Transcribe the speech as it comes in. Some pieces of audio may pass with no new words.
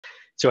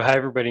So hi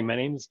everybody, my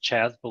name is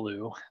Chaz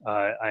Ballou.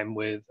 I'm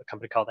with a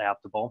company called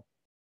Aptable,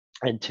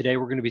 and today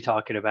we're going to be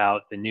talking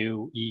about the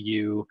new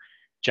EU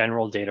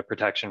General Data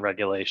Protection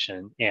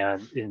Regulation,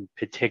 and in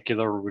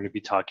particular, we're going to be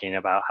talking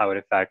about how it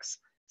affects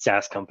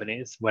SaaS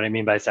companies. What I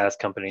mean by SaaS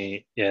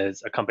company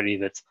is a company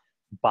that's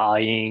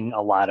buying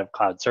a lot of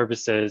cloud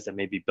services and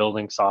maybe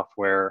building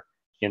software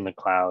in the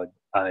cloud.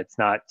 It's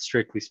not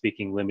strictly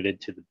speaking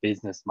limited to the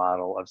business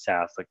model of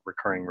SaaS, like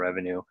recurring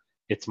revenue.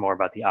 It's more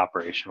about the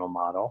operational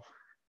model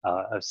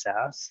of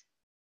SaaS.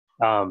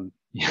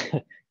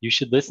 You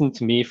should listen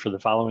to me for the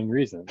following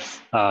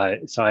reasons.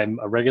 So I'm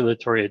a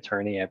regulatory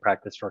attorney. I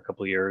practiced for a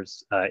couple of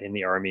years in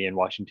the Army in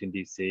Washington,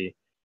 D.C.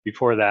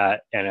 Before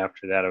that, and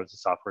after that, I was a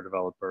software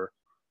developer.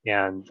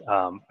 And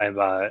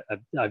I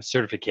have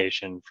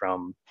certification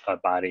from a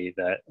body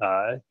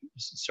that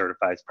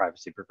certifies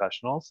privacy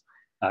professionals,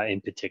 in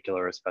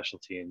particular a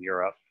specialty in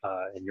Europe,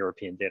 in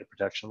European data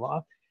protection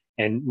law.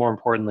 And more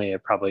importantly,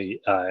 it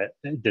probably at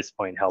this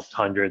point helped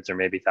hundreds or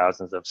maybe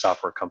thousands of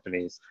software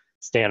companies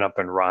stand up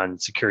and run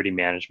security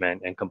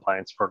management and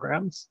compliance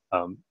programs,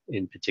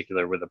 in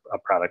particular with a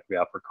product we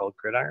offer called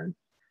Gridiron.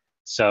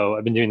 So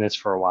I've been doing this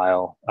for a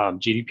while.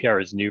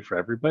 GDPR is new for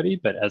everybody,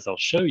 but as I'll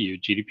show you,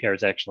 GDPR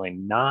is actually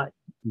not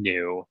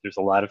new. There's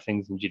a lot of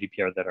things in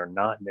GDPR that are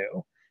not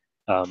new,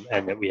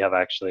 and that we have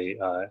actually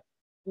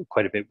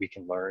quite a bit we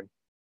can learn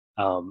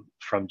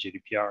from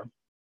GDPR.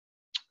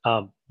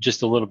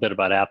 Just a little bit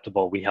about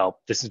Aptable.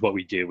 This is what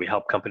we do. We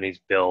help companies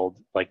build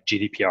like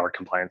GDPR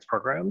compliance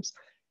programs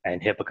and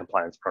HIPAA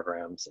compliance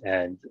programs.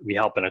 And we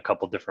help in a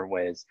couple different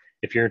ways.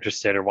 If you're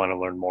interested or want to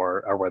learn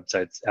more, our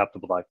website's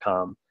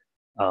aptable.com.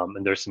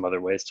 And there's some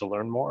other ways to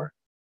learn more.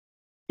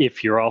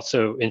 If you're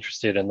also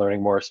interested in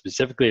learning more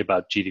specifically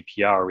about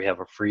GDPR, we have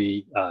a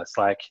free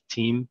Slack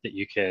team that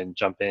you can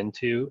jump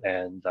into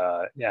and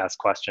ask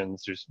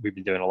questions. We've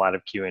been doing a lot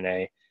of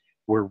Q&A.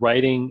 We're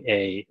writing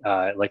a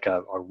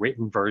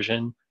written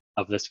version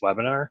of this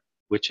webinar,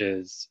 which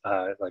is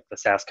like the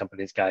SaaS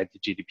Company's Guide to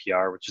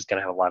GDPR, which is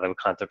going to have a lot of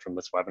content from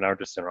this webinar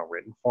just in a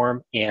written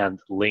form and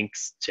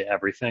links to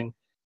everything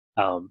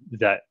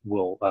that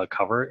we'll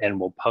cover, and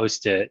we'll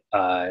post it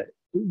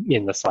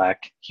in the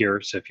Slack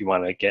here. So if you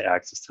want to get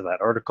access to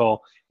that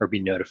article or be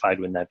notified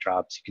when that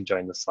drops, you can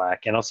join the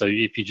Slack. And also,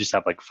 if you just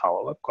have like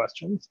follow-up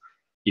questions,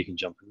 you can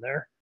jump in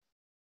there.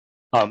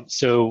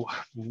 So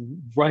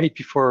right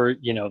before,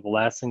 the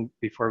last thing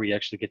before we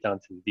actually get down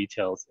to the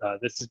details,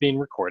 this is being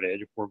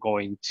recorded. We're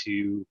going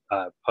to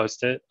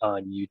post it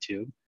on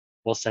YouTube.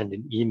 We'll send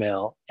an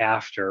email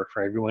after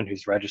for everyone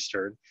who's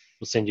registered.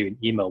 We'll send you an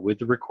email with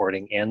the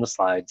recording and the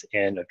slides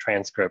and a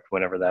transcript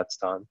whenever that's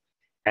done.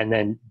 And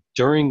then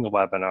during the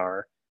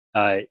webinar,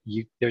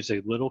 there's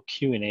a little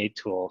Q&A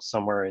tool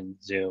somewhere in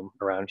Zoom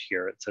around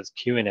here. It says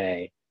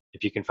Q&A.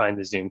 If you can find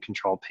the Zoom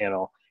control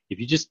panel. If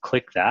you just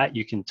click that,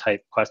 you can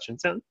type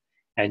questions in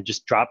and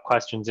just drop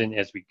questions in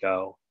as we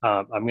go.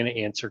 I'm going to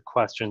answer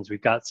questions. We've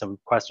got some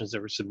questions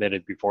that were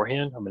submitted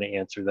beforehand. I'm going to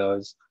answer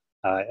those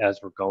as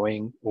we're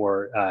going,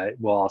 or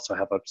we'll also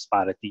have a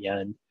spot at the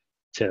end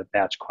to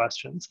batch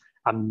questions.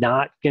 I'm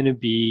not going to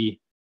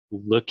be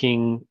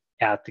looking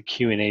at the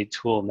Q&A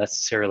tool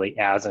necessarily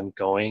as I'm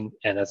going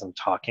and as I'm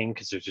talking,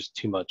 because there's just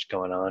too much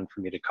going on for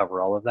me to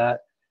cover all of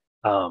that.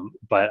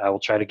 But I will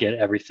try to get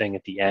everything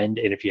at the end.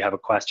 And if you have a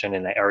question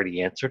and I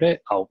already answered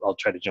it, I'll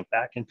try to jump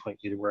back and point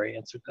you to where I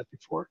answered that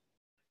before.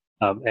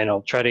 And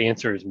I'll try to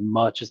answer as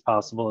much as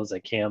possible as I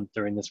can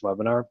during this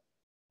webinar.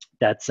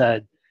 That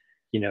said,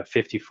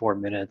 54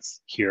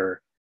 minutes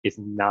here is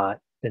not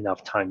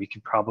enough time. You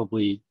could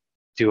probably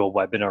do a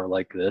webinar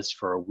like this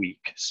for a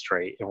week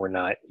straight, and we're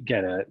not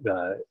gonna,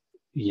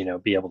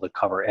 be able to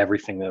cover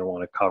everything that I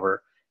want to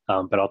cover.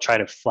 But I'll try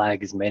to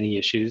flag as many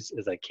issues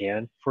as I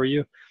can for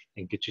you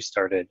and get you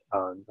started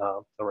on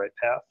the right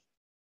path.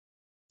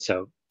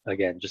 So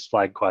again, just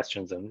flag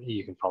questions and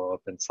you can follow up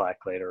in Slack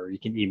later, or you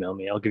can email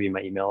me. I'll give you my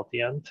email at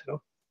the end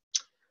too.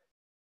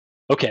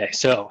 Okay,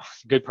 so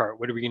good part,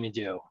 what are we gonna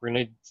do?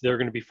 There are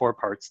gonna be 4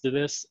 parts to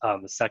this.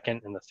 The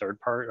second and the third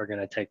part are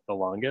gonna take the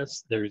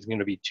longest. There's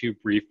gonna be 2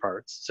 brief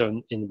parts.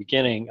 So in the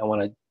beginning, I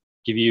wanna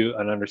give you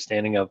an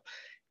understanding of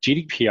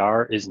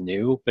GDPR is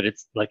new, but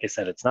it's, like I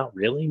said, it's not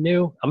really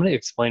new. I'm gonna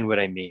explain what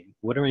I mean.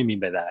 What do I mean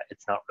by that?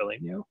 It's not really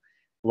new.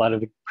 A lot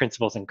of the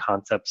principles and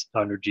concepts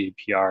under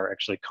GDPR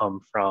actually come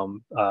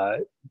from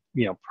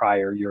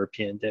prior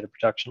European data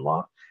protection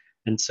law.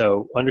 And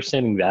so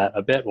understanding that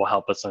a bit will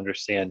help us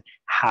understand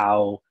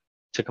how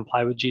to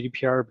comply with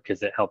GDPR,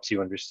 because it helps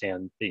you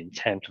understand the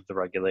intent of the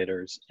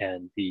regulators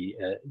and the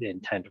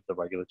intent of the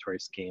regulatory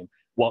scheme.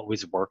 What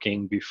was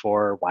working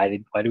before? Why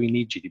do we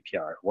need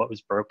GDPR? What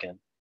was broken?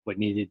 What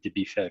needed to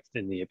be fixed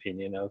in the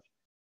opinion of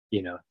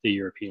the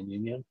European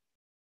Union?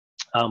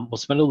 We'll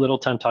spend a little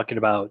time talking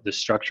about the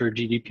structure of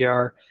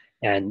GDPR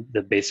and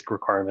the basic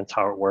requirements,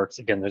 how it works.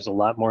 Again, there's a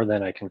lot more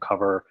than I can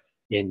cover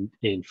in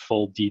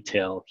full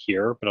detail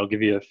here, but I'll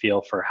give you a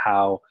feel for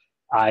how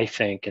I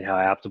think and how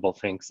Aptable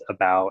thinks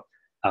about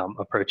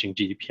approaching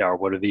GDPR.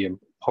 What are the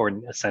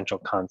important essential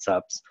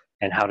concepts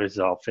and how does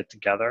it all fit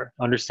together?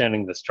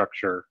 Understanding the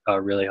structure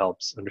really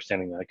helps.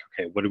 Understanding like,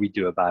 okay, what do we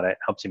do about it?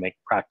 Helps you make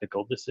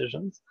practical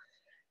decisions.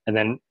 And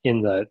then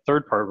in the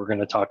third part, we're going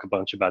to talk a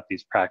bunch about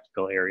these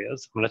practical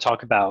areas. I'm going to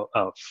talk about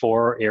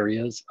 4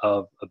 areas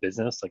of a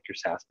business, like your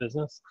SaaS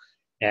business,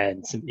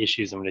 and some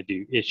issues. I'm going to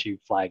do issue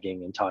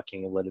flagging and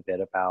talking a little bit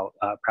about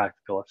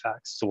practical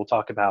effects. So we'll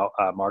talk about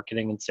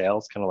marketing and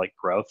sales, kind of like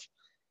growth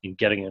and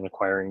getting and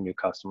acquiring new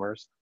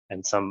customers,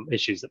 and some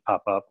issues that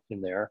pop up in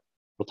there.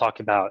 We'll talk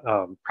about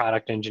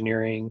product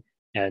engineering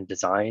and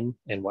design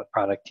and what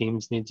product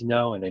teams need to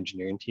know and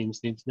engineering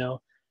teams need to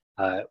know.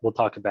 We'll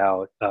talk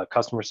about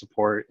customer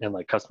support and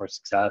like customer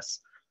success,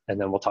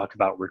 and then we'll talk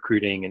about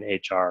recruiting and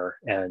HR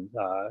and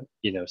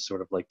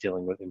sort of like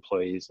dealing with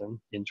employees and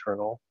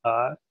internal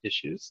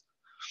issues.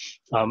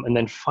 And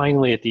then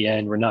finally, at the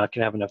end, we're not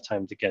going to have enough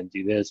time to again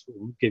do this.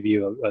 We'll give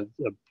you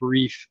a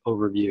brief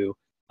overview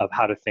of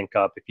how to think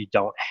up if you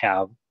don't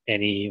have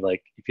any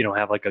if you don't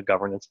have like a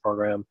governance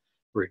program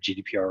or a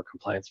GDPR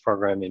compliance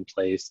program in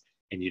place,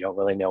 and you don't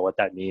really know what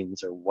that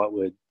means or what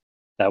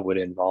that would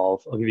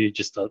involve. I'll give you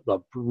just a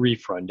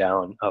brief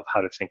rundown of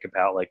how to think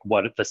about like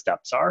what the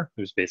steps are.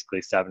 There's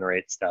basically 7 or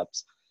 8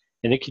 steps,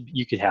 and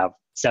you could have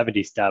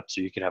 70 steps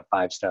or you could have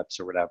 5 steps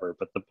or whatever.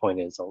 But the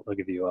point is, I'll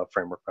give you a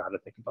framework for how to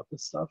think about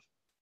this stuff.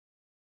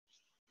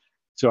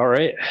 So, all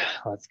right,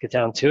 let's get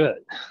down to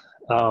it.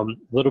 A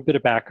little bit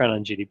of background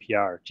on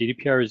GDPR.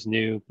 GDPR is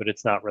new, but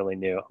it's not really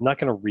new. I'm not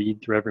going to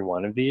read through every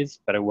one of these,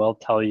 but I will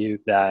tell you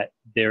that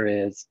there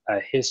is a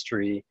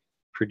history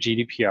for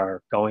GDPR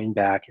going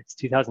back. It's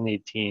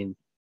 2018,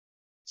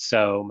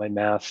 so my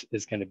math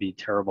is going to be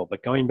terrible,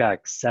 but going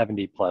back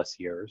 70 plus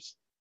years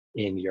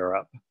in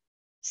Europe,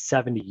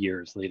 70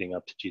 years leading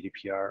up to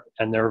GDPR.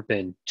 And there have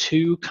been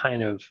 2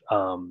 kind of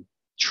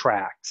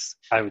tracks,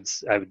 I would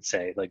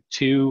say, like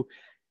 2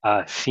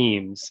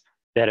 themes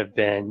that have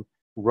been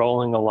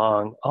rolling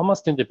along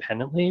almost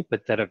independently,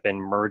 but that have been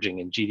merging,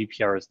 and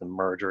GDPR is the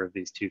merger of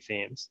these 2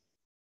 themes.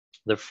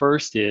 The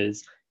first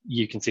is,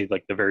 you can see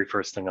like the very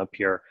first thing up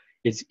here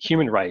is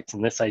human rights,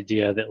 and this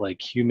idea that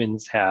like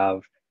humans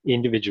have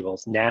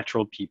individuals,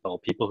 natural people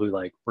who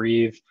like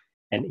breathe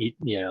and eat,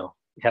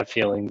 have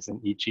feelings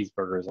and eat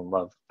cheeseburgers and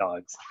love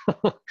dogs.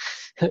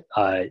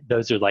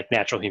 Those are like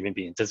natural human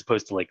beings, as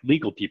opposed to like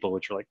legal people,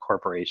 which are like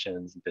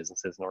corporations and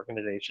businesses and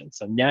organizations.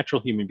 So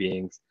natural human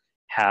beings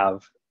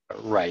have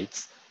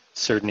rights,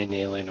 certain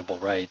inalienable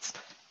rights.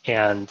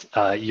 And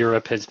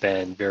Europe has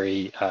been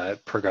very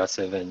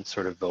progressive and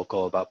sort of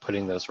vocal about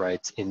putting those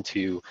rights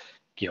into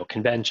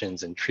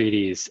conventions and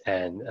treaties,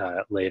 and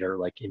later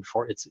like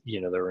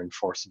there are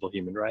enforceable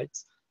human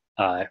rights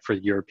for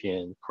the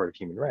European Court of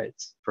Human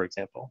Rights, for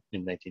example,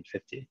 in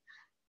 1950,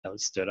 that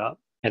was stood up.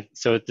 And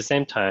so at the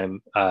same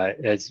time,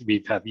 as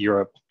we have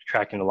Europe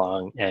tracking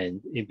along and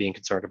being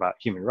concerned about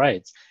human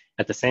rights,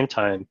 at the same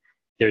time,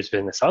 there's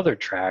been this other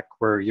track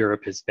where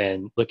Europe has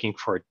been looking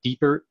for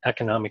deeper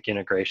economic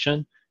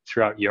integration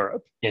throughout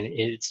Europe. And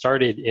it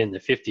started in the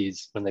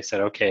 50s when they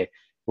said, okay,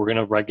 we're going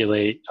to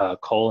regulate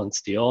coal and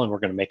steel, and we're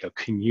going to make a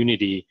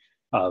community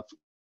of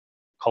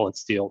coal and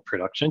steel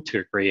production to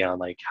agree on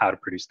like how to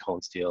produce coal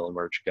and steel and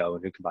where to go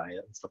and who can buy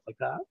it and stuff like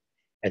that.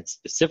 And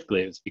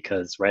specifically, it was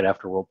because right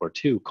after World War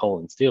II, coal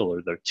and steel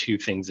are the 2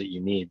 things that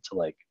you need to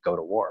like go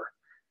to war,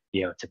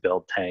 to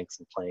build tanks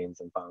and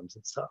planes and bombs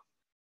and stuff.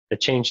 It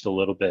changed a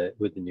little bit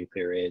with the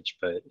nuclear age,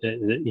 but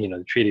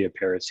the Treaty of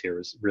Paris here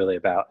is really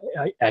about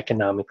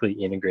economically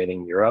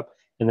integrating Europe.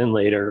 And then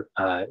later,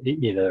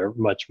 there are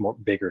much more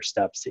bigger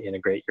steps to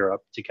integrate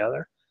Europe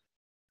together.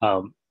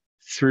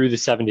 Through the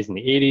 70s and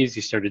the 80s,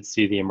 you started to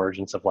see the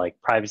emergence of like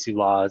privacy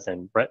laws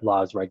and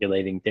laws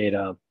regulating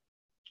data.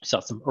 You saw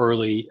some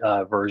early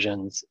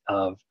versions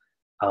of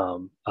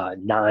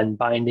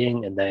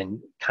non-binding and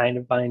then kind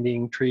of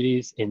binding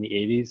treaties in the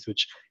 80s,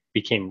 which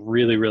became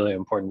really, really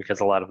important because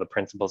a lot of the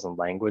principles and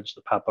language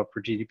that pop up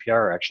for GDPR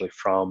are actually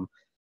from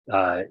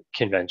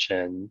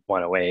Convention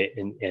 108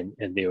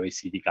 and the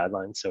OECD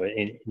guidelines. So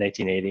in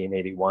 1980 and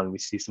 81, we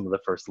see some of the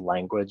first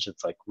language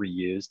that's like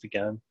reused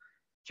again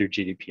through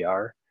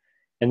GDPR.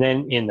 And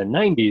then in the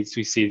 90s,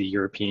 we see the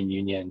European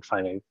Union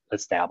finally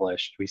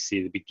established. We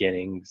see the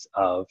beginnings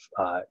of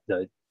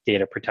the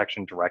Data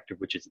Protection Directive,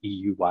 which is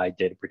EU-wide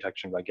data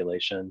protection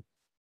regulation.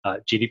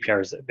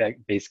 GDPR is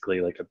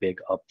basically like a big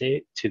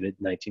update to the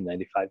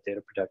 1995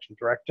 Data Protection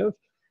Directive.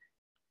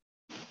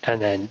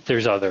 And then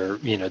there's other,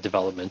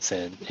 developments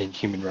in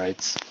human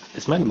rights.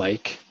 Is my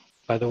mic,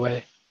 by the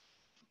way?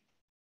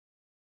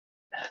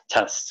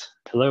 Test.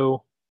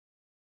 Hello?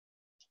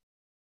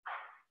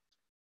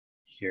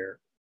 Here.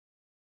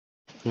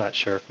 I'm not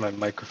sure if my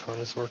microphone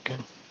is working.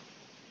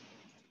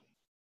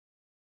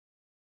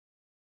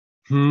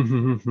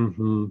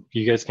 You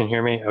guys can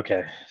hear me?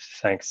 Okay,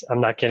 thanks.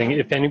 I'm not kidding.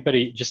 If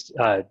anybody, just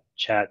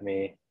chat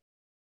me.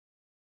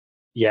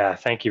 Yeah,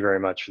 thank you very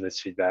much for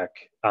this feedback.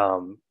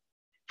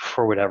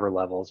 For whatever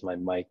levels, my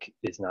mic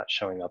is not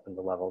showing up in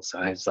the levels, so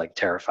I was like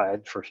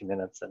terrified for a few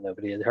minutes that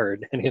nobody had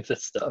heard any of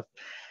this stuff.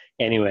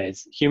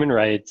 Anyways, human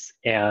rights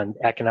and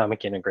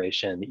economic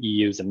integration. The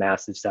EU is a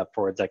massive step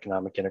towards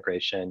economic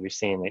integration. You're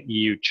seeing the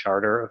EU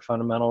Charter of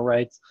Fundamental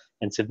Rights.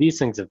 And so these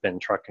things have been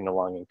trucking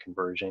along and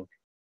converging.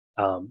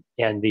 And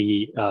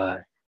the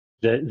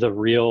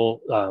real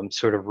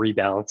sort of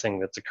rebalancing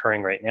that's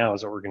occurring right now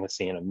is what we're going to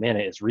see in a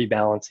minute is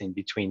rebalancing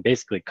between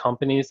basically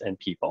companies and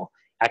people,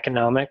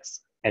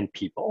 economics and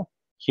people,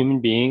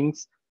 human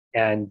beings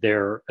and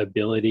their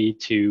ability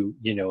to,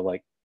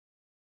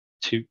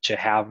 to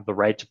have the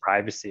right to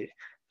privacy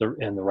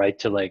and the right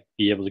to like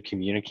be able to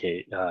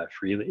communicate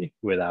freely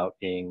without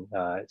being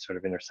sort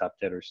of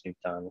intercepted or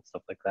snooped on and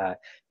stuff like that.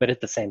 But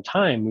at the same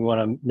time, we want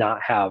to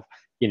not have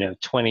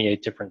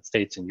 28 different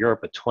states in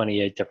Europe with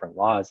 28 different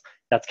laws.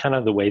 That's kind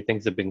of the way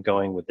things have been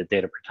going with the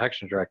data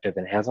protection directive,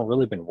 and it hasn't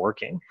really been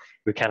working.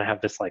 We kind of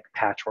have this like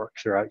patchwork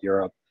throughout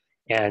Europe.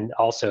 And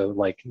also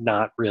like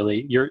not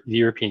really, the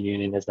European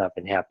Union has not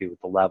been happy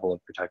with the level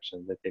of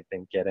protection that they've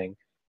been getting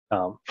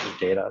for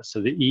data.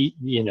 So the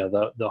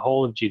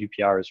whole of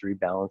GDPR is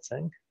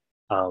rebalancing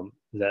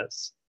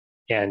this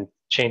and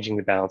changing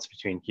the balance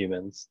between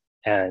humans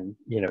and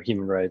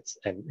human rights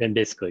and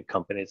basically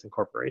companies and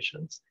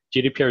corporations.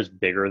 GDPR is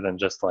bigger than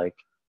just like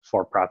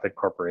for-profit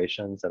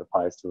corporations. It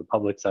applies to the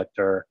public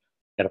sector.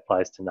 It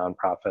applies to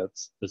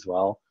nonprofits as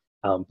well.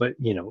 But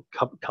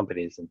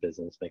companies and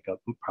business make up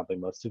probably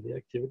most of the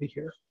activity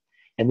here.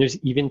 And there's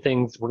even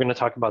things, we're going to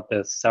talk about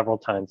this several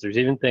times, there's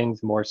even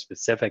things more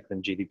specific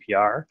than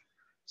GDPR.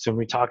 So when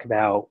we talk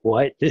about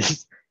what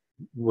is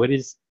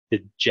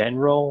the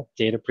general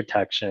data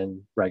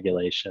protection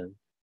regulation,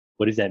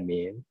 what does that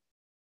mean?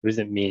 What does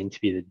it mean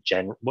to be the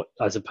general,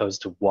 as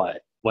opposed to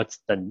what? Why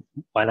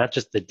not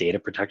just the data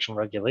protection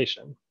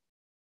regulation?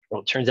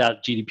 Well, it turns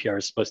out GDPR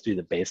is supposed to be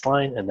the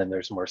baseline, and then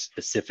there's more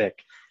specific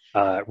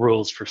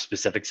rules for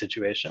specific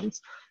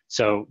situations.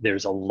 So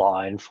there's a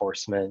law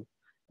enforcement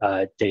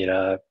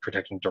data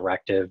protection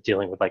directive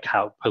dealing with like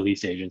how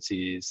police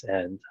agencies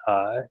and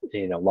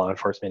law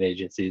enforcement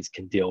agencies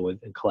can deal with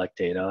and collect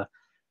data.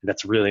 And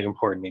that's really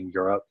important in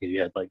Europe. You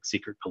had like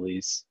secret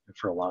police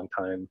for a long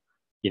time,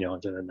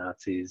 under the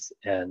Nazis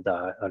and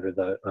under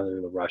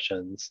the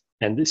Russians.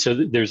 And so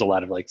there's a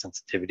lot of like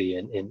sensitivity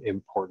and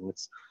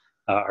importance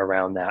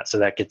around that. So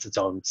that gets its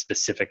own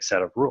specific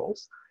set of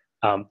rules.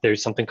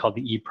 There's something called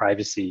the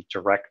e-privacy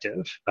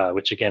directive,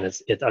 which again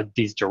is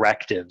these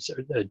directives.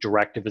 A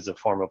directive is a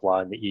form of law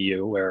in the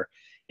EU where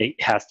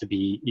it has to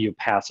be, you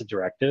pass a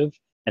directive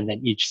and then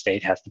each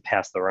state has to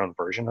pass their own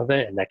version of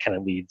it. And that kind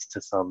of leads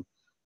to some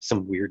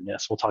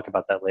weirdness. We'll talk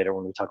about that later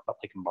when we talk about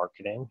like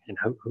marketing and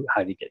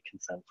how do you get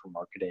consent for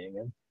marketing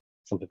and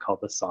something called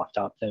the soft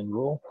opt-in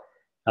rule.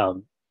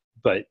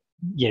 But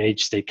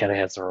each state kind of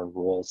has their own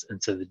rules.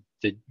 And so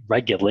the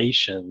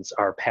regulations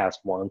are passed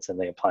once and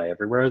they apply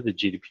everywhere. The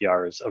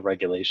GDPR is a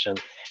regulation.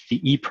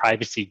 The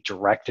e-privacy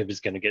directive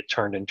is going to get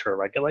turned into a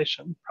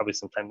regulation probably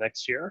sometime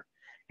next year.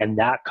 And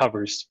that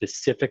covers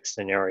specific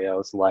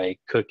scenarios like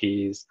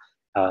cookies,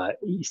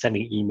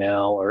 sending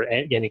email or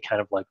any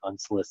kind of like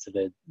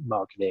unsolicited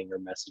marketing or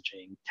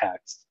messaging,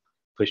 text,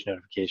 push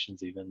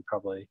notifications even,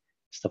 probably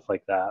stuff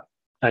like that.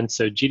 And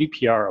so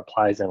GDPR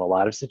applies in a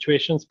lot of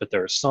situations, but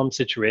there are some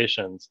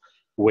situations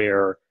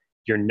where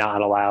you're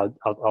not allowed,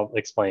 I'll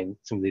explain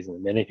some of these in a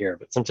minute here,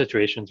 but some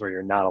situations where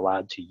you're not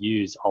allowed to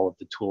use all of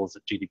the tools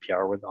that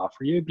GDPR would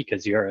offer you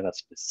because you're in a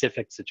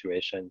specific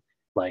situation,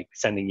 like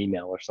sending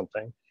email or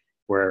something,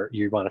 where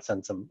you want to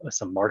send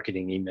some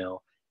marketing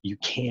email. You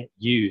can't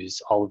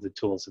use all of the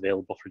tools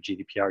available for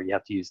GDPR. You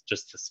have to use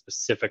just the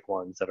specific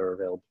ones that are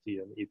available to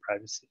you in the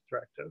e-privacy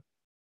directive.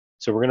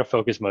 So we're going to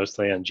focus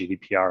mostly on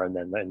GDPR, and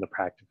then in the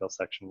practical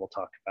section, we'll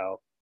talk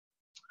about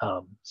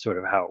sort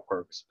of how it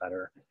works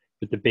better.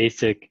 But the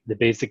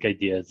basic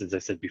idea is, as I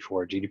said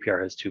before,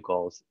 GDPR has two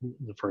goals.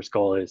 The first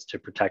goal is to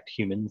protect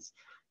humans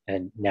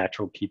and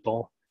natural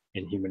people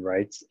and human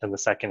rights. And the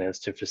second is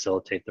to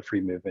facilitate the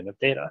free movement of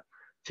data,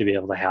 to be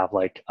able to have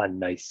like a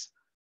nice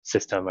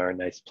system or a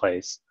nice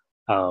place,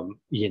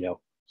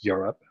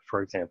 Europe,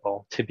 for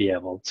example, to be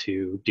able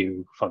to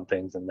do fun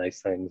things and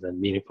nice things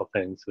and meaningful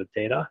things with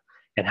data.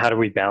 And how do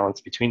we balance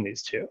between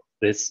these two?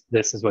 This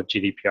is what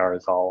GDPR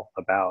is all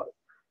about.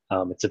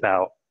 It's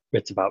about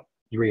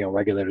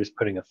regulators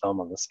putting a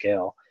thumb on the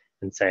scale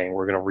and saying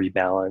we're going to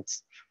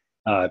rebalance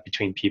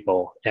between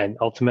people. And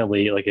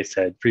ultimately, like I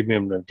said, free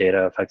movement of data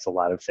affects a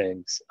lot of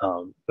things,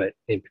 but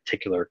in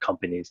particular,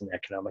 companies and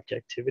economic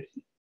activity.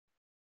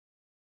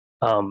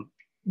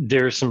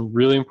 There's some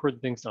really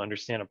important things to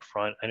understand up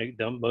front. I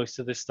know most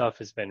of this stuff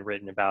has been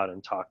written about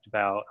and talked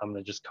about. I'm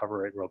going to just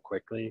cover it real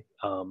quickly.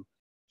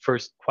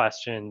 First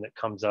question that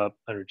comes up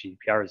under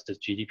GDPR is, does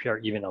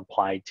GDPR even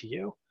apply to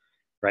you,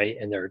 right?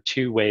 And there are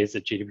two ways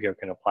that GDPR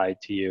can apply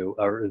to you,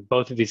 or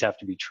both of these have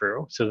to be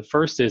true. So the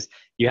first is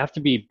you have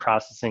to be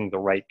processing the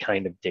right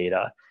kind of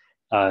data.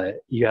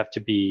 You have to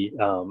be,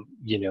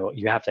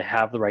 you have to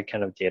have the right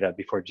kind of data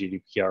before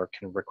GDPR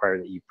can require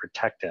that you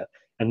protect it.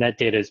 And that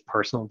data is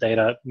personal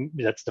data.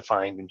 That's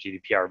defined in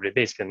GDPR, but it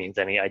basically means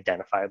any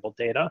identifiable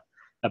data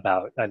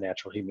about a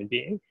natural human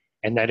being.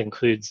 And that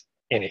includes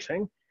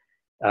anything.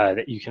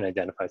 that you can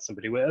identify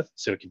somebody with.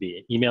 So it could be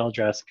an email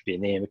address, it could be a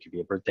name, it could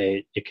be a birth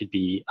date, it could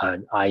be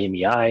an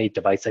IMEI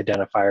device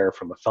identifier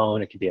from a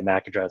phone, it could be a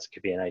MAC address, it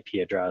could be an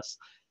IP address.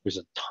 There's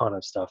a ton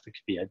of stuff that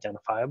could be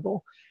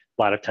identifiable.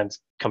 A lot of times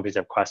companies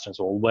have questions,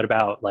 well, what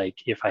about like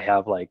if I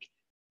have like,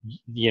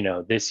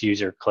 this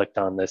user clicked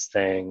on this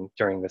thing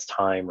during this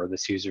time, or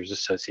this user is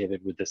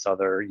associated with this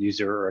other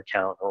user or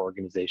account or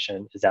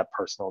organization, is that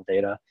personal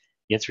data?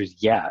 The answer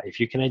is yeah. If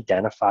you can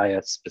identify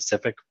a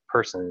specific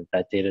person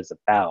that data is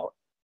about,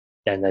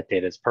 then that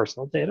data is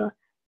personal data.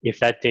 If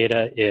that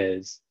data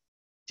is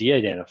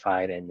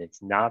de-identified and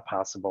it's not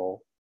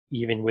possible,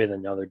 even with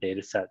another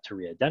data set, to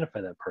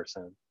re-identify that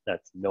person,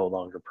 that's no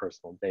longer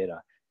personal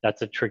data.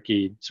 That's a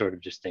tricky sort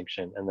of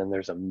distinction. And then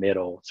there's a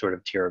middle sort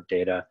of tier of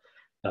data,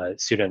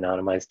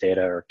 pseudo-anonymized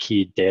data or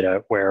keyed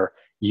data, where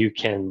you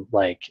can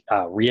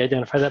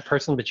re-identify that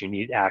person, but you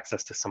need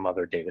access to some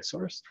other data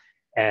source.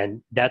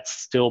 And that's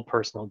still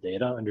personal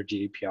data under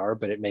GDPR,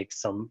 but it makes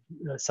some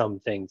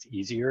things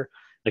easier.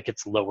 Like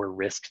it's lower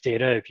risk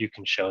data if you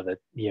can show that,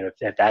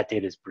 if that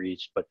data is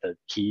breached, but the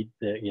key,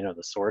 the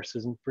source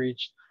isn't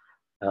breached,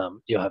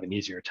 you'll have an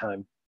easier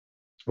time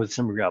with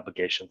some of your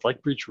obligations,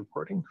 like breach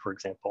reporting, for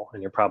example,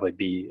 and you'll probably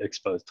be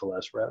exposed to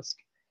less risk.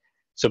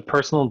 So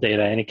personal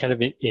data, any kind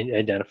of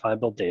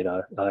identifiable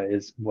data,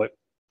 is what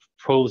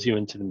pulls you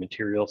into the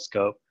material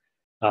scope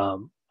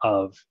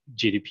of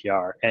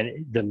GDPR.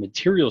 And the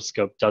material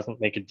scope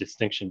doesn't make a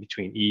distinction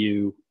between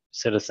EU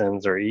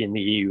citizens or in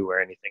the EU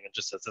or anything. It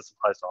just says this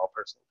applies to all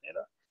personal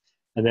data.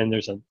 And then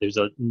there's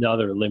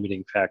another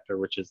limiting factor,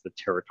 which is the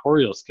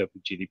territorial scope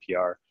of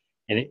GDPR.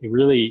 And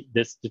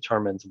this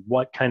determines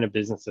what kind of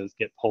businesses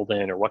get pulled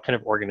in, or what kind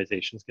of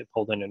organizations get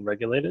pulled in and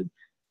regulated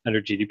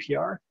under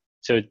GDPR.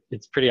 So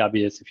it's pretty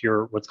obvious if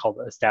you're what's called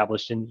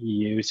established in the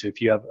EU. So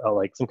if you have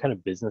some kind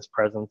of business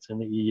presence in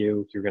the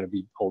EU, you're going to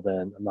be pulled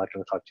in. I'm not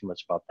going to talk too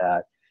much about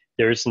that.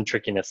 There is some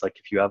trickiness, like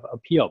if you have a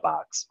PO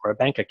box or a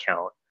bank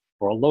account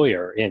or a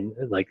lawyer in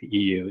the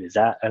EU, is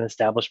that an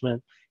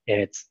establishment?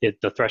 And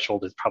the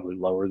threshold is probably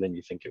lower than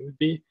you think it would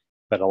be.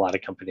 But a lot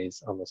of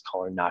companies on this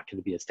call are not going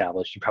to be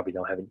established. You probably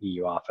don't have an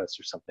EU office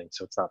or something,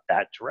 so it's not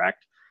that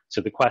direct. So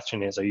the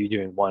question is, are you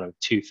doing one of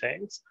two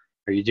things?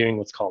 Are you doing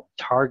what's called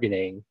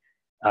targeting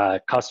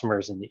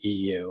customers in the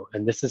EU?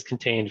 And this is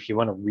contained, if you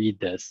want to read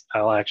this,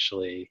 I'll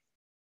actually,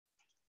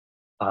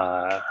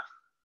 I'm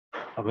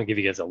going to give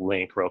you guys a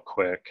link real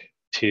quick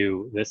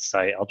to this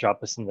site. I'll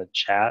drop this in the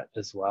chat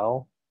as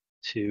well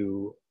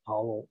to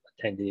all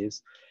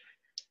attendees.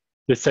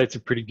 This site's a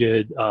pretty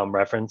good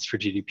reference for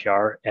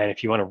GDPR. And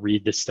if you want to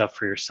read this stuff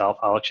for yourself,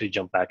 I'll actually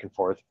jump back and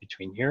forth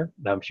between here.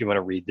 If you want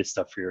to read this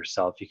stuff for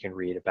yourself, you can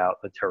read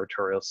about the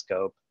territorial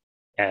scope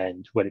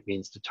and what it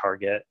means to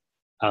target.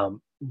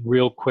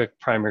 Real quick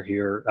primer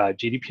here,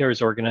 GDPR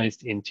is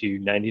organized into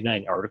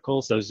 99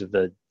 articles. Those are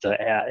the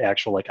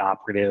actual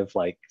operative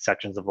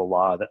sections of the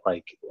law that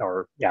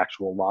are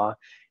actual law.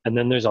 And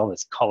then there's all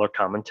this color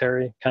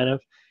commentary kind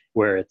of,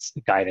 where it's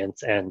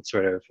guidance and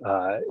sort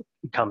of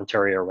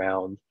commentary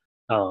around,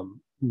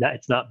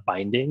 it's not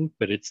binding,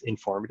 but it's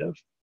informative.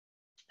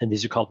 And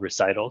these are called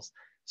recitals.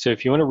 So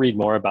if you want to read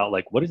more about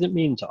what does it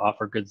mean to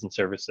offer goods and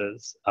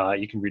services,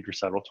 you can read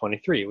recital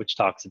 23, which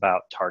talks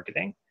about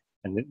targeting.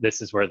 And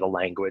this is where the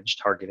language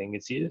targeting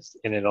is used.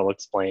 And it'll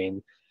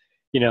explain,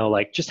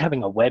 just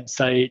having a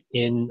website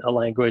in a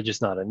language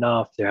is not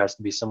enough. There has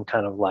to be some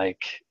kind of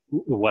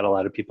what a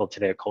lot of people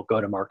today call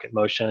go-to-market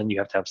motion. You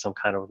have to have some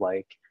kind of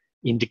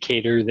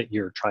indicator that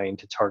you're trying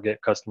to target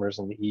customers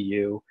in the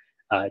EU.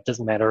 It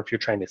doesn't matter if you're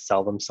trying to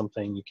sell them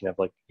something. You can have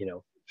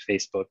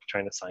Facebook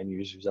trying to sign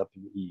users up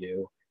in the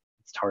EU.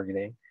 It's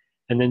targeting.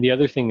 And then the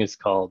other thing is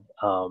called,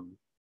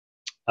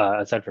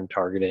 aside from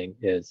targeting,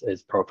 is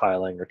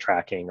profiling or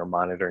tracking or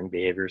monitoring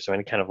behavior. So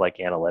any kind of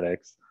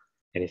analytics,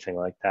 anything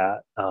like that.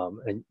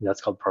 And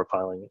that's called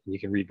profiling. And you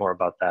can read more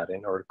about that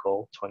in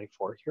Article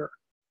 24 here.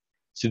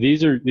 So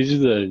these are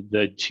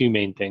the two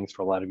main things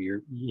for a lot of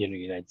your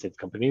United States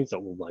companies that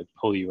will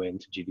pull you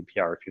into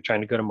GDPR if you're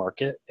trying to go to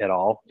market at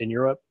all in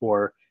Europe,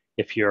 or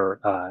if you're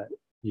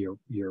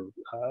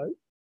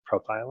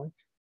profiling.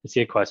 I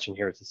see a question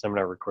here. Is the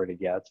seminar recorded?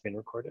 Yeah, it's been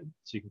recorded,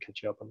 so you can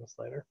catch you up on this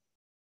later.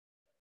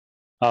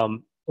 A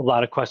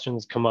lot of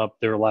questions come up.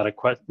 There are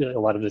a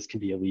lot of this can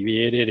be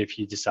alleviated if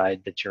you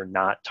decide that you're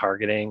not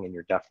targeting and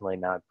you're definitely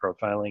not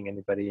profiling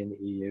anybody in the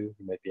EU.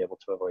 You might be able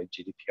to avoid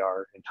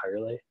GDPR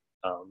entirely.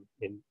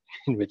 In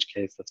which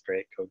case, that's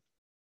great. Go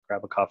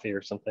grab a coffee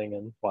or something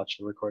and watch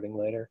the recording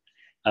later.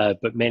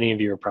 But many of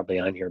you are probably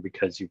on here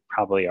because you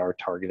probably are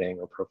targeting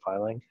or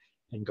profiling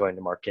and going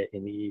to market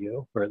in the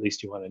EU, or at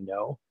least you want to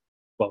know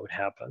what would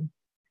happen.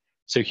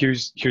 So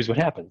here's what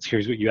happens.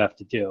 Here's what you have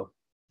to do.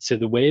 So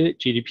the way that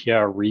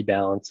GDPR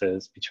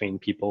rebalances between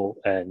people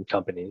and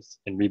companies,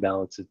 and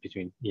rebalances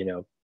between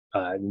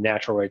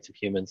natural rights of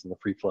humans and the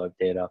free flow of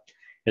data,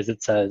 is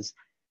it says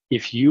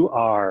if you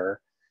are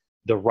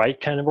the right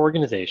kind of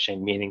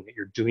organization, meaning that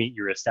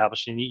you're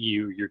established in the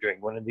EU, you're doing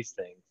one of these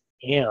things,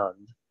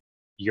 and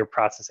you're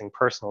processing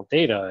personal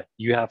data,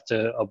 you have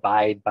to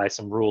abide by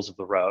some rules of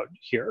the road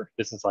here.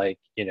 This is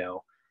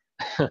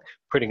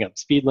putting up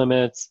speed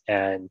limits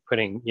and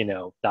putting,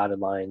 dotted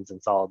lines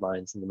and solid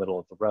lines in the middle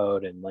of the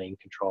road and lane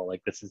control.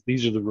 Like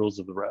these are the rules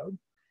of the road.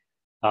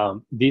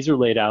 These are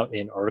laid out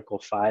in Article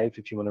 5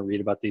 if you want to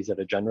read about these at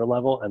a general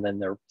level, and then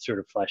they're sort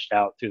of fleshed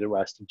out through the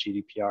rest of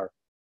GDPR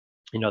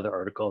in other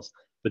articles.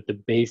 But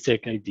the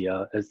basic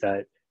idea is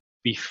that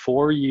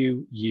before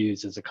you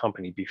use as a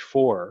company,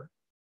 before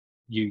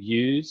you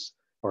use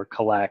or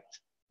collect,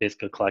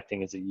 basically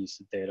collecting is a use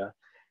of data,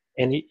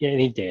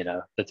 any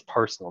data that's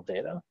personal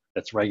data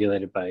that's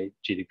regulated by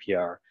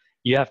GDPR,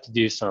 you have to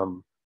do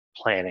some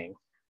planning,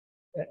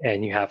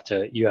 and you have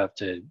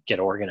to get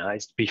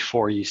organized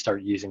before you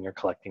start using or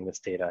collecting this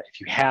data. If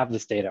you have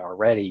this data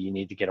already, you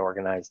need to get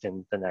organized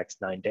in the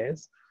next 9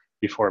 days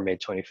before May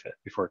 25th,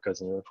 before it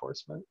goes into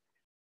enforcement.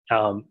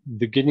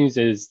 The good news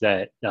is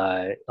that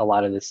a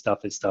lot of this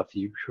stuff is stuff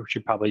you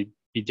should probably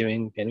be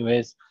doing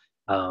anyways.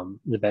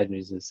 The bad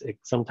news is it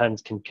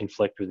sometimes can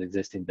conflict with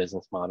existing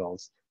business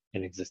models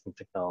and existing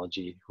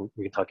technology.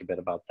 We can talk a bit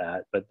about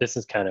that, but this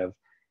is kind of,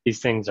 these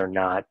things are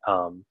not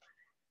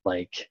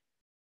like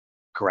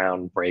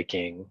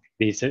groundbreaking.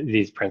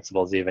 These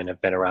principles even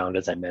have been around,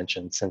 as I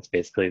mentioned, since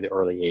basically the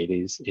early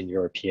 80s in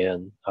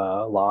European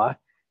law.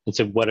 And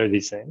so what are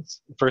these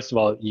things? First of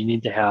all, you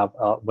need to have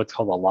what's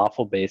called a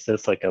lawful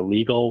basis, like a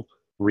legal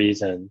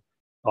reason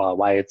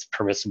why it's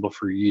permissible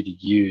for you to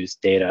use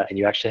data. And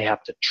you actually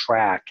have to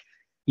track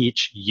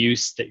each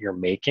use that you're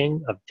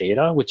making of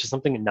data, which is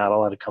something that not a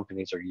lot of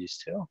companies are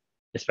used to,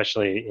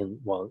 especially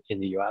in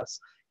the US.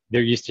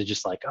 They're used to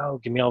just like, oh,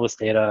 give me all this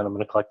data and I'm going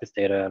to collect this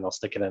data and I'll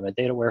stick it in a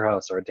data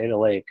warehouse or a data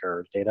lake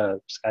or data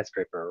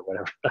skyscraper or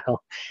whatever the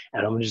hell.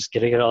 And I'm just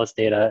going to get all this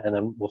data and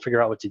then we'll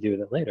figure out what to do with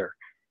it later,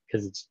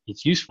 because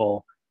it's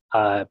useful,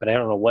 but I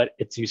don't know what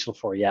it's useful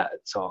for yet.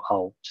 So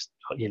I'll just,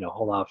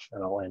 hold off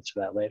and I'll answer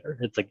that later.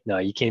 It's like, no,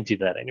 you can't do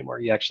that anymore.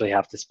 You actually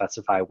have to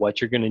specify what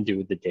you're going to do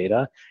with the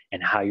data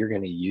and how you're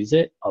going to use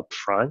it up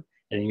front.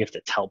 And then you have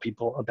to tell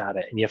people about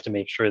it. And you have to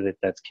make sure that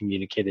that's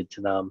communicated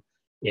to them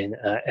in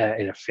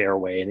a fair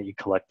way and that you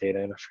collect data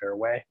in a fair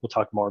way. We'll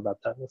talk more about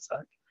that in a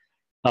sec.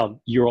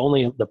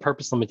 The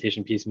purpose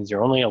limitation piece means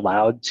you're only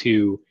allowed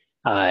to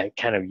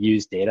kind of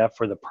use data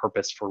for the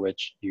purpose for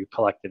which you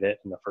collected it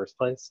in the first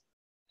place.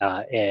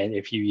 And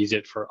if you use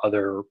it for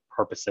other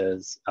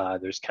purposes,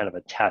 there's kind of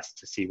a test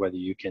to see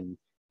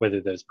whether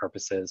those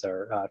purposes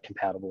are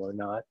compatible or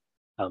not.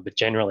 But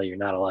generally, you're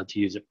not allowed to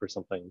use it for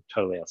something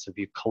totally else. So if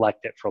you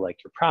collect it for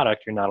like your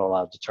product, you're not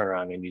allowed to turn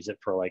around and use it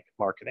for like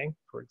marketing,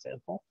 for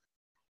example.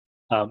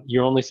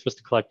 You're only supposed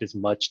to collect as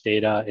much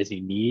data as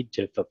you need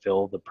to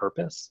fulfill the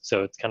purpose.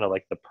 So it's kind of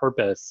like the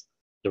purpose,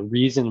 the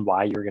reason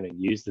why you're going to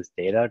use this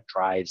data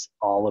drives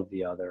all of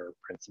the other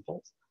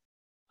principles.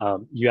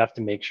 You have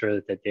to make sure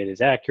that that data is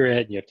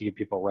accurate. You have to give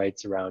people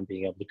rights around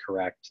being able to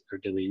correct or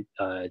delete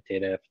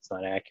data if it's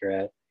not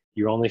accurate.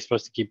 You're only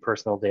supposed to keep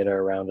personal data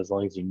around as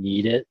long as you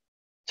need it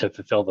to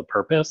fulfill the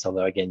purpose.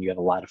 Although again, you have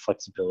a lot of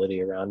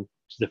flexibility around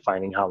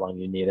defining how long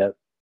you need it.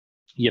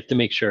 You have to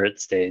make sure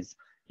it stays,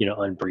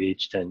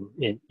 unbreached, and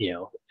it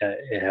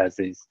has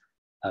these,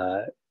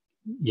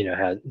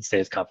 it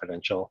stays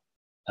confidential.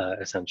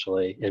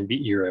 Essentially, and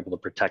you're able to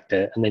protect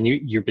it. And then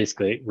you're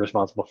basically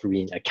responsible for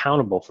being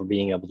accountable for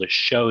being able to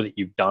show that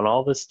you've done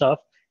all this stuff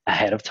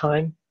ahead of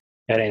time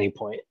at any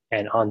point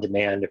and on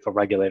demand. If a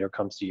regulator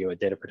comes to you, a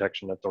data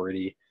protection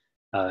authority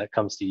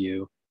comes to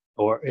you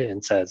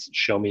and says,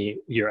 show me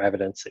your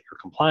evidence that you're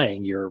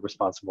complying, you're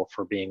responsible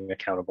for being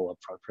accountable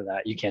upfront for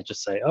that. You can't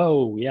just say,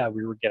 oh yeah,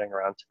 we were getting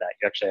around to that.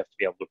 You actually have to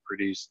be able to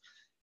produce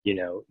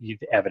the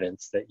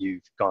evidence that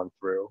you've gone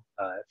through.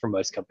 For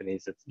most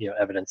companies, it's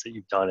evidence that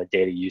you've done a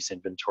data use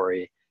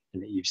inventory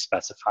and that you've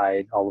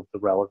specified all of the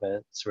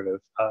relevant sort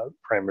of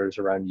parameters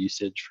around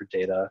usage for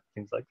data,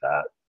 things like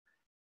that.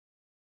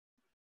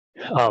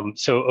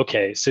 So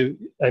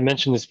I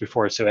mentioned this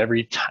before. So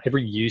every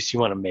use you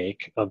want to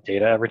make of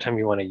data, every time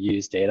you want to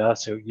use data,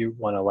 so you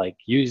want to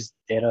use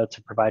data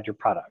to provide your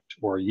product,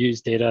 or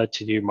use data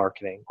to do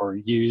marketing, or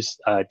use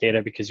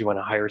data because you want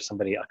to hire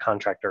somebody, a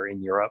contractor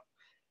in Europe.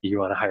 You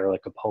want to hire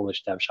like a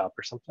Polish dev shop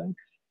or something,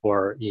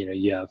 or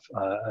you have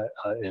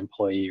an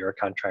employee or a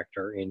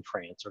contractor in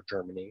France or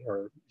Germany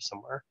or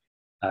somewhere.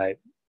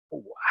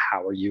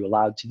 How are you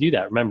allowed to do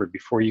that? Remember,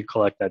 before you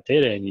collect that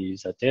data and you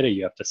use that data,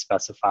 you have to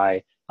specify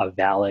a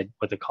valid,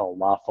 what they call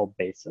lawful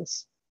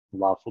basis,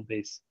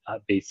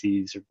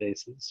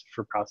 bases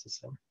for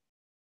processing.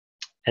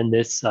 And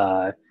this,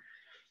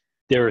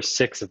 there are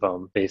 6 of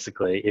them,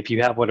 basically. If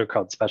you have what are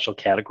called special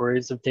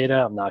categories of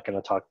data, I'm not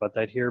going to talk about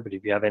that here, but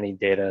if you have any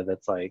data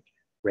that's like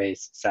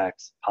race,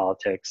 sex,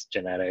 politics,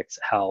 genetics,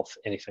 health,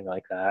 anything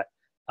like that,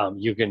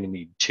 you're going to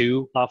need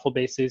 2 lawful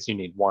bases. You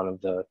need one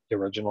of the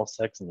original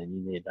 6, and then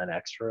you need an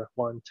extra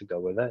one to go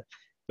with it.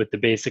 But the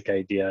basic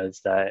idea is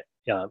that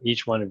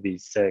each one of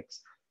these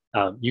 6,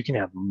 you can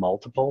have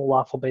multiple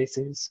lawful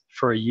bases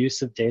for a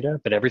use of data,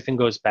 but everything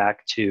goes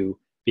back to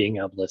being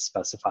able to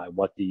specify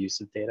what the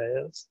use of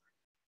data is.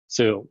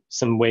 So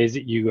some ways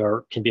that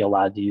you can be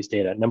allowed to use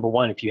data. Number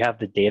 1, if you have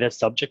the data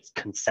subject's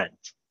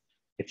consent.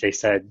 if they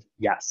said,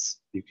 yes,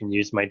 you can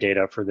use my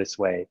data for this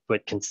way.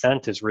 But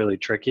consent is really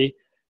tricky.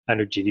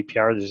 Under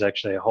GDPR, there's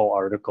actually a whole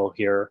article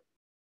here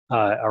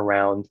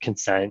around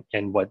consent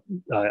and what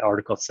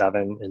Article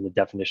 7 and the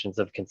definitions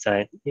of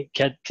consent.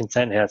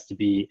 Consent has to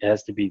be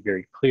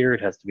very clear.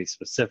 It has to be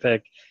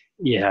specific.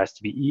 It has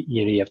to be,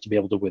 you have to be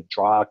able to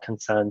withdraw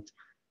consent.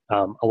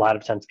 A lot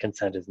of times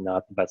consent is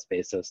not the best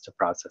basis to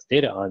process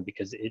data on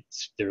because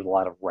there's a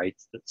lot of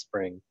rights that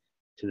spring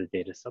to the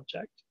data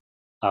subject.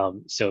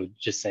 So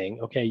just saying,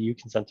 okay, you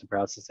consent to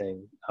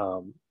processing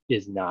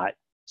is not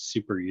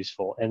super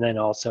useful. And then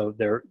also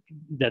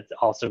that's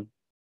also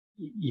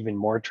even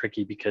more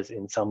tricky because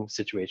in some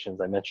situations,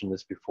 I mentioned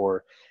this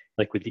before,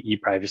 like with the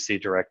e-privacy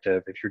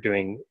directive, if you're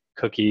doing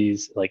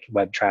cookies, like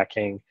web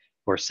tracking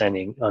or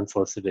sending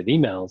unsolicited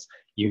emails,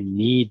 you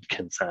need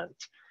consent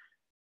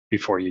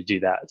before you do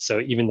that. So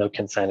even though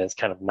consent is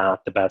kind of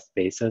not the best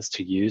basis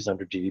to use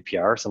under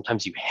GDPR,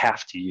 sometimes you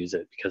have to use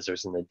it because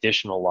there's an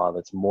additional law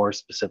that's more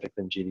specific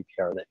than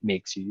GDPR that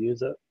makes you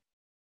use it.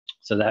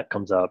 So that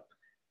comes up.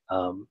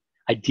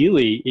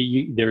 Ideally,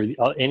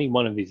 any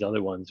one of these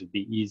other ones would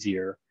be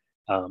easier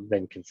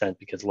than consent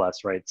because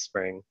less rights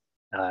spring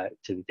to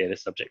the data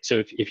subject.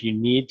 So if you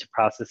need to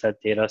process that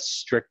data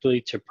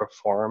strictly to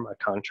perform a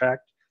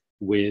contract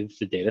with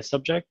the data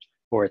subject,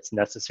 or it's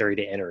necessary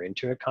to enter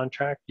into a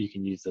contract, you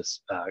can use this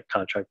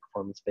contract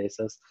performance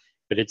basis,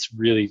 but it's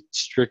really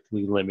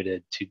strictly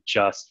limited to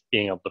just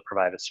being able to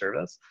provide a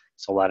service.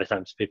 So a lot of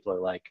times people are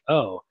like,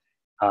 oh,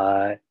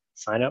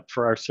 sign up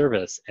for our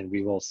service and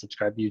we will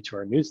subscribe you to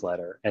our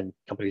newsletter. And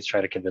companies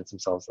try to convince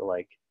themselves that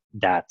like,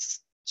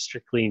 that's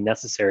strictly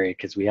necessary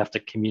because we have to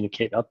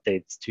communicate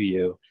updates to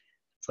you.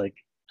 It's like,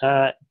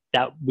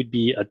 that would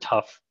be a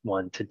tough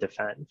one to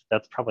defend.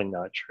 That's probably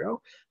not true.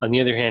 On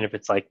the other hand, if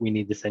it's like we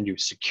need to send you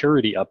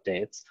security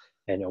updates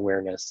and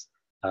awareness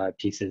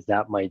pieces,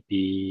 that might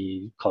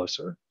be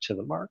closer to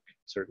the mark,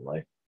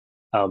 certainly.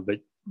 But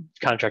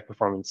contract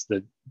performance,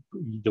 the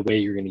way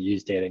you're going to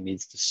use data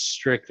needs to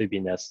strictly be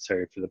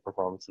necessary for the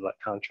performance of that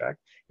contract.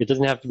 It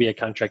doesn't have to be a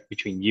contract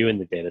between you and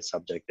the data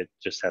subject. It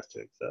just has to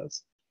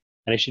exist.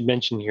 And I should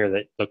mention here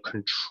that the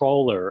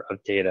controller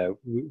of data,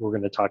 we're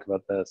going to talk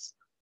about this.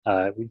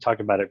 We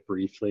talked about it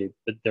briefly,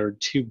 but there are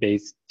two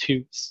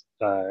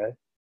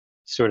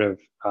sort of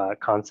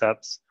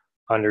concepts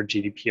under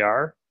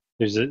GDPR.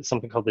 There's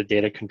something called the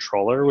data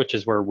controller, which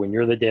is where when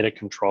you're the data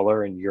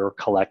controller and you're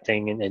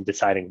collecting and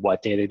deciding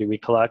what data do we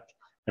collect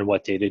and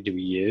what data do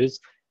we use,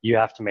 you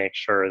have to make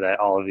sure that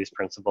all of these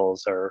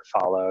principles are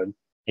followed,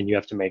 and you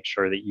have to make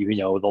sure that you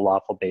know the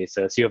lawful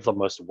basis. You have the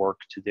most work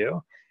to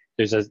do.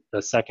 There's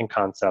a second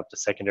concept, a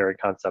secondary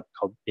concept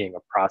called being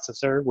a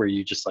processor, where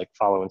you just like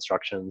follow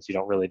instructions. You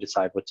don't really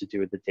decide what to do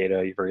with the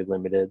data. You're very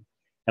limited.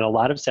 And a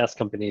lot of SaaS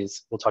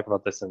companies, we'll talk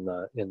about this in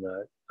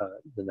the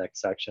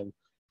next section.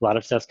 A lot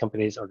of SaaS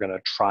companies are going to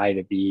try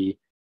to be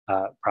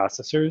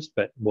processors,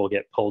 but will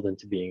get pulled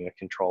into being a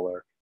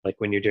controller. Like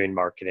when you're doing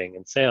marketing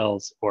and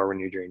sales, or when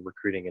you're doing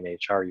recruiting and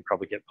HR, you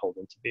probably get pulled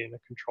into being a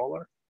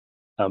controller.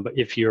 But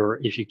if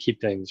you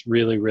keep things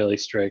really, really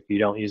strict, you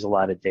don't use a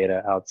lot of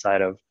data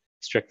outside of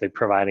strictly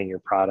providing your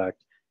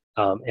product,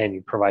 and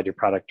you provide your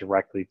product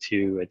directly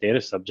to a data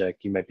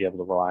subject, you might be able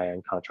to rely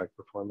on contract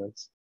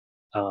performance,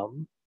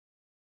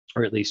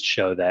 or at least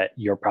show that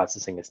your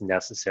processing is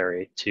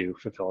necessary to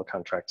fulfill a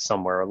contract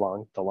somewhere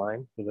along the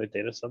line with a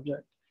data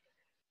subject.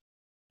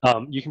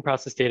 You can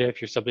process data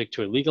if you're subject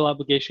to a legal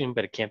obligation,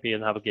 but it can't be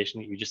an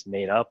obligation that you just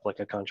made up, like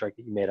a contract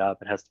that you made up.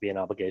 It has to be an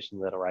obligation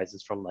that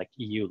arises from like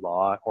EU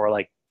law or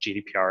like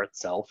GDPR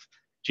itself.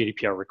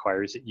 GDPR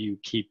requires that you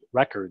keep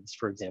records,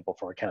 for example,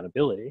 for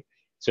accountability.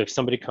 So if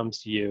somebody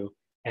comes to you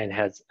and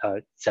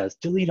says,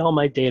 delete all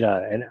my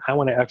data, and I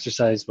want to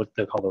exercise what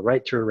they call the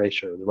right to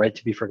erasure, the right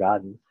to be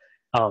forgotten,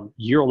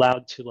 you're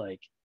allowed to like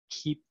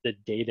keep the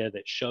data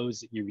that shows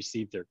that you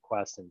received the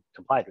request and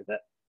complied with it,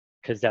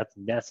 because that's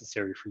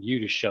necessary for you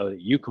to show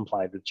that you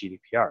complied with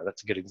GDPR.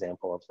 That's a good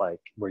example of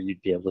like where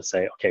you'd be able to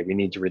say, okay, we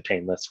need to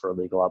retain this for a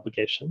legal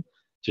obligation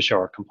to show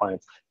our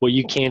compliance. What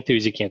you can't do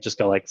is you can't just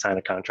go like sign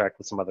a contract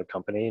with some other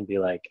company and be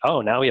like,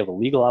 oh, now we have a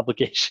legal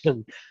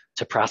obligation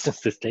to process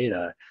this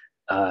data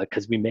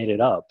because we made it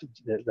up.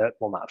 That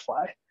will not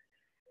fly.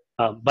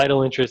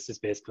 Vital interest is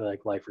basically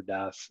like life or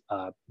death.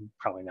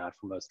 Probably not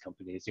for most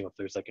companies. You know, if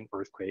there's like an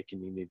earthquake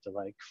and you need to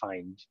like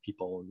find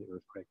people in the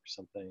earthquake or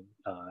something,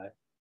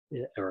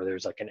 or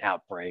there's like an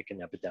outbreak,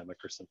 an epidemic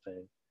or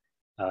something,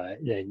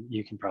 then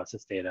you can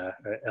process data,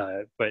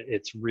 but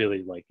it's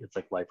really like, it's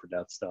like life or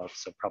death stuff,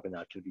 so probably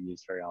not going to be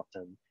used very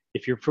often.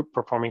 If you're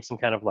performing some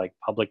kind of like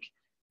public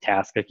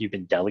task, like you've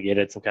been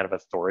delegated some kind of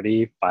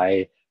authority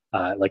by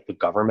like the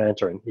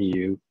government or an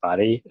EU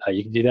body,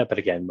 you can do that, but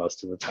again,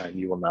 most of the time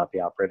you will not be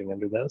operating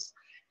under this.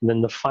 And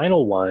then the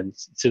final one,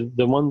 so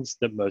the ones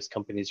that most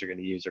companies are going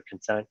to use are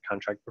consent,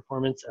 contract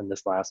performance, and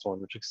this last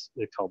one, which is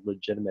called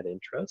legitimate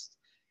interest.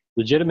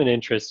 Legitimate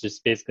interest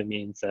just basically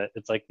means that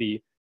it's like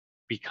the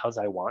because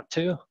I want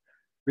to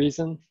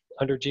reason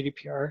under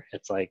GDPR.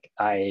 It's like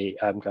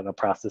I'm going to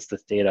process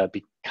this data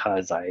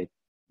because I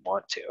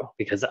want to,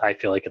 because I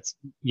feel like it's,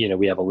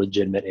 we have a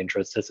legitimate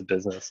interest as a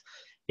business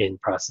in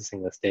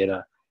processing this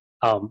data.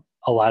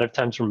 A lot of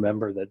times,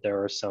 remember that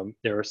there are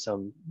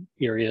some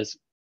areas,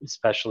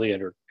 especially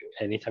under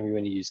anytime you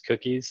want to use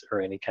cookies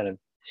or any kind of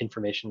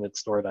information that's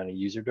stored on a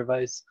user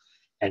device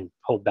and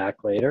pulled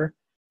back later,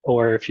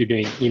 or if you're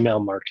doing email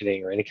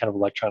marketing or any kind of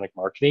electronic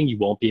marketing, you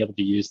won't be able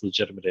to use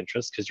legitimate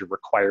interest because you're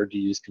required to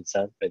use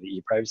consent by the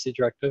e-privacy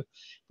directive.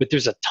 But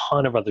there's a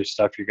ton of other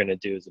stuff you're going to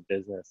do as a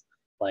business,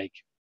 like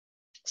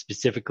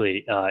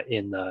specifically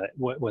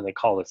when they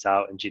call this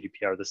out in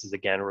GDPR. This is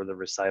again where the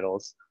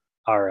recitals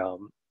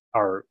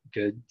are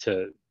good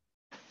to.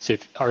 So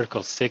if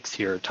Article 6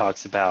 here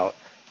talks about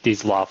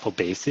these lawful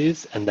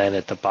bases, and then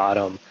at the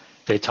bottom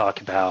they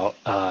talk about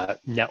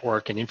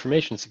network and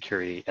information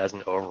security as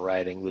an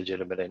overriding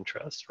legitimate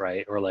interest,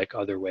 right? Or like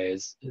other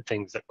ways,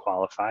 things that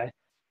qualify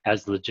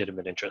as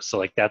legitimate interest. So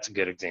like that's a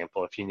good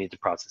example. If you need to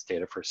process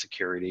data for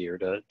security or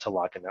to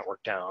lock a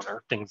network down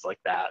or things like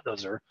that,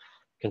 those are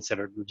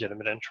considered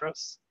legitimate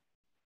interests.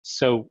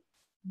 So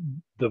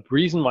the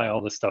reason why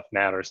all this stuff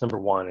matters, number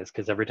one, is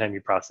because every time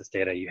you process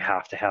data, you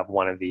have to have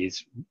one of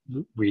these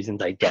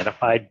reasons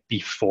identified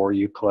before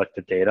you collect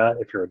the data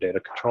if you're a data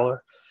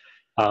controller.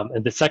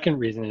 And the second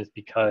reason is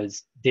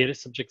because data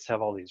subjects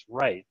have all these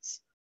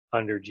rights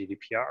under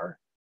GDPR,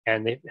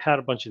 and they've had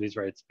a bunch of these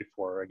rights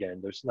before. Again,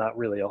 there's not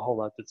really a whole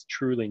lot that's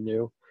truly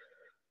new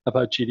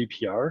about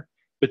GDPR,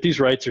 but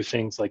these rights are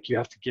things like you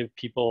have to give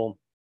people,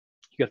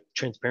 you have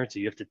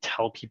transparency, you have to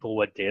tell people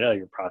what data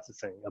you're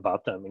processing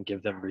about them and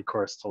give them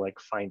recourse to like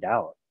find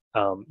out.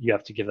 You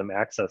have to give them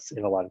access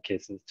in a lot of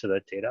cases to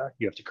that data.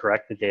 You have to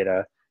correct the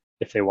data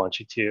if they want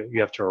you to.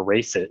 You have to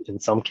erase it in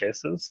some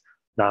cases,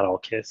 not all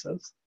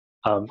cases.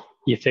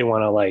 If they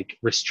want to like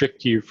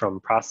restrict you from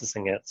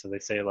processing it, so they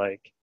say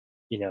like,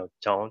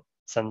 don't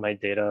send my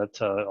data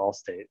to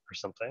Allstate or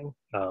something,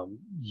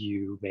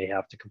 you may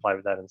have to comply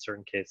with that in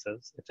certain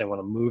cases. If they want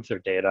to move their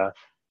data,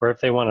 or if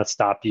they want to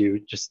stop you,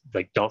 just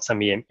like don't send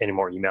me any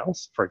more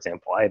emails, for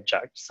example, I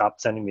object,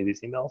 stop sending me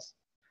these emails.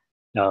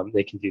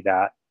 They can do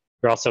that.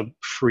 You're also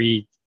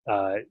free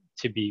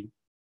to be,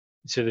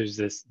 so there's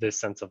this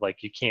sense of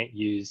like you can't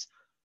use,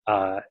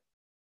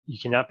 you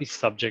cannot be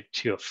subject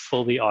to a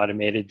fully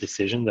automated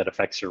decision that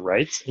affects your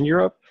rights in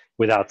Europe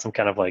without some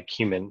kind of like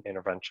human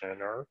intervention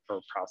or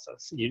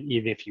process.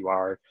 Even if you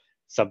are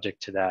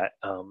subject to that,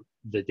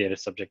 the data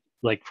subject,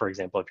 like for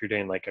example, if you're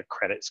doing like a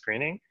credit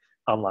screening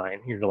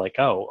online, you're like,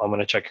 oh, I'm going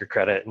to check your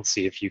credit and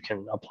see if you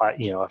can apply,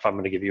 if I'm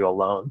going to give you a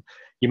loan,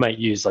 you might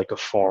use like a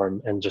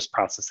form and just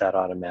process that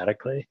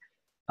automatically.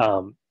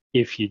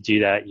 If you do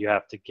that, you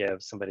have to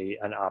give somebody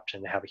an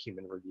option to have a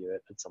human review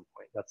it at some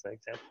point. That's an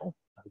example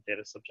of a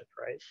data subject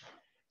right.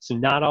 So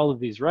not all of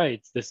these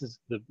rights, this is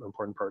the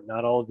important part,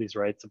 not all of these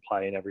rights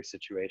apply in every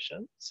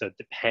situation. So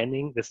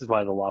this is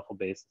why the lawful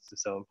basis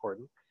is so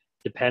important.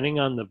 Depending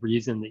on the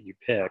reason that you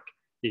pick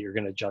that you're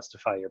going to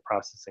justify your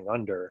processing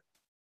under,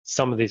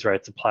 some of these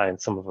rights apply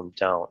and some of them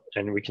don't.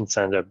 And we can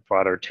send a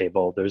broader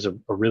table. There's a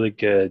really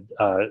good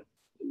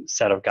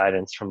set of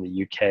guidance from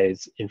the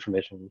UK's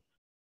Information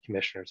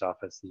Commissioner's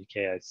Office, the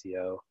UK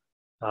ICO,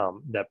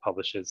 that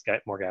publishes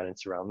more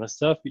guidance around this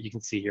stuff. But you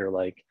can see here,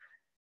 like,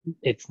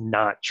 it's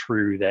not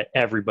true that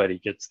everybody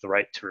gets the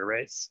right to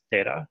erase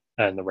data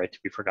and the right to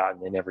be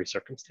forgotten in every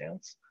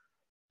circumstance.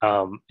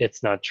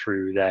 It's not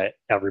true that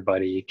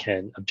everybody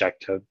can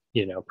object to,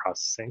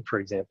 processing, for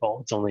example.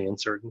 It's only in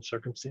certain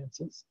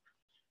circumstances.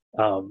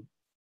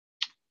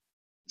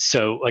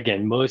 So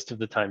again, most of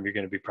the time you're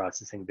going to be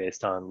processing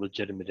based on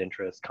legitimate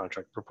interest,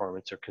 contract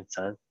performance, or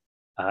consent,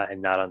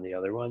 and not on the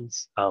other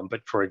ones.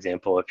 But for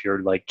example, if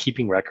you're like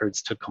keeping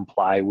records to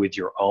comply with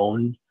your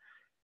own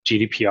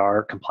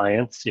GDPR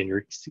compliance, and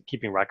you're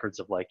keeping records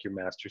of like your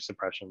master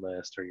suppression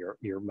list or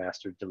your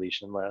master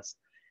deletion list,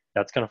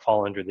 that's going to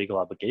fall under legal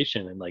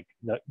obligation, and like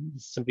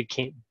somebody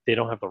can't, they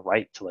don't have the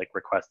right to like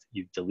request that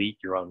you delete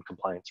your own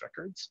compliance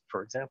records,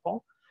 for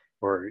example,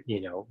 or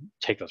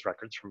take those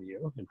records from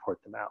you and port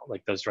them out.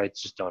 Like those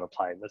rights just don't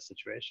apply in those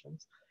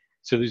situations.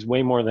 So there's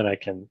way more than I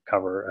can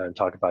cover and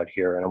talk about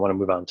here, and I want to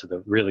move on to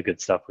the really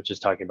good stuff, which is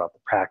talking about the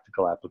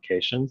practical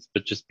applications.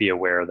 But just be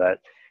aware that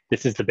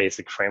this is the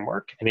basic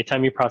framework.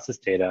 Anytime you process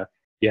data,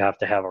 you have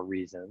to have a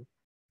reason.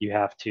 You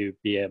have to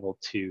be able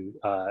to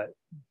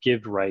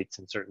give rights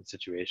in certain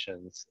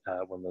situations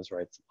when those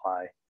rights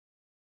apply.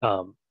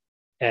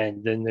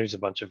 And then there's a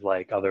bunch of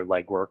like other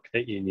legwork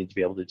that you need to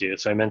be able to do.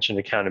 So I mentioned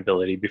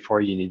accountability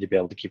before. You need to be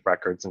able to keep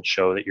records and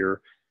show that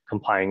you're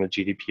complying with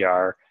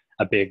GDPR.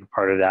 A big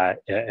part of that,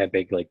 a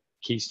big like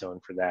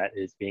keystone for that,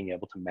 is being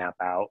able to map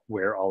out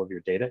where all of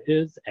your data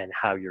is and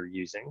how you're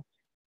using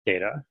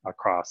data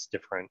across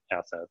different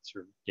assets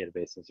or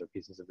databases or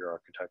pieces of your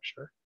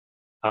architecture.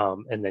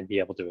 And then be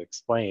able to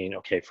explain,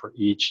 okay, for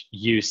each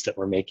use that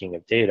we're making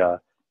of data,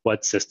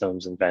 what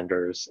systems and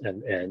vendors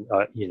and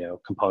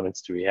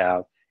components do we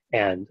have,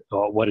 and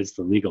what is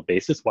the legal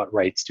basis? What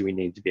rights do we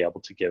need to be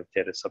able to give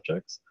data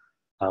subjects,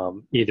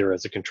 either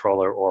as a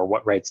controller, or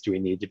what rights do we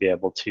need to be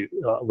able to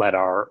let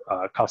our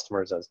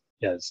customers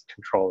as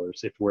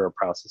controllers if we're a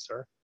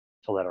processor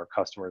to let our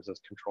customers as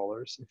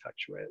controllers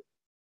effectuate.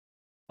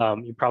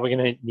 You're probably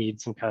going to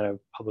need some kind of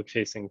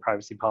public-facing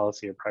privacy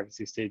policy or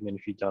privacy statement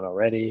if you don't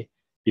already.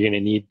 You're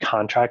going to need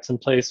contracts in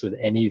place with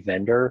any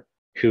vendor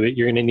who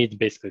you're going to need to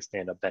basically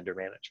stand up vendor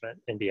management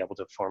and be able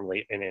to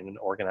formally and in an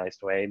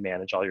organized way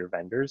manage all your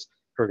vendors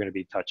who are going to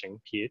be touching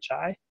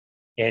PHI.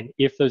 And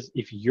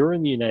if you're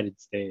in the United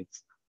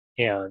States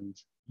and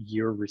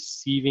you're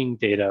receiving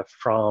data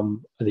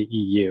from the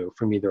EU,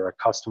 from either a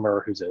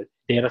customer who's a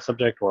data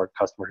subject or a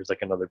customer who's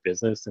like another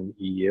business in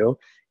the EU,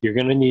 you're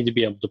going to need to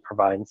be able to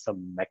provide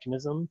some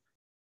mechanism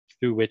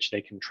through which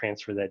they can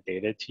transfer that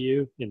data to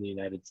you in the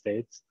United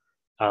States.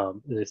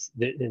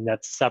 And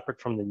that's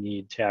separate from the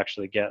need to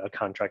actually get a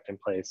contract in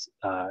place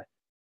to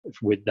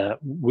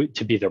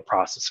be their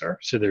processor.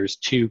 So there's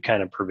two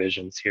kind of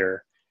provisions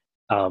here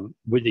that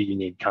you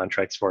need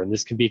contracts for. And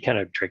this can be kind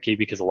of tricky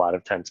because a lot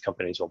of times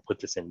companies will put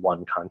this in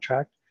one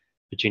contract,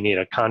 but you need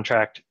a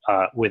contract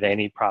with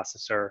any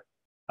processor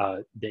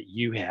that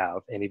you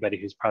have, anybody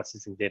who's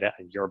processing data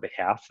on your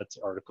behalf. That's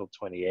Article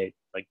 28,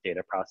 like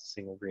data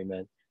processing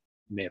agreement.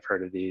 You may have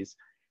heard of these.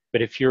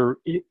 But if you're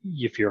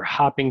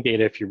hopping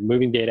data, if you're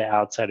moving data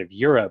outside of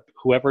Europe,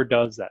 whoever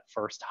does that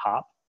first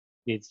hop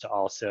needs to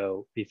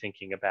also be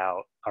thinking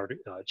about our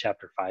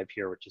Chapter 5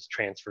 here, which is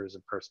transfers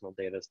of personal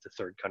data to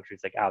third countries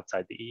like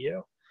outside the EU.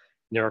 And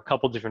there are a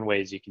couple different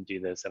ways you can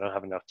do this. I don't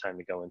have enough time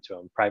to go into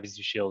them.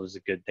 Privacy Shield is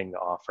a good thing to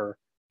offer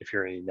if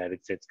you're a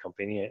United States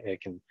company.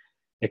 It can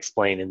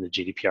explain in the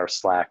GDPR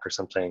Slack or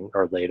something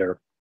or later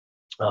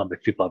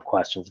if people have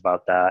questions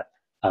about that.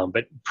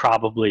 But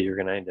probably you're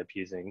going to end up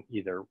using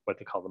either what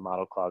they call the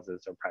model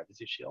clauses or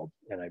Privacy Shield.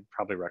 And I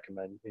probably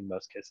recommend, in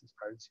most cases,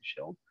 Privacy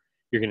Shield.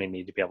 You're going to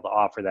need to be able to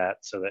offer that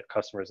so that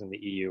customers in the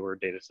EU or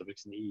data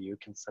subjects in the EU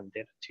can send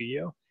data to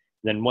you. And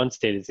then once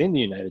data is in the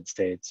United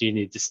States, you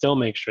need to still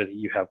make sure that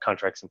you have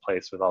contracts in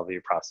place with all of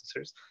your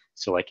processors.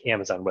 So like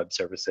Amazon Web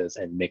Services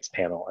and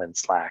Mixpanel and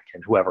Slack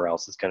and whoever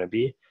else is going to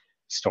be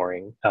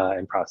storing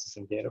and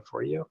processing data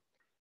for you.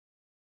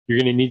 You're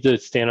going to need to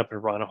stand up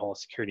and run a whole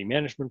security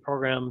management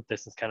program.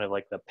 This is kind of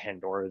like the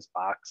Pandora's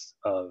box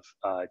of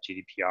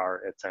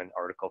GDPR. It's in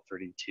Article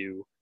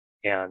 32.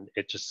 And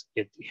it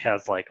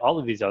has like all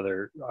of these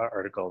other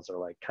articles are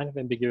like kind of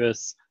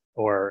ambiguous,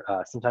 or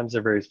sometimes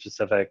they're very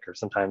specific, or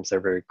sometimes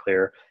they're very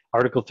clear.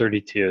 Article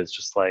 32 is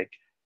just like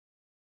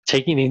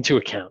taking into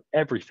account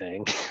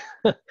everything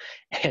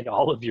and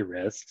all of your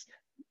risks,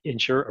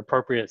 ensure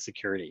appropriate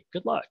security.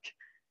 Good luck.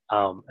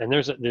 And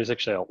there's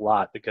actually a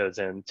lot that goes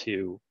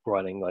into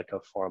running like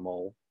a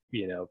formal,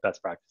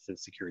 best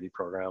practices security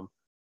program.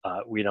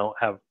 We don't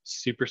have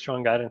super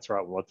strong guidance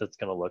around what that's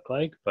going to look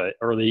like, but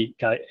early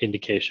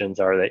indications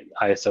are that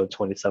ISO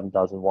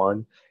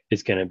 27001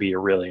 is going to be a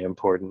really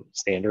important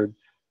standard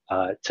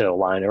to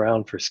align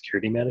around for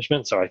security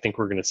management. So I think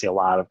we're going to see a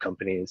lot of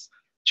companies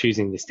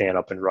choosing to stand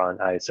up and run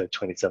ISO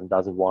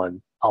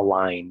 27001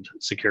 aligned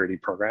security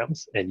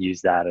programs and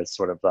use that as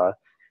sort of the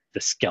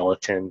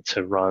skeleton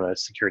to run a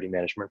security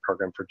management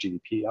program for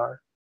GDPR.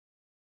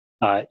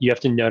 You have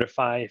to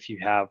notify if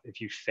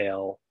you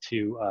fail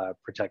to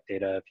protect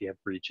data, if you have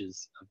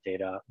breaches of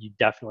data. You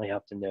definitely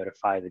have to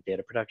notify the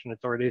data protection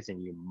authorities,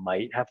 and you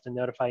might have to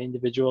notify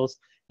individuals.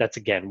 That's,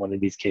 again, one of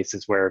these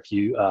cases where if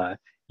you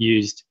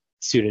used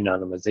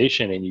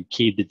pseudonymization and you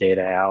keyed the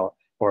data out,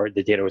 or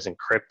the data was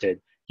encrypted,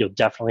 you'll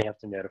definitely have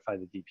to notify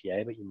the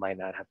DPA, but you might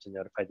not have to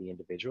notify the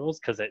individuals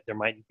because there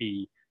might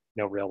be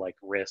no real like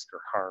risk or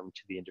harm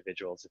to the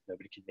individuals if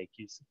nobody can make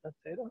use of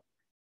that data.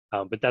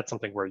 But that's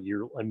something where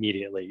you'll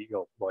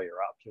lawyer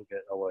up. You'll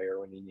get a lawyer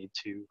when you need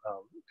to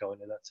go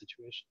into that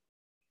situation.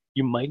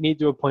 You might need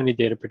to appoint a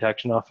data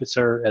protection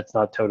officer. It's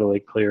not totally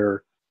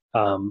clear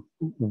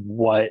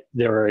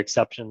there are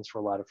exceptions for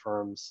a lot of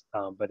firms,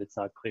 but it's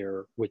not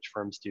clear which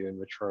firms do and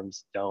which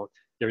firms don't.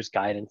 There's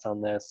guidance on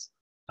this.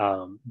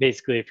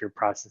 Basically, if you're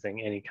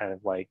processing any kind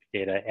of like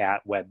data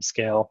at web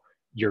scale,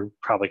 you're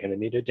probably going to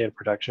need a data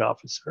protection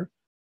officer.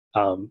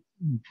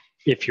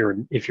 If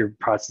you're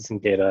processing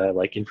data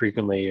like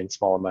infrequently in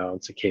small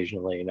amounts,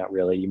 occasionally, not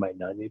really, you might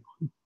not need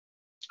one.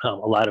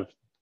 A lot of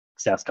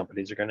SaaS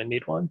companies are going to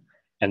need one,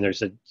 and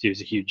there's a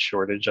huge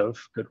shortage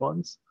of good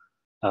ones.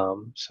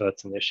 So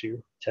that's an issue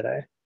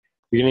today.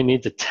 You're going to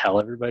need to tell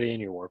everybody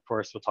in your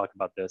workforce. We'll talk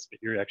about this, but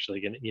you're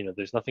actually going to,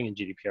 there's nothing in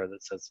GDPR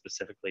that says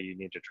specifically you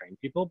need to train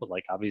people, but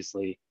like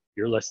obviously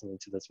you're listening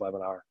to this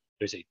webinar.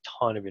 There's a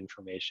ton of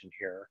information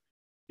here.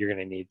 You're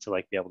going to need to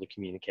like be able to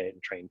communicate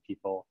and train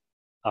people.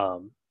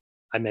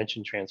 I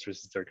mentioned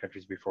transfers to third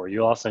countries before.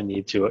 You also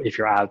need to, if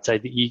you're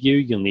outside the EU,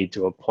 you'll need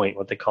to appoint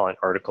what they call an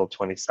Article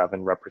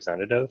 27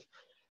 representative,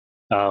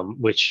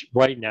 which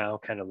right now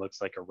kind of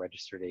looks like a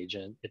registered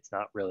agent. It's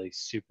not really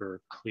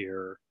super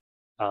clear.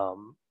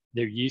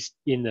 They're used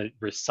in the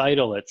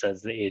recital, it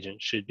says the agent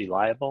should be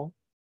liable,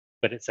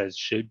 but it says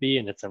should be,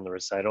 and it's in the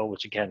recital,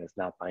 which again is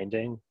not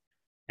binding.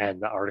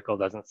 And the article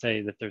doesn't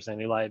say that there's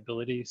any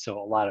liability. So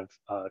a lot of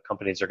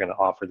companies are going to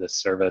offer this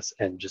service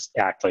and just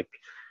act like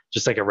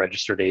a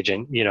registered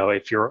agent.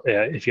 If you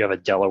have a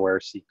Delaware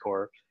C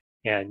Corp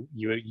and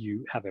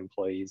you have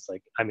employees.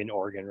 Like I'm in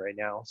Oregon right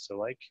now, so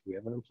like we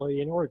have an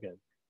employee in Oregon.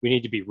 We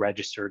need to be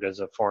registered as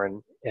a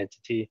foreign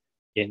entity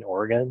in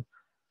Oregon,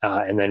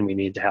 and then we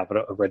need to have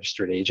a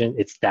registered agent.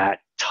 It's that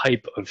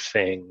type of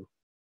thing.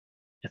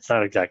 It's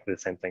not exactly the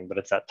same thing, but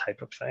it's that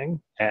type of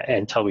thing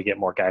until we get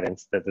more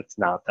guidance that it's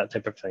not that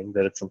type of thing,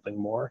 that it's something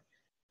more.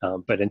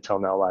 But until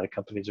now, a lot of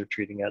companies are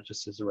treating it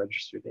just as a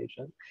registered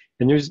agent.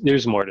 And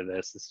there's more to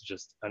this. This is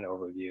just an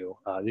overview.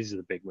 These are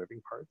the big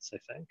moving parts,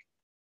 I think.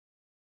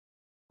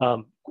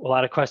 A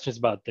lot of questions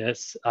about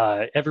this.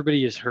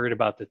 Everybody has heard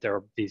about that there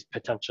are these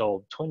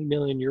potential 20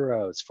 million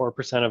euros,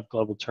 4% of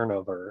global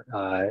turnover.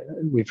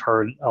 We've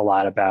heard a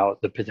lot about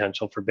the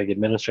potential for big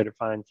administrative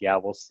fines. Yeah,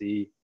 we'll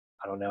see.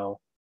 I don't know.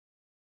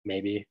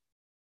 Maybe.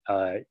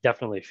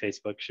 Definitely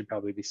Facebook should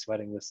probably be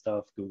sweating this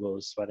stuff. Google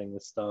is sweating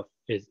this stuff.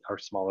 Are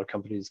smaller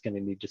companies going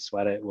to need to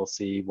sweat it? We'll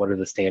see. What are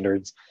the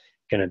standards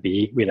going to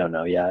be? We don't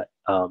know yet.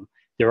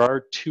 There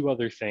are two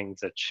other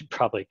things that should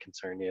probably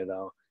concern you,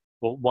 though.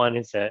 Well, one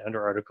is that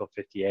under Article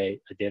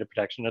 58, a data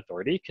protection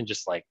authority can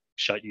just like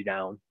shut you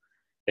down.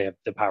 They have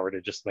the power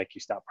to just make you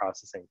stop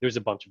processing. There's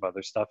a bunch of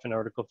other stuff in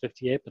Article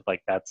 58, but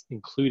like that's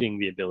including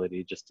the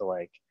ability just to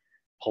like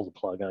pull the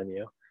plug on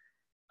you.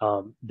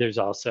 There's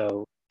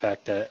also the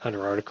fact that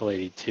under Article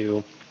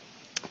 82,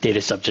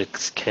 data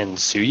subjects can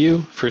sue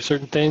you for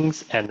certain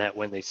things, and that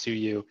when they sue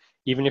you,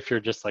 even if you're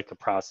just like a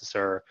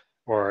processor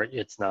or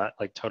it's not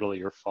like totally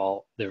your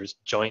fault, there's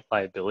joint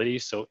liability.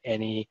 So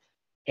any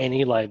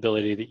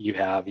liability that you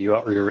have,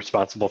 you're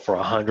responsible for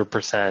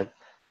 100%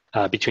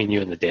 between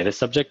you and the data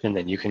subject, and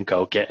then you can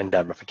go get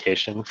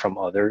indemnification from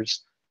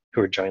others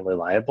who are jointly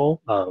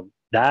liable.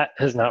 That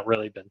has not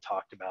really been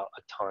talked about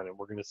a ton, and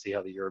we're going to see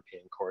how the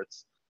European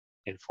courts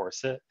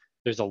enforce it.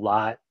 There's a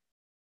lot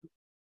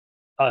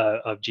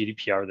of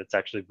GDPR that's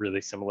actually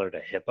really similar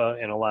to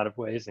HIPAA in a lot of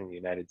ways in the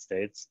United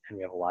States, and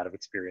we have a lot of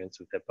experience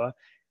with HIPAA.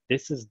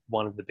 This is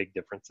one of the big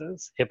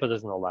differences. HIPAA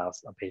doesn't allow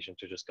a patient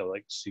to just go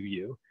like sue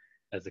you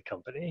as a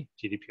company.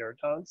 GDPR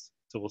does.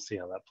 So we'll see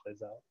how that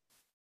plays out.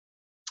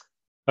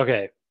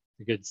 Okay,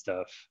 good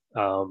stuff.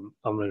 I'm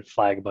going to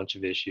flag a bunch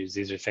of issues.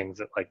 These are things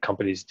that like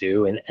companies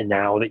do. And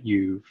now that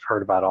you've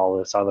heard about all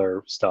this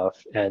other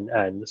stuff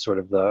and sort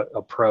of the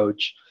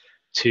approach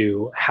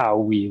to how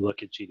we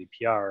look at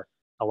GDPR,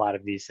 a lot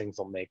of these things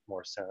will make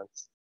more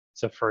sense.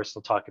 So first,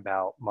 we'll talk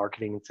about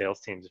marketing and sales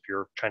teams. If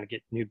you're trying to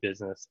get new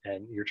business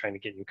and you're trying to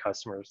get new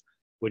customers,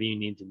 what do you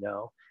need to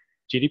know?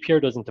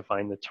 GDPR doesn't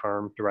define the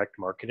term direct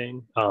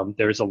marketing.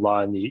 There's a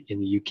law in the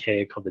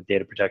UK called the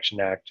Data Protection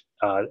Act,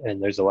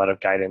 and there's a lot of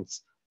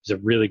guidance. There's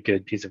a really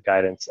good piece of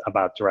guidance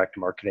about direct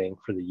marketing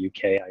for the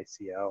UK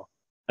ICO.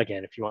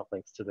 Again, if you want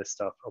links to this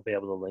stuff, I'll be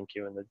able to link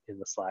you in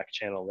the Slack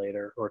channel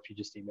later, or if you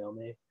just email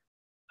me.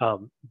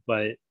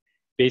 But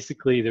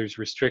basically, there's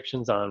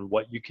restrictions on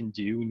what you can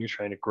do when you're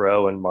trying to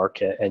grow and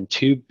market, and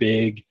two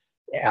big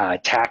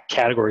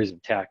categories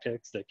of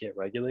tactics that get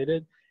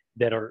regulated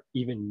that are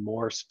even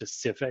more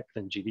specific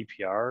than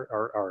GDPR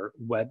are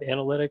web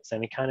analytics.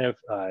 Any kind of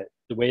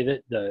the way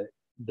that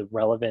the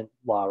relevant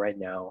law right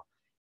now,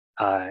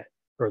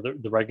 or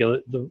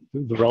the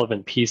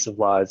relevant piece of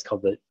law is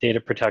called the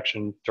Data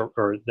Protection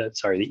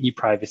the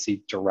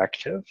e-privacy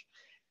Directive,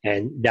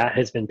 and that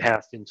has been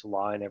passed into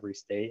law in every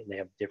state, and they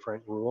have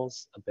different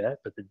rules a bit.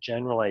 But the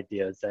general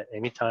idea is that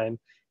anytime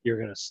you're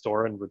going to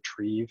store and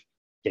retrieve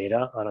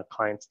data on a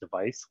client's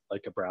device,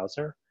 like a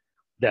browser,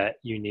 that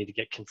you need to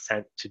get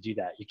consent to do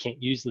that. You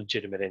can't use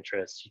legitimate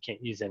interests. You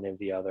can't use any of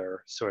the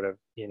other sort of,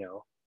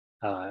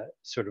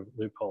 sort of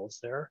loopholes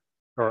there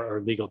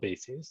or legal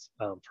bases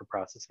for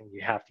processing.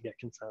 You have to get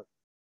consent.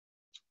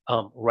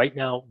 Right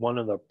now, one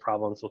of the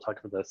problems, we'll talk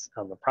about this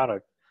on the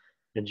product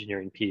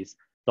engineering piece,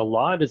 the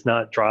law does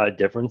not draw a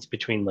difference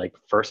between like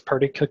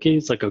first-party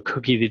cookies, like a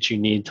cookie that you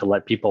need to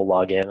let people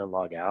log in and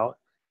log out,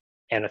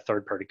 and a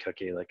third-party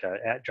cookie, like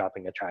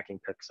dropping a tracking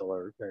pixel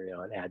or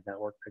an ad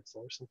network pixel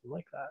or something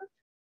like that.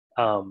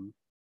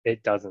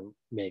 It doesn't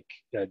make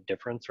a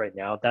difference right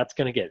now. That's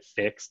going to get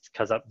fixed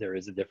because there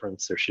is a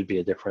difference. There should be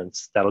a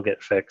difference. That'll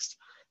get fixed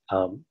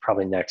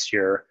probably next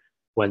year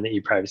when the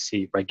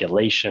e-privacy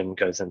regulation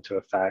goes into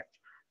effect.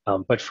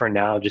 But for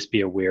now, just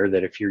be aware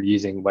that if you're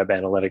using web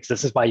analytics,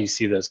 this is why you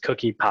see those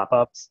cookie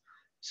pop-ups.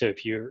 So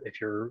if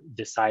you're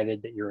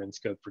decided that you're in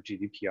scope for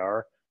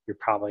GDPR, you're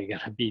probably going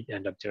to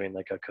end up doing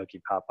like a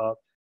cookie pop-up.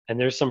 And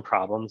there's some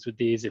problems with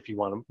these if you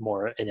want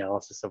more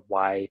analysis of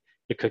why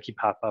the cookie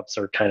pop-ups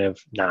are kind of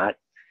not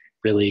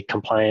really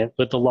compliant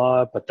with the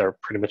law, but they're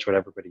pretty much what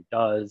everybody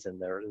does,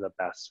 and they're the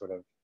best sort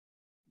of,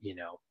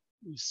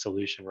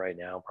 solution right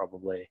now,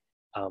 probably.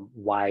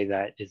 Why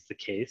that is the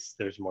case,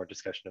 there's more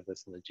discussion of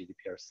this in the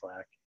GDPR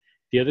Slack.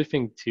 The other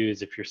thing too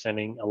is if you're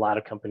sending, a lot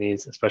of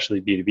companies,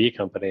 especially B2B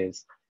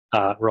companies,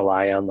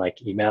 rely on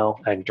like email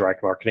and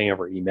direct marketing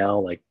over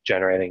email, like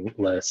generating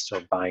lists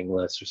or buying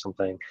lists or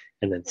something,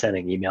 and then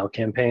sending email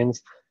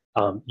campaigns.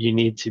 You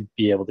need to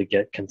be able to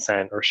get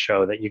consent or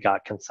show that you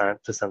got consent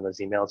to send those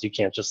emails. You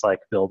can't just like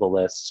build a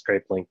list,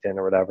 scrape LinkedIn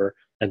or whatever,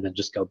 and then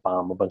just go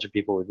bomb a bunch of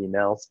people with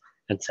emails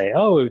and say,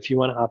 oh, if you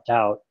want to opt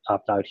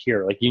out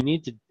here. Like you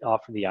need to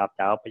offer the opt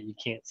out, but you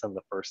can't send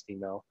the first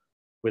email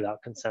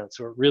without consent.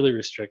 So it really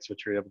restricts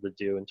what you're able to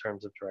do in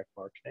terms of direct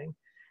marketing.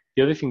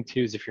 The other thing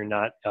too is if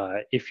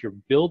you're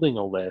building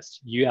a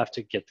list, you have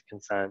to get the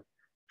consent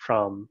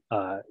from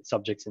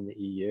subjects in the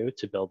EU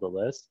to build a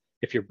list.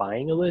 If you're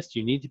buying a list,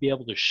 you need to be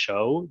able to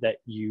show that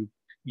you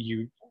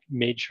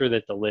made sure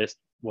that the list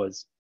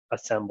was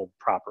assembled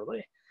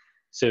properly.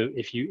 So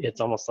it's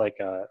almost like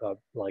a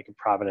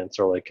provenance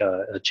or like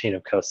a chain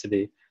of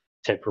custody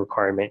type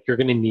requirement. You're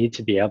going to need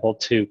to be able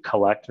to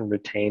collect and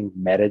retain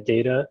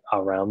metadata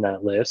around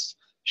that list,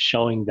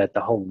 showing that the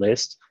whole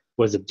list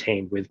was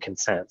obtained with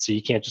consent. So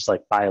you can't just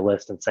like buy a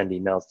list and send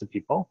emails to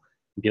people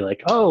and be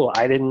like, oh,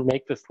 I didn't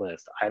make this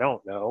list. I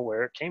don't know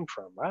where it came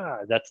from.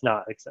 That's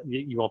not,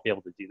 you won't be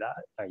able to do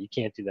that. You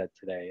can't do that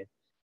today.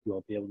 You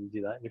won't be able to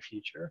do that in the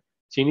future.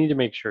 So you need to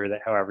make sure that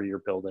however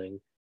you're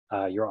building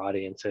your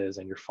audiences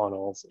and your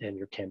funnels and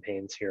your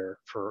campaigns here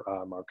for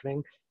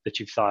marketing, that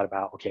you've thought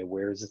about, okay,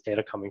 where is this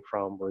data coming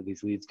from? Where are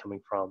these leads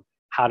coming from?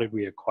 How did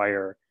we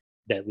acquire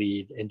that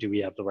lead? And do we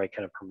have the right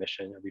kind of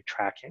permission? Are we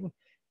tracking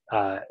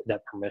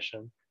that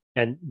permission?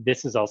 And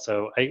this is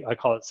also, I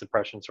call it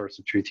suppression source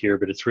of truth here,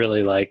 but it's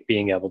really like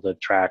being able to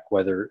track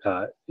whether,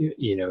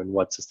 in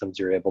what systems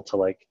you're able to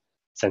like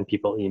send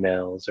people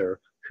emails or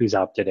who's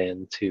opted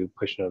in to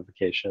push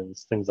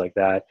notifications, things like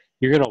that.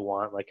 You're going to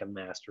want like a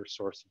master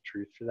source of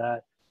truth for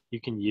that. You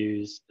can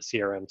use a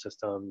CRM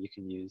system, you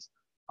can use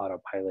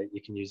autopilot,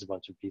 you can use a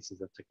bunch of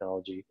pieces of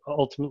technology.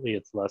 Ultimately,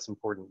 it's less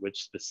important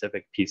which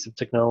specific piece of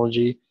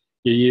technology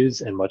you use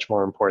and much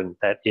more important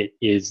that it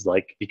is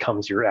like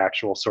becomes your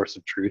actual source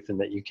of truth and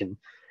that you can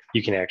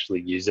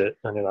actually use it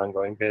on an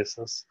ongoing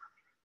basis.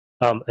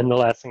 And the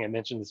last thing, I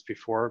mentioned this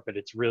before, but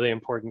it's really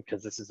important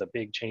because this is a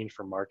big change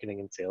for marketing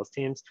and sales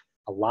teams.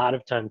 A lot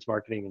of times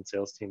marketing and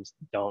sales teams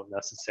don't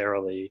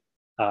necessarily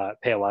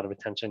pay a lot of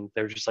attention.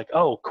 They're just like,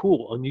 oh,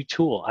 cool, a new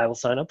tool, I will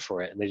sign up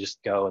for it. And they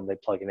just go and they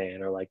plug it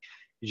in, or like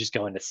you just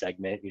go into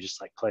Segment, you just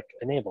like click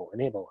enable,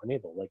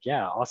 like,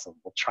 yeah, awesome,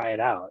 we'll try it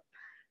out.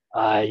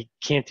 You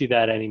can't do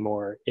that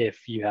anymore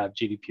if you have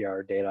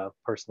GDPR data,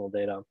 personal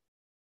data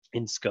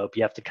in scope.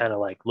 You have to kind of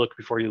like look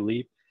before you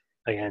leap.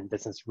 Again,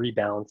 this is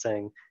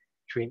rebalancing.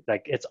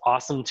 Like it's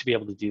awesome to be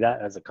able to do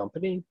that as a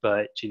company,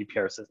 but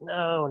GDPR says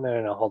no,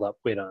 hold up,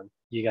 wait on.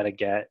 You got to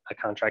get a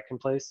contract in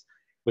place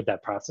with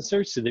that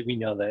processor so that we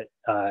know that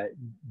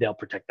they'll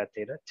protect that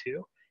data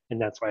too.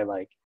 And that's why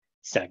like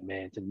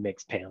Segment and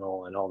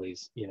Mixpanel and all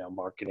these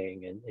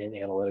marketing and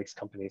analytics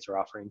companies are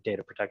offering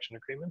data protection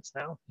agreements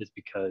now, is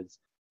because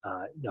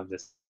of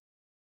this,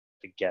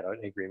 to get an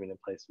agreement in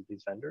place with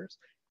these vendors.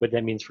 What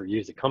that means for you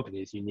as a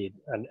company is you need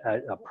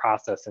a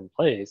process in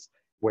place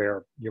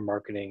where your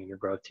marketing and your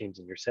growth teams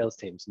and your sales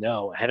teams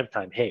know ahead of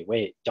time, hey,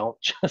 wait, don't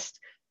just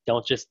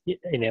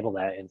enable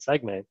that in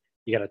Segment.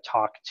 You got to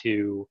talk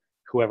to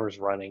whoever's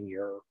running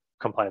your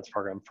compliance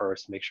program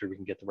first, make sure we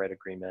can get the right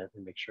agreement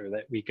and make sure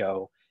that we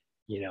go,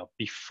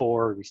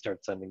 before we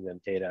start sending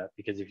them data.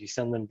 Because if you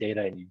send them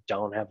data and you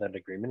don't have that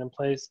agreement in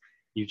place,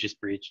 you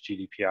just breached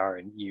GDPR,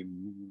 and you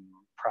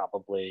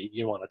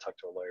want to talk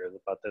to a lawyer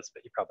about this,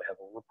 but you probably have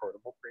a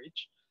reportable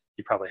breach.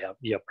 You probably have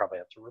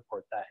to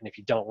report that. And if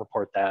you don't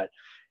report that,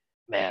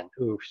 man,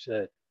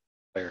 shit,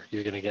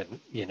 you're going to get,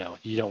 you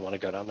don't want to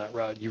go down that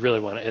road. You really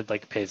want to, it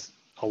like pays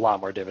a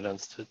lot more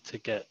dividends to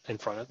get in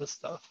front of this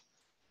stuff.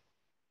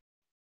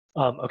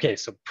 Okay,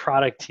 so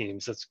product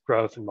teams, that's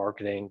growth and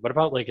marketing. What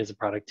about like as a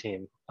product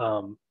team?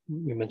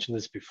 We mentioned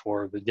this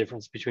before, the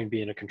difference between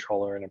being a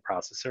controller and a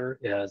processor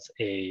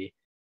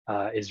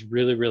is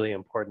really, really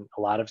important.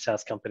 A lot of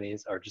SaaS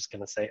companies are just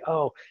going to say,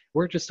 oh,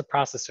 we're just a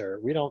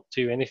processor. We don't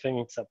do anything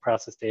except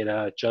process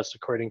data just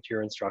according to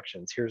your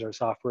instructions. Here's our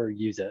software,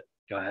 use it,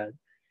 go ahead.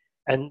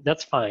 And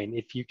that's fine.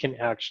 If you can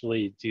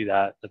actually do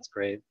that, that's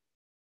great.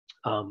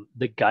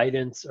 The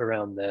guidance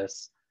around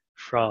this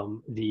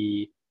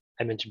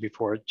I mentioned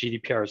before,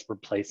 GDPR is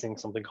replacing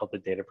something called the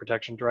Data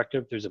Protection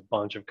Directive. There's a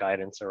bunch of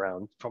guidance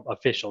from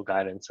official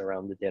guidance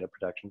around the Data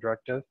Protection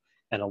Directive.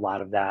 And a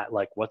lot of that,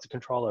 like what's a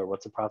controller,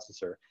 what's a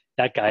processor,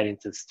 that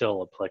guidance is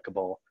still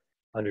applicable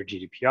under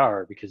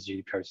GDPR because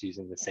GDPR is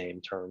using the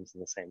same terms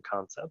and the same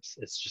concepts.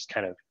 It's just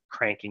kind of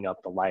cranking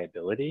up the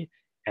liability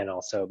and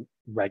also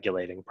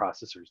regulating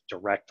processors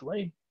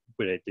directly,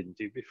 what it didn't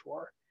do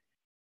before.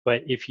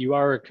 But if you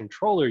are a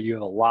controller, you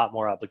have a lot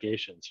more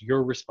obligations.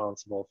 You're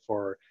responsible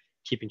for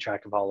keeping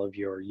track of all of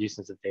your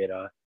uses of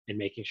data and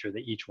making sure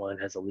that each one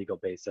has a legal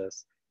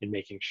basis and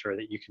making sure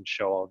that you can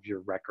show all of your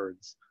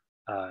records.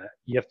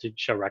 You have to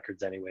show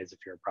records anyways if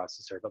you're a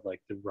processor, but like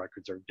the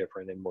records are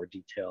different and more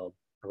detailed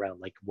around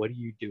like, what are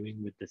you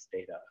doing with this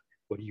data?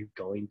 What are you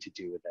going to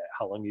do with it?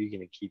 How long are you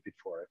going to keep it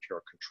for if you're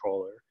a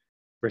controller?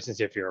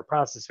 Versus if you're a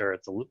processor,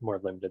 it's a more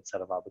limited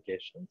set of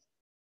obligations.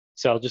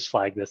 So I'll just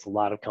flag this. A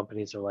lot of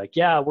companies are like,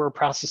 yeah, we're a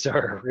processor.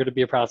 We're going to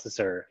be a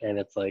processor. And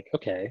it's like,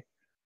 okay,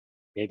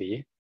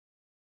 maybe,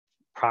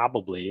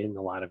 probably in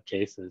a lot of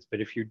cases. But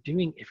if you're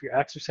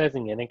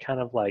exercising any kind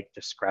of like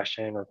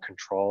discretion or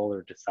control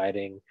or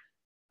deciding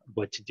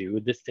what to do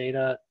with this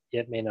data,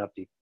 it may not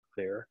be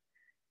clear.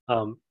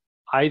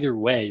 Either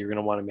way, you're going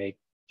to want to make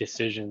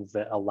decisions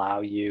that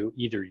allow you,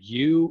 either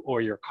you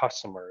or your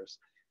customers,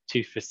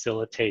 to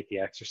facilitate the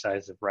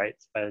exercise of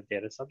rights by the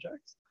data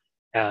subjects.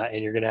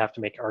 And you're going to have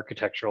to make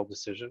architectural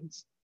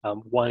decisions.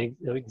 One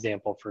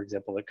example, for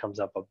example, that comes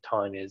up a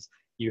ton is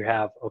you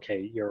have,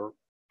 okay, your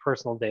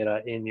personal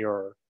data in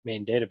your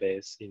main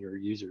database, in your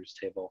users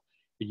table.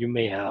 You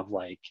may have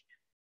like,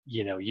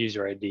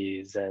 user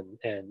IDs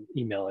and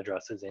email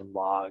addresses in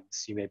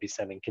logs. You may be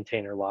sending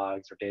container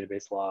logs or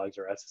database logs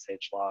or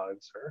SSH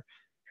logs or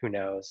who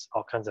knows,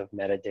 all kinds of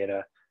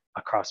metadata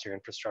across your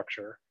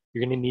infrastructure.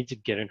 You're going to need to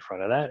get in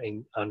front of that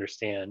and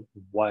understand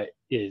what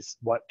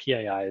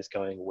PII is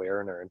going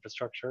where in our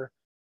infrastructure,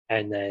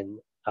 and then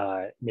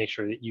make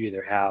sure that you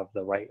either have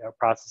the right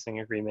processing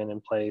agreement in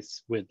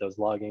place with those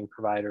logging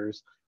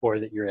providers, or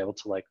that you're able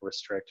to like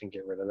restrict and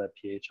get rid of that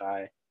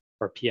PHI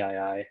or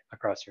PII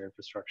across your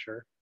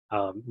infrastructure.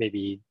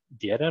 Maybe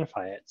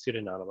de-identify it,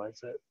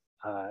 pseudonymize it,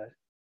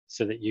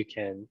 so that you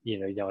can,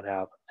 you don't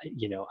have,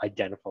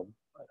 identifiable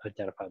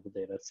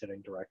data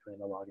sitting directly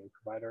in a logging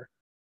provider.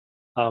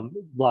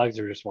 Logs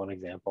are just one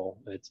example.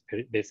 It's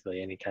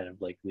basically any kind of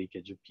like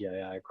leakage of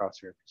PII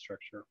across your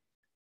infrastructure.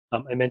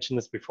 I mentioned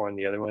this before in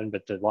the other one,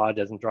 but the law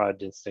doesn't draw a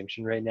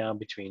distinction right now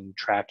between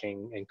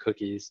tracking and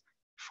cookies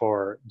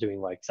for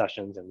doing like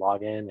sessions and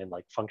login and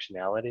like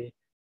functionality,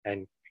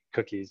 and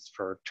cookies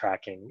for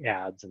tracking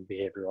ads and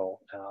behavioral,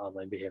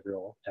 online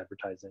behavioral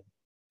advertising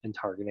and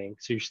targeting.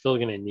 So you're still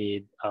going to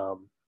need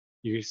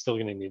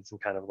some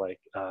kind of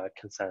like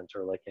consent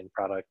or like in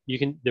product.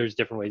 There's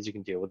different ways you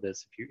can deal with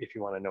this. If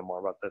you want to know more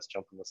about this,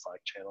 jump in the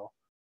Slack channel.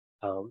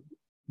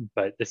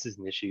 But this is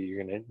an issue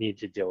you're going to need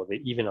to deal with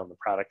it even on the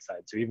product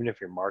side. So even if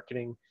your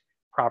marketing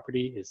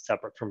property is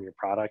separate from your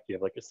product, you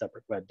have like a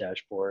separate web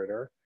dashboard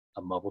or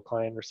a mobile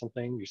client or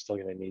something, you're still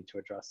going to need to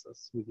address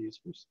this with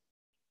users.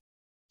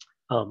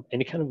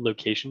 Any kind of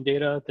location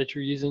data that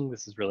you're using,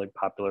 this is really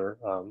popular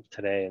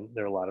today, and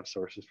there are a lot of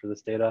sources for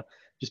this data.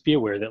 Just be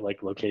aware that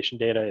like location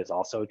data is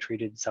also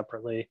treated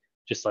separately,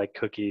 just like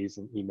cookies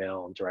and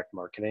email and direct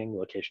marketing.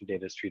 Location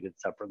data is treated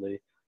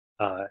separately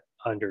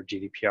under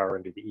GDPR,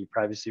 under the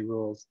e-privacy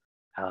rules,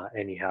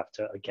 and you have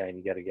to, again,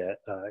 you got to get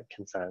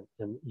consent,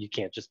 and you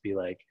can't just be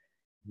like,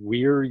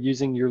 we're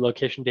using your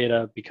location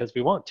data because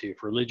we want to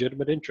for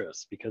legitimate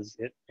interests because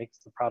it makes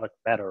the product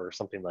better or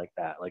something like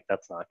that. Like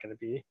that's not going to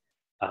be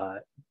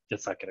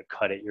that's not going to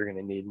cut it. You're going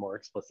to need more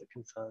explicit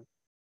consent.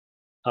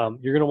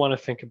 You're going to want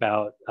to think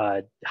about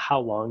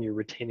how long you're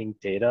retaining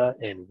data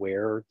and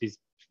where these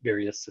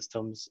various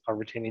systems are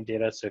retaining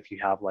data. So if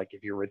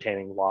you're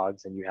retaining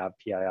logs and you have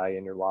PII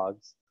in your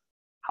logs,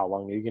 how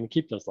long are you going to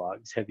keep those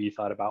logs? Have you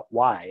thought about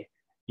why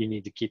you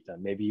need to keep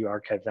them? Maybe you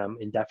archive them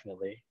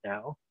indefinitely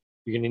now.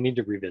 You're going to need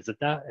to revisit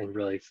that and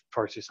really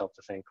force yourself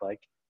to think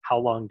like, how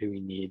long do we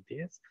need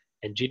these?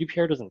 And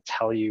GDPR doesn't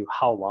tell you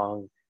how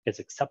long is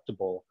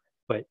acceptable,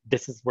 but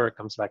this is where it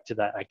comes back to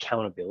that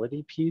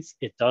accountability piece.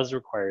 It does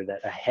require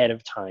that ahead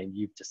of time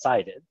you've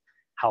decided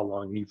how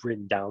long, you've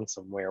written down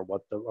somewhere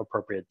what the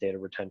appropriate data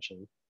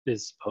retention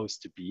is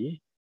supposed to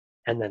be.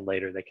 And then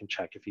later they can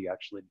check if you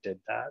actually did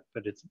that.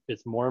 But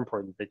it's more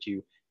important that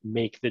you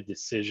make the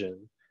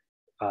decision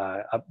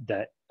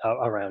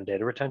around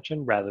data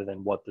retention rather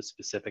than what the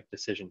specific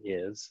decision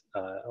is.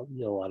 A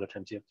lot of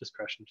times you have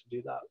discretion to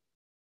do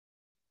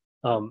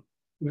that.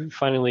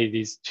 Finally,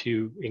 these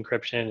two,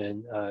 encryption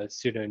and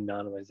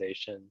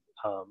pseudo-anonymization.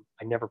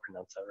 I never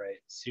pronounce that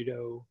right.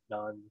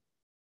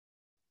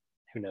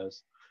 Who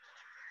knows?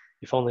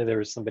 If only there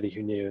was somebody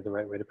who knew the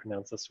right way to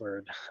pronounce this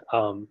word.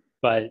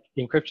 But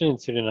encryption and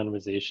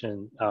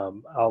pseudo-anonymization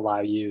allow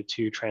you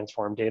to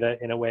transform data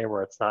in a way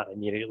where it's not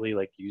immediately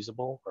like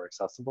usable or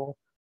accessible.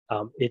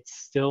 It's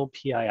still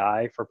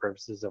PII for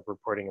purposes of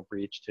reporting a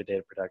breach to a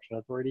data protection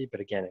authority, but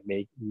again, it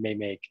may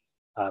make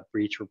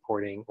breach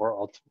reporting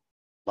or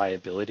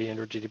liability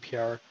under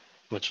GDPR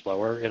much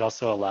lower. It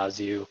also allows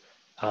you,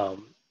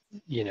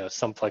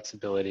 some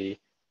flexibility.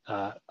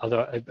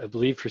 Although I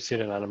believe for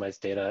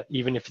pseudo-anonymized data,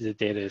 even if the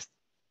data is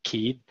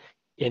keyed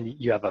and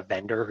you have a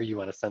vendor who you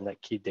want to send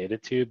that keyed data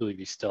to, I believe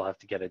you still have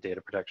to get a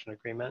data protection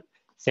agreement.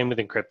 Same with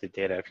encrypted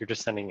data. If you're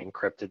just sending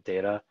encrypted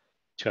data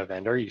to a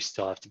vendor, you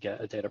still have to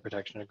get a data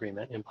protection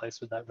agreement in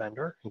place with that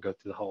vendor and go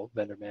through the whole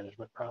vendor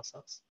management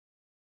process.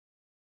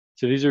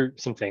 So these are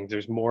some things.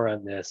 There's more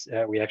on this.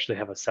 We actually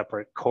have a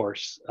separate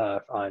course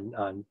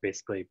on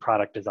basically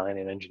product design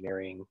and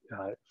engineering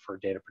for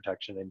data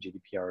protection and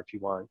GDPR. If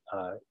you want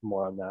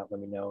more on that, let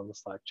me know in the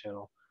Slack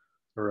channel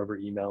or over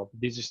email.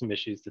 These are some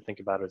issues to think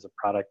about as a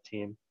product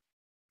team.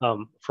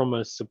 From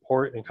a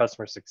support and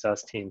customer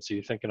success team, so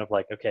you're thinking of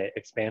like, okay,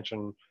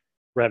 expansion,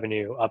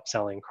 revenue,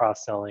 upselling,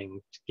 cross-selling,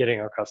 getting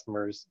our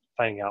customers,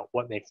 finding out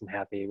what makes them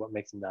happy, what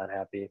makes them not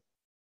happy.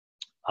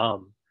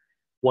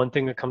 One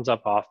thing that comes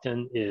up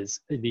often is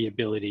the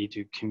ability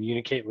to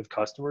communicate with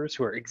customers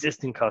who are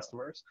existing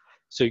customers.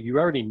 So you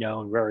already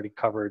know, and we already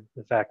covered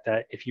the fact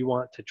that if you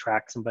want to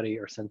track somebody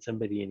or send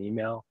somebody an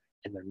email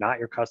and they're not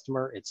your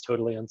customer, it's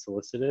totally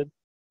unsolicited.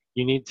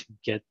 you need to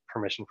get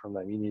permission from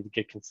them. You need to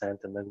get consent.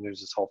 And then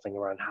there's this whole thing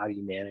around how do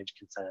you manage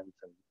consent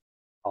and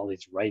all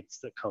these rights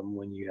that come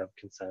when you have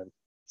consent.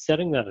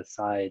 Setting that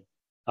aside,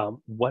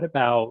 what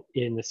about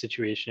in the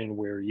situation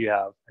where you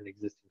have an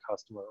existing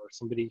customer or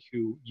somebody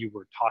who you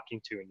were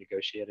talking to and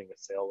negotiating a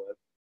sale with?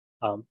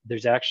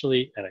 There's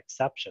actually an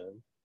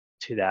exception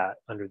to that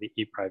under the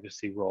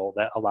e-privacy rule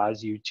that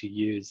allows you to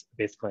use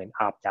basically an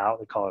opt-out.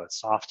 We call it a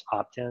soft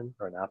opt-in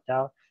or an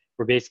opt-out,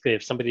 where basically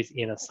if somebody's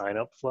in a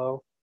sign-up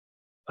flow,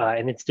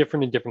 and it's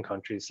different in different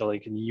countries. So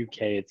like in the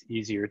UK, it's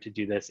easier to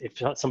do this.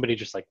 If somebody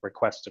just like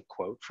requests a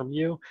quote from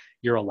you,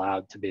 you're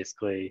allowed to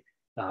basically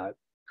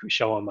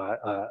show them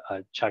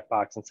a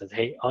checkbox and says,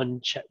 hey,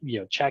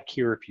 check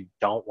here if you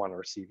don't want to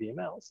receive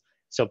emails.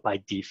 So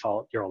by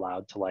default, you're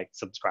allowed to like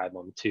subscribe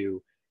them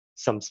to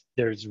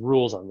there's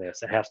rules on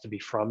this. It has to be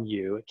from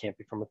you. It can't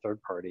be from a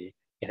third party.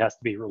 It has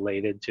to be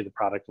related to the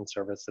product and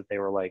service that they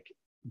were like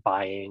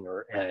buying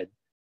or had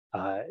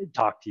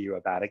talked to you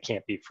about. It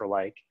can't be for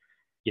like,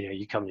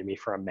 you come to me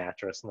for a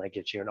mattress and I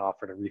get you an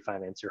offer to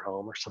refinance your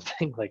home or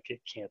something. Like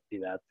it can't be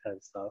that kind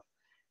of stuff.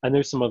 And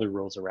there's some other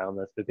rules around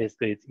this, but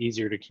basically it's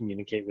easier to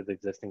communicate with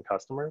existing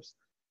customers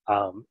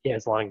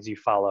as long as you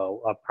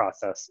follow a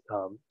process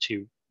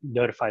to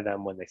notify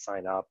them when they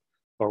sign up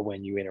or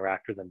when you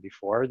interact with them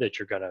before that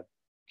you're going to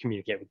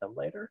communicate with them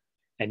later.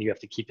 And you have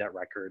to keep that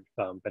record,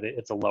 but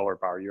it's a lower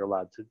bar. You're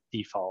allowed to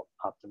default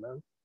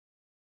opt-in.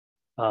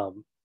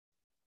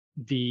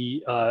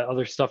 The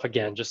other stuff,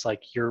 again, just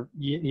like your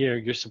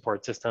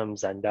support system,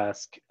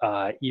 Zendesk,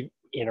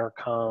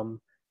 Intercom,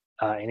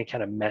 any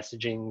kind of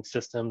messaging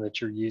system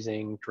that you're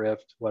using,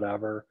 Drift,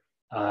 whatever,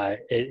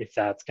 if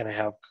that's going to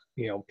have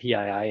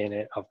PII in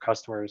it of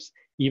customers,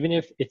 even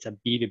if it's a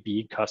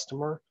B2B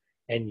customer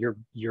and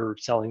you're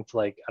selling to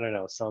like, I don't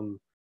know, some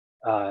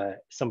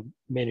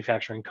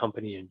manufacturing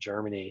company in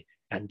Germany,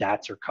 and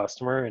that's your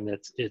customer, and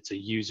it's a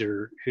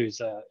user who's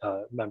a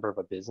member of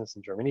a business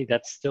in Germany,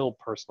 that's still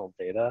personal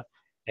data.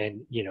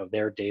 And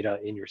their data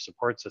in your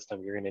support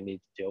system, you're going to need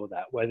to deal with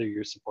that. Whether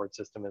your support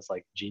system is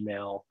like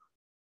Gmail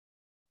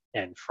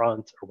and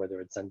Front, or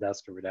whether it's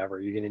Zendesk or whatever,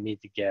 you're going to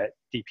need to get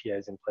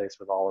DPAs in place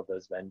with all of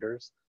those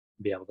vendors,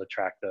 be able to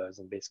track those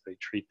and basically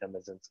treat them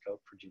as in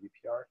scope for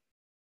GDPR.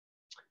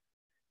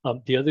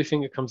 The other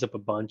thing that comes up a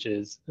bunch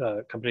is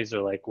companies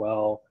are like,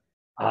 well,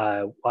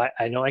 I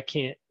know I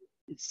can't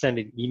send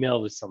an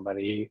email to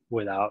somebody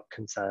without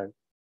consent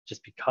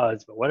just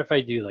because, but what if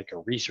I do like a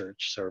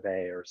research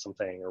survey or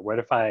something? Or what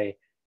if I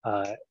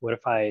am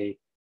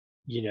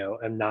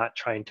not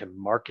trying to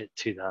market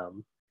to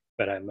them,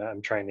 but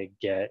I'm trying to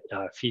get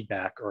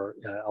feedback, or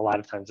a lot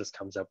of times this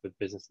comes up with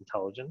business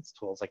intelligence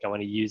tools. Like I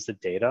want to use the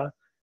data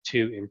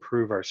to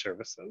improve our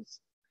services.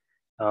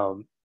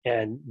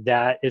 And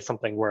that is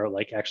something where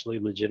like actually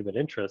legitimate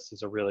interest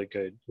is a really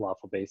good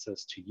lawful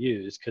basis to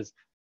use, because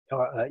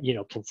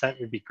consent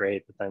would be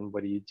great, but then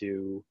what do you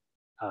do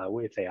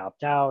if they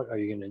opt out? Are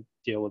you going to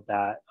deal with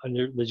that?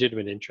 Under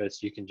legitimate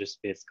interest, you can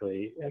just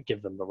basically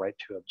give them the right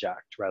to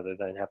object rather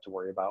than have to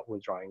worry about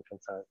withdrawing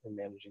consent and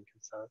managing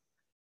consent.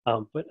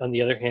 But on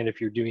the other hand,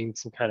 if you're doing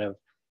some kind of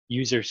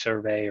user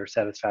survey or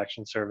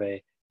satisfaction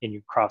survey and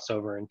you cross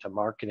over into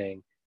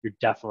marketing, you're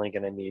definitely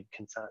going to need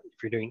consent.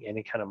 If you're doing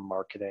any kind of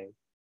marketing,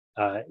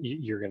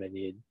 you're going to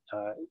need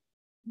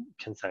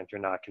consent.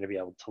 You're not going to be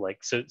able to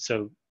like, so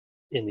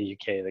in the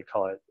UK, they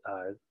call it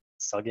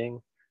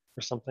sugging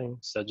or something,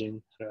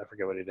 sugging, I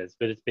forget what it is,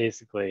 but it's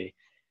basically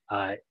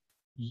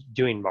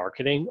doing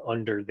marketing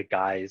under the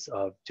guise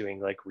of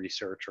doing like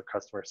research or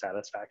customer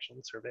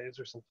satisfaction surveys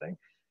or something.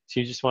 So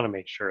you just want to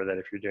make sure that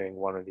if you're doing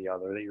one or the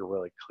other, that you're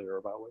really clear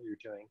about what you're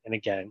doing. And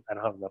again, I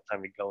don't have enough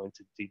time to go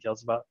into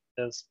details about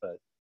this, but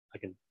I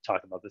can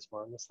talk about this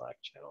more on the Slack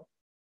channel.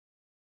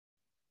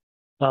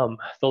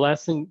 The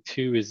last thing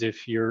too is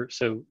if you're,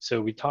 so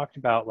we talked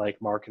about like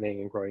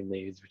marketing and growing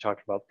leads, we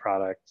talked about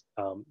product.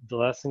 The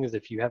last thing is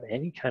if you have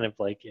any kind of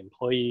like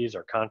employees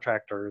or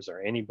contractors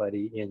or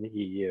anybody in the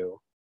EU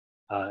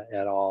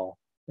at all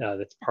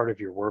that's part of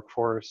your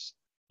workforce,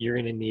 you're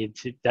going to need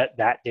to,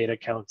 that data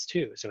counts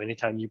too. So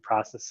anytime you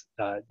process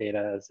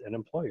data as an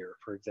employer,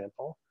 for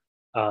example,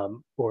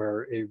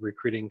 or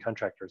recruiting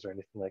contractors or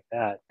anything like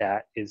that,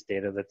 that is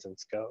data that's in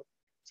scope.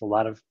 So a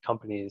lot of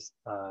companies,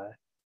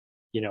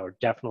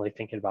 definitely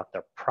thinking about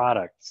their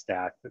product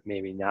stack, but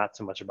maybe not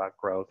so much about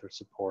growth or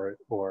support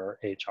or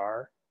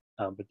HR.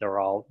 But they're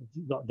all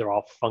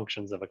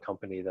functions of a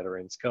company that are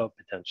in scope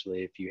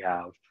potentially if you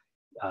have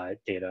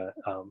data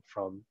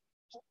from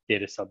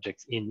data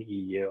subjects in the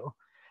EU.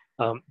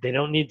 They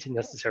don't need to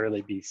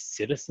necessarily be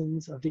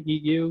citizens of the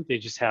EU. They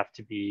just have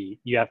to be,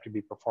 you have to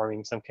be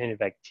performing some kind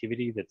of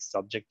activity that's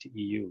subject to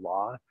EU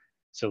law.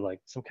 So like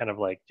some kind of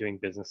like doing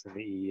business in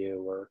the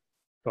EU or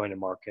going to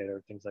market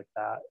or things like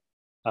that.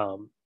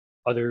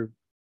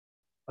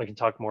 I can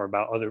talk more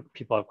about other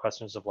people have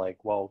questions of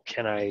like, well,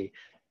 do I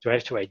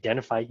have to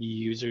identify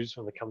EU users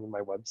when they come to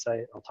my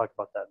website? I'll talk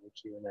about that in the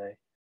Q&A.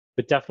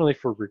 But definitely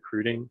for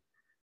recruiting,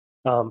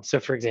 So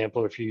for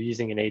example, if you're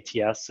using an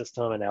ATS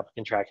system, an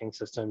applicant tracking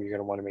system, you're going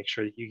to want to make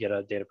sure that you get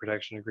a data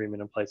protection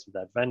agreement in place with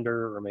that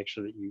vendor, or make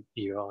sure that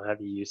you don't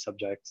have EU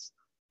subjects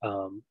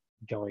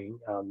going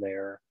on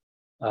there.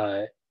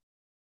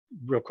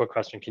 Real quick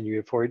question: can you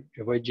avoid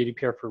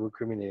GDPR for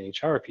recruitment in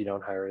HR if you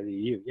don't hire the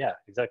EU? Yeah,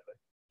 exactly.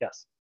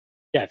 Yes.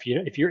 Yeah,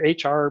 if your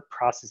HR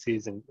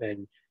processes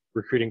and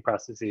recruiting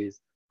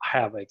processes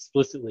have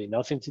explicitly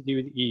nothing to do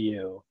with the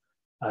EU,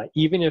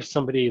 even if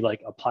somebody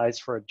like applies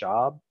for a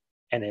job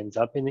and ends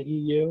up in the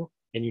EU,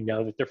 and you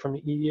know that they're from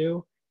the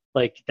EU,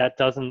 like that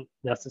doesn't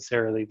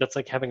necessarily. That's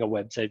like having a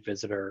website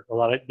visitor. A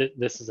lot of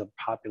this is a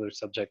popular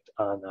subject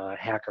on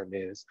Hacker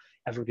News.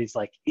 Everybody's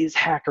like, is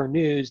Hacker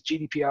News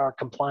GDPR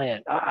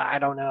compliant? I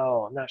don't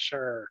know. I'm not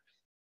sure.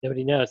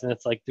 Nobody knows, and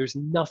it's like there's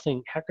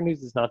nothing. Hacker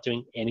News is not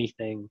doing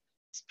anything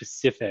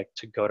specific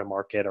to go to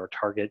market or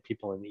target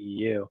people in the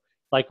EU.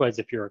 Likewise,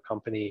 if you're a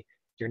company,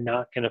 you're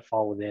not going to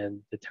fall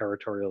within the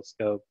territorial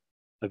scope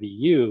of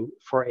EU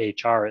for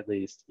HR, at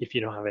least, if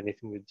you don't have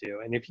anything to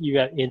do. And if you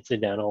got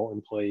incidental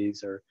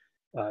employees or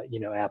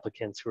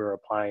applicants who are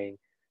applying,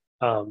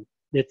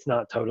 it's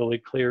not totally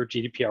clear.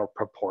 GDPR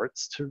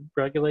purports to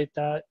regulate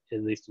that,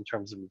 at least in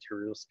terms of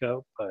material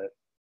scope, but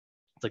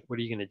it's like, what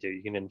are you going to do?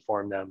 You can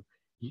inform them.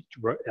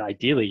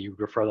 Ideally, you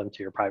refer them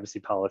to your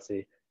privacy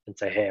policy and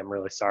say, hey, I'm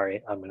really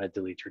sorry, I'm going to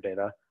delete your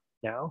data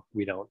now.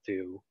 We don't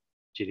do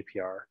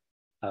GDPR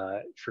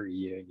for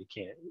EU. You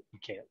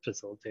can't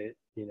facilitate,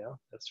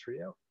 that's for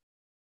you.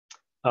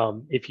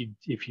 If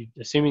you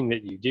assuming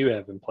that you do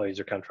have employees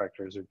or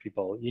contractors or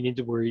people, you need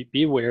to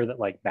be aware that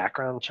like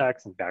background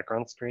checks and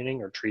background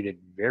screening are treated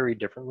very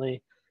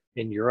differently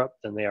in Europe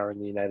than they are in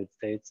the United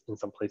States. In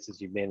some places,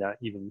 you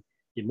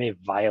may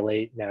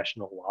violate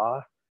national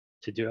law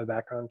to do a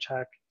background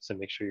check, so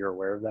make sure you're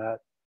aware of that.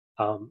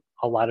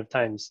 A lot of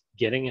times,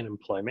 getting an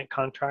employment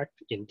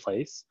contract in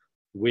place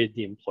with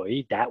the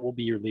employee, that will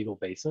be your legal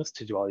basis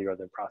to do all your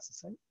other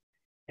processing.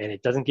 And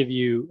it doesn't give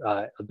you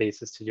a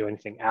basis to do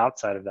anything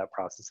outside of that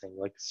processing.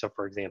 Like, so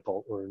for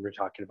example, when we're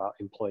talking about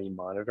employee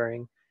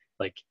monitoring,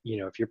 like,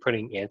 if you're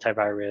putting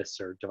antivirus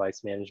or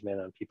device management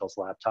on people's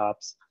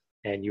laptops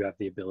and you have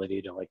the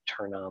ability to like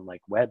turn on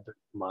like web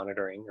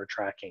monitoring or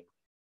tracking,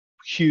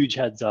 huge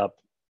heads up,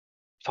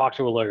 talk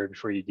to a lawyer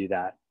before you do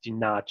that. Do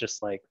not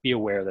just like be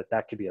aware that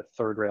that could be a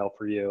third rail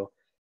for you.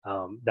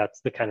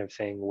 That's the kind of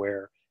thing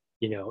where,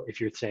 if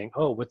you're saying,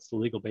 oh, what's the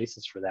legal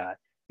basis for that?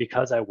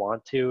 Because I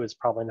want to is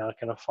probably not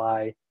going to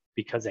fly.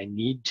 Because I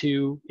need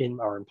to in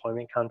our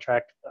employment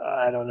contract,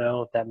 I don't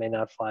know, that may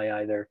not fly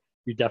either.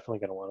 You're definitely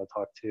going to want to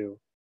talk to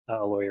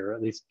a lawyer, or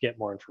at least get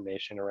more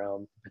information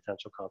around the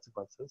potential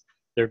consequences.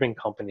 There have been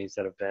companies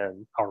that have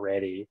been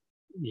already,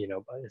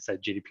 I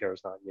said GDPR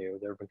is not new.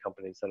 There have been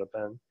companies that have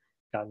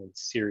gotten in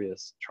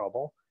serious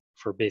trouble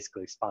for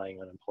basically spying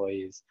on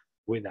employees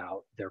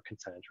without their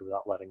consent or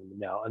without letting them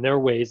know. And there are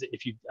ways,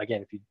 if you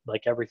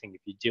like everything,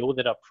 if you deal with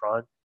it up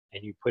front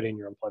and you put in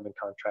your employment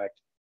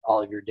contract,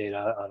 all of your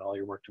data on all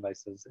your work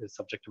devices is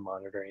subject to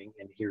monitoring,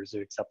 and here's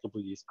an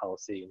acceptable use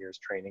policy and here's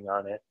training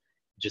on it.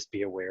 Just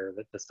be aware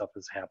that this stuff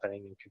is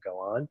happening and could go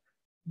on.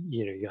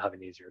 You'll have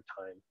an easier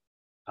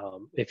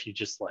time. If you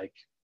just like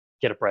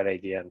get a bright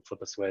idea and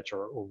flip a switch,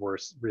 or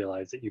worse,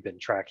 realize that you've been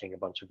tracking a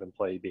bunch of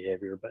employee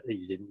behavior but that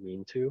you didn't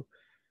mean to,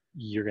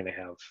 you're going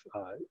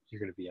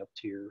to be up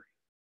to your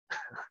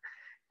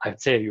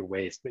I'd say your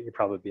waist, but you'll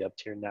probably be up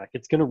to your neck.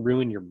 It's going to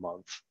ruin your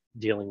month.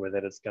 Dealing with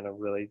it is going to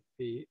really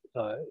be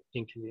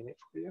inconvenient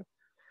for you.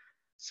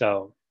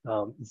 So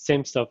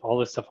same stuff, all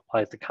this stuff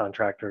applies to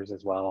contractors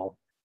as well.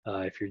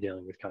 If you're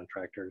dealing with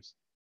contractors,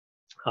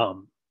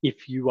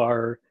 if you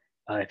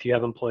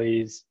have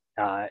employees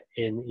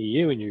in the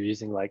EU and you're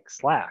using like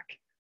Slack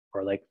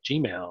or like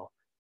Gmail,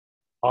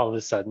 all of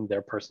a sudden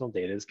their personal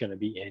data is going to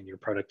be in your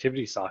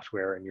productivity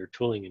software and your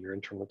tooling and your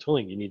internal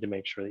tooling. You need to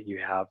make sure that you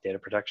have data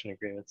protection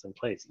agreements in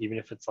place, even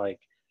if it's like,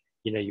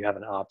 you have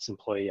an ops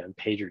employee on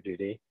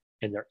PagerDuty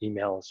and their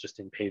email is just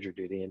in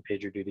PagerDuty and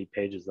PagerDuty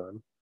pages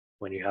them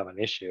when you have an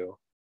issue.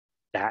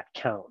 That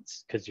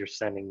counts because you're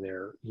sending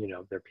their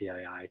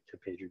PII to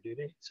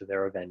PagerDuty. So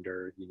they're a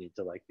vendor. You need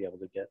to like be able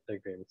to get the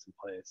agreements in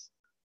place.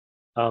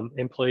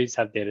 Employees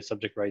have data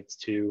subject rights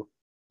too,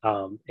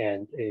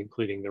 and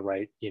including the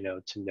right,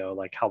 to know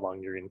like how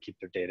long you're going to keep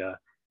their data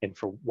and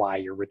for why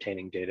you're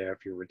retaining data.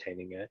 If you're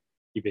retaining it,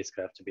 you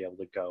basically have to be able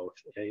to go,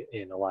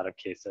 in a lot of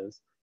cases,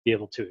 be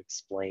able to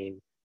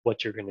explain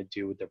what you're going to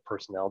do with their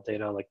personnel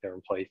data, like their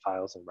employee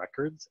files and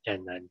records,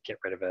 and then get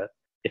rid of it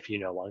if you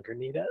no longer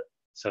need it.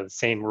 So the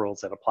same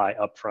rules that apply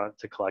upfront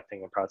to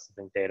collecting and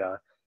processing data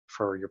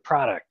for your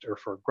product or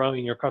for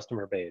growing your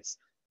customer base,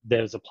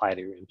 those apply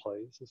to your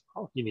employees as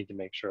well. You need to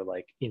make sure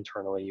like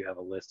internally you have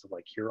a list of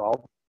like, here are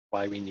all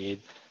why we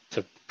need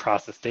to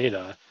process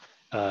data,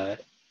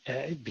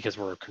 because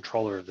we're a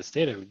controller of this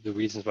data, the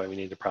reasons why we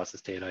need to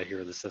process data,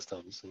 here are the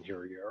systems, and here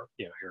are your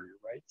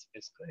rights,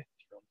 basically,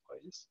 to your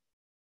employees.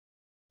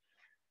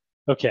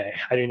 Okay,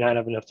 I do not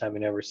have enough time,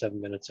 and we're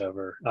 7 minutes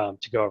over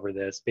to go over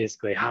this.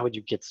 Basically, how would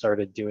you get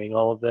started doing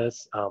all of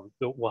this?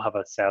 We'll have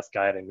a SaaS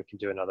guide, and we can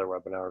do another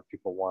webinar if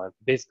people want.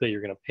 Basically,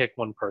 you're going to pick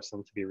one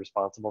person to be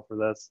responsible for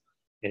this,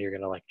 and you're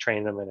going to like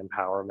train them and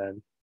empower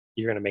them.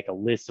 You're going to make a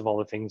list of all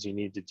the things you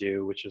need to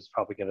do, which is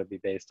probably going to be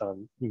based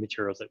on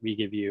materials that we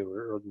give you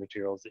or the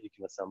materials that you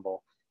can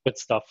assemble. But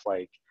stuff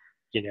like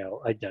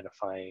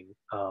identifying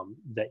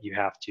that you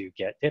have to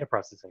get data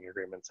processing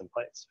agreements in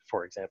place,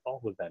 for example,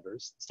 with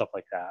vendors, stuff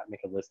like that, make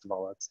a list of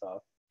all that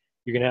stuff.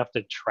 You're going to have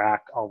to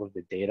track all of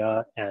the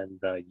data and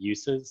the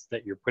uses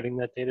that you're putting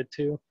that data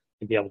to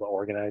and be able to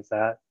organize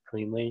that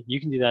cleanly. You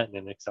can do that in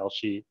an Excel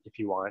sheet if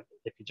you want.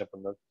 If you jump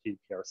on the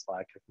GDPR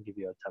Slack, I can give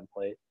you a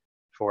template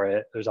for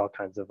it. There's all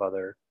kinds of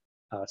other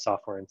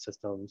software and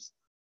systems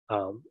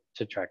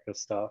to track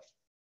this stuff.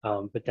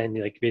 But then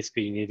like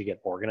basically you need to get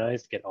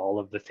organized, get all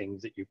of the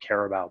things that you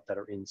care about that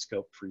are in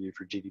scope for you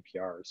for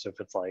GDPR. So if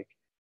it's like,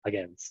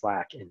 again,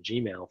 Slack and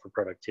Gmail for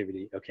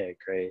productivity, okay,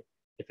 great.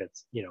 If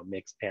it's,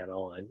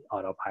 Mixpanel and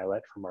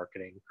Autopilot for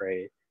marketing,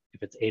 great.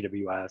 If it's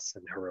AWS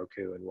and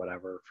Heroku and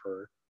whatever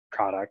for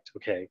product,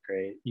 okay,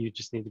 great. You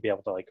just need to be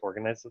able to like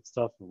organize that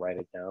stuff and write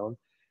it down.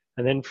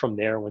 And then from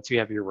there, once you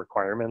have your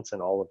requirements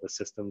and all of the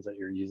systems that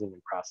you're using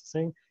and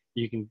processing,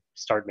 you can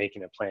start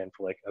making a plan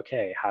for like,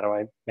 okay, how do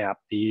I map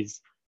these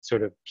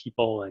sort of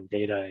people and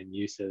data and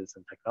uses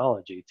and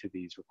technology to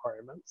these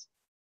requirements?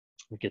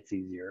 It gets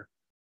easier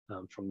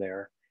from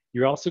there.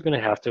 You're also going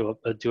to have to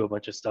do a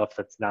bunch of stuff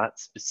that's not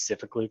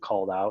specifically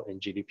called out in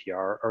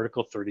GDPR.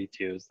 Article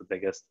 32 is the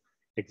biggest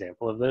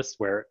example of this,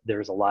 where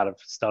there's a lot of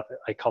stuff.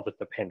 I called it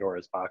the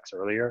Pandora's box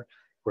earlier,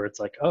 where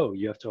it's like, oh,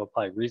 you have to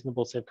apply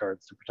reasonable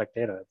safeguards to protect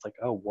data. It's like,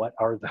 oh, what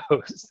are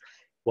those?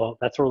 Well,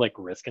 that's where like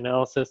risk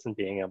analysis and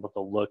being able to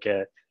look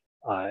at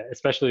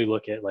especially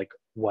look at like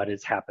what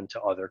has happened to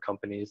other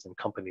companies and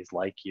companies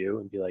like you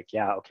and be like,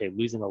 yeah, okay,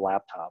 losing a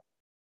laptop.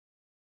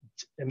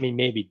 I mean,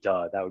 maybe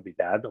that would be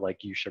bad, but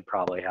like you should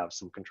probably have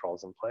some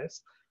controls in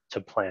place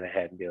to plan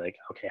ahead and be like,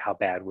 okay, how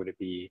bad would it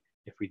be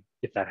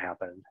if that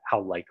happened?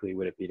 How likely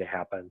would it be to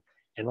happen?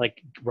 And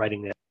like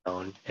writing that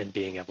down and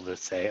being able to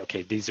say,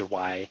 okay, these are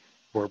why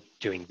we're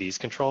doing these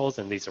controls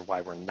and these are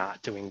why we're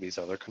not doing these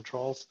other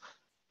controls.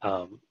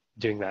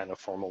 Doing that in a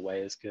formal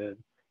way is good.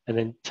 And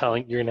then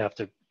you're going to have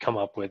to come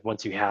up with,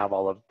 once you have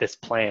all of this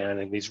plan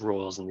and these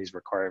rules and these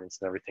requirements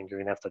and everything, you're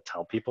going to have to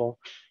tell people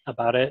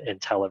about it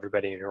and tell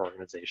everybody in your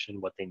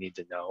organization what they need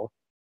to know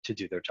to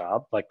do their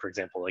job. Like, for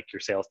example, like your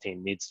sales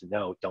team needs to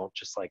know, don't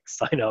just like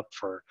sign up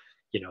for,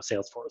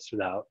 Salesforce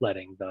without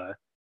letting the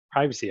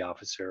privacy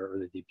officer or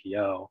the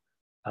DPO,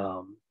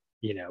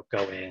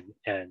 go in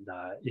and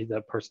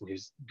the person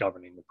who's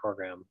governing the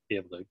program be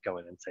able to go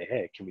in and say,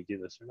 hey, can we do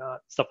this or not?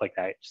 Stuff like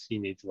that. Just you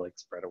need to like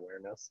spread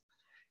awareness.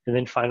 And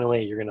then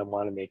finally, you're going to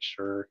want to make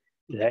sure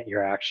that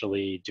you're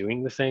actually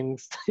doing the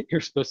things that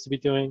you're supposed to be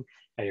doing,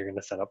 and you're going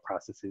to set up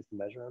processes to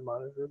measure and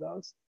monitor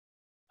those.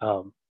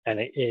 And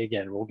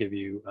again, we'll give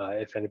you,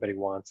 if anybody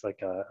wants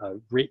like a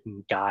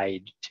written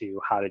guide to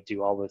how to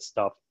do all this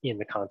stuff in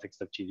the context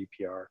of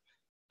GDPR,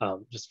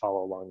 just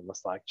follow along in the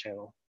Slack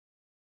channel.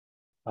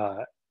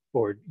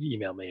 Or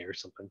email me or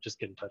something,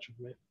 just get in touch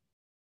with me.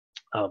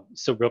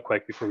 So real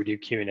quick before we do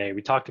Q&A,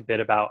 we talked a bit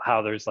about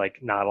how there's like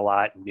not a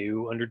lot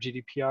new under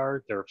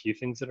GDPR. There are a few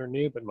things that are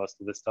new, but most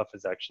of this stuff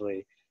is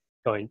actually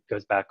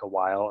goes back a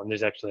while. And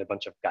there's actually a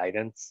bunch of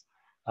guidance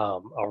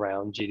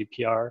around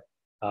GDPR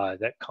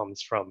that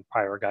comes from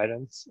prior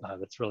guidance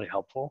that's really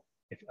helpful.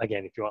 If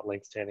you want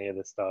links to any of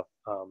this stuff,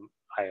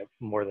 I am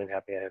more than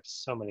happy. I have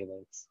so many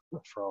links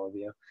for all of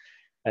you.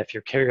 If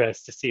you're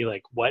curious to see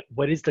like what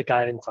is the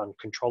guidance on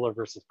controller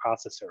versus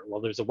processor, well,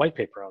 there's a white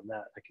paper on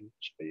that I can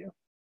show you.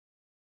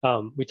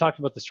 We talked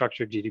about the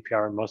structure of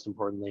GDPR, and most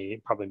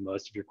importantly, probably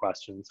most of your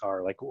questions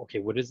are like, okay,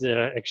 what does it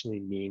actually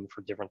mean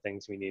for different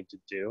things we need to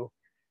do?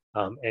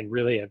 And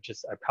really, I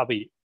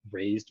probably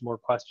raised more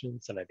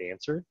questions than I've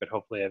answered, but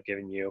hopefully I've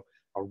given you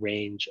a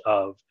range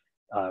of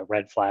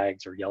red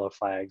flags or yellow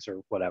flags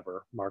or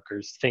whatever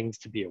markers, things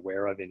to be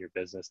aware of in your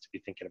business, to be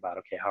thinking about,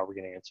 okay, how are we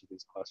going to answer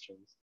these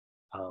questions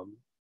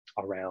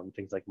around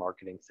things like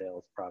marketing,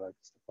 sales,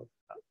 products, stuff like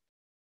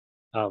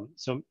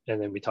that.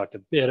 And then we talked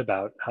a bit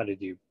about how to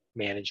do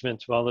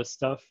management of all this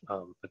stuff,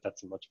 but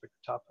that's a much bigger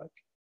topic.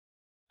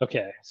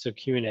 Okay, so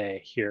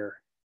Q&A here.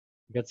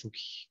 We got some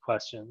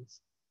questions.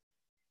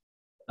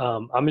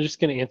 I'm just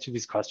going to answer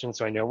these questions,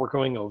 so I know we're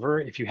going over.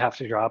 If you have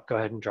to drop, go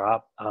ahead and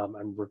drop.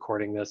 I'm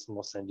recording this, and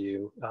we'll send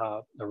you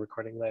a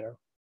recording later.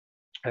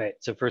 All right,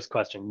 so first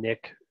question.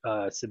 Nick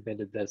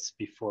submitted this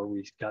before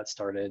we got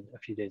started a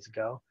few days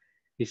ago.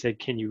 He said,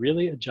 can you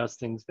really adjust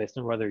things based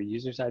on whether a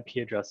user's IP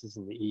address is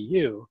in the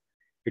EU,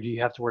 or do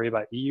you have to worry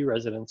about EU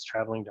residents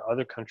traveling to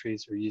other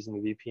countries or using a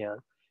VPN?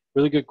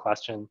 Really good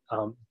question.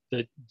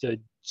 The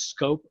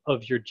scope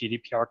of your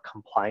GDPR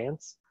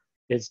compliance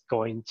is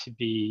going to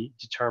be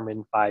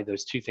determined by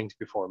those two things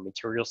before,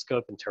 material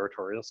scope and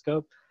territorial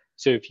scope.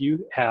 So if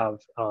you have,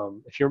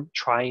 if you're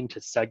trying to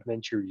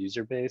segment your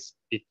user base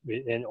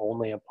and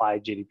only apply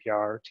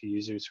GDPR to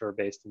users who are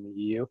based in the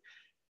EU,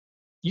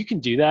 you can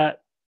do that.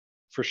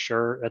 for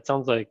sure. That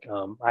sounds like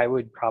I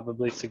would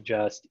probably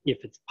suggest,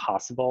 if it's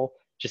possible,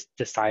 just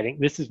deciding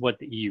this is what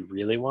the EU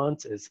really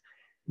wants, is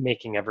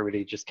making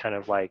everybody just kind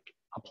of like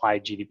apply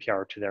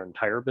GDPR to their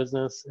entire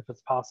business if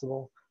it's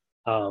possible.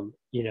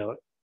 You know,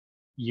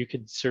 you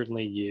could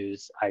certainly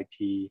use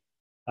IP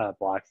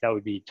blocks. That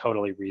would be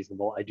totally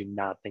reasonable. I do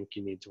not think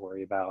you need to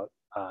worry about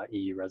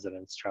EU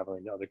residents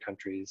traveling to other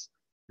countries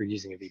or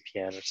using a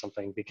VPN or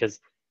something, because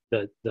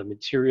the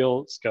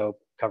material scope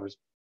covers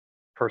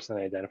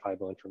personally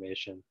identifiable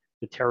information.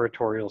 The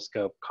territorial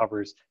scope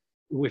covers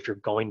if you're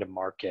going to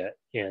market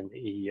in the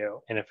EU.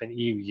 And if an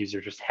EU user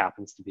just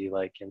happens to be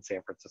like in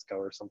San Francisco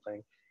or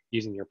something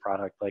using your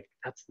product, like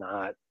that's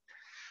not,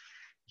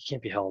 you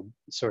can't be held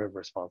sort of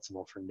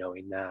responsible for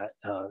knowing that.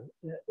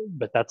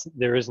 But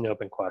there is an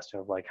open question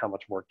of like, how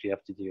much work do you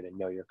have to do to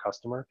know your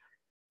customer?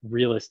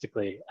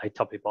 Realistically, I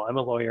tell people, I'm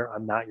a lawyer,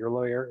 I'm not your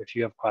lawyer. If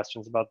you have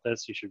questions about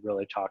this, you should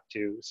really talk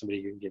to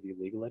somebody who can give you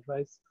legal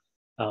advice.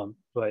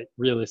 But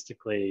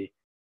realistically,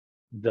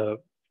 the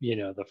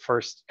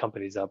first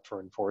companies up for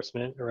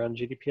enforcement around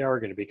GDPR are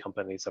going to be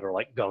companies that are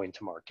like going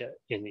to market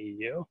in the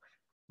EU.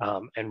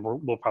 And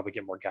we'll probably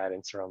get more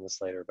guidance around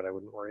this later, but I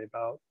wouldn't worry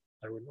about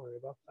that.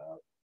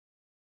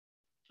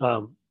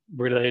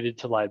 Related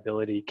to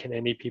liability, can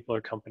any people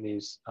or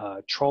companies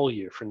troll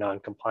you for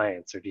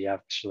non-compliance, or do you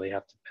actually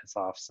have to piss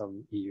off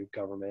some EU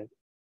government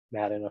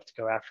mad enough to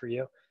go after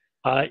you?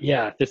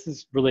 Yeah, this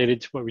is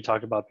related to what we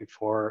talked about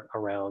before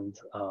around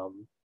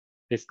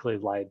basically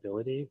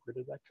liability. Where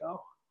did that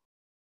go?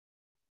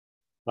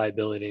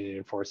 Liability and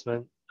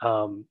enforcement.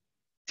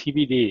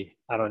 TBD,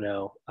 I don't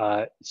know.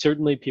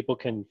 Certainly people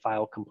can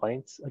file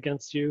complaints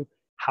against you.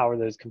 How are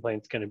those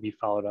complaints going to be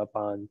followed up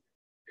on?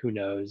 Who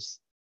knows?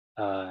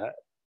 I'm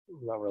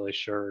not really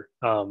sure.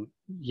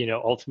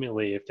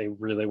 Ultimately, if they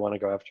really want to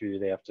go after you,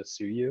 they have to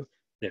sue you.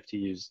 They have to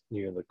use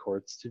the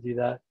courts to do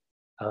that.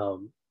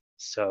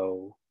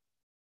 So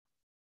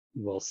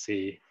we'll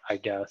see, I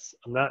guess.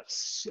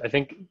 I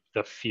think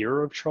the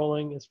fear of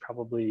trolling is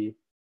probably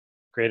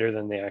greater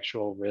than the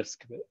actual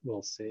risk, but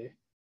we'll see.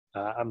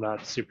 I'm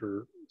not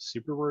super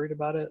worried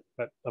about it,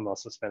 but I'm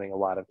also spending a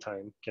lot of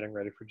time getting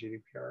ready for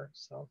GDPR.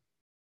 So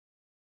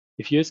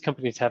if US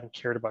companies haven't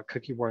cared about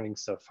cookie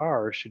warnings so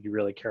far, should you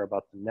really care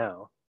about them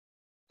now?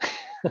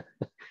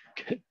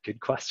 Good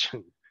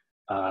question.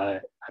 I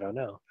don't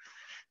know.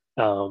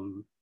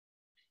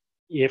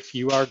 If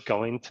you are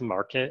going to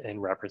market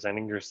and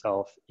representing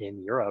yourself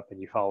in Europe and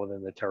you fall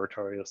within the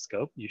territorial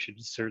scope, you should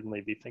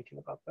certainly be thinking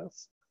about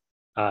this.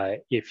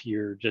 If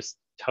you're just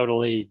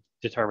totally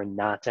determined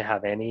not to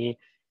have any,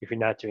 if you're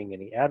not doing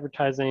any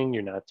advertising,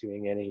 you're not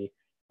doing any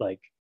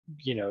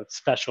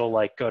special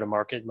like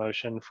go-to-market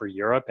motion for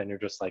Europe, and you're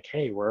just like,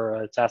 hey,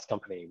 we're a SaaS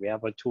company, we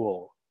have a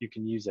tool, you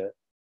can use it,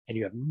 and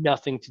you have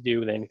nothing to do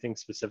with anything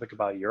specific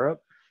about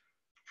Europe,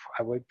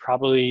 I would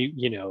probably,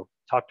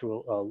 talk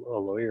to a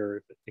lawyer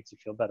if it makes you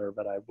feel better,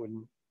 but I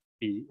wouldn't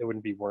be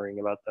worrying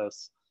about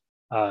this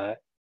a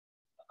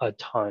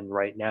ton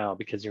right now,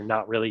 because you're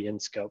not really in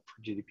scope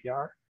for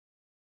GDPR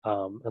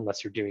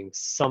unless you're doing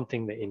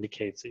something that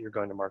indicates that you're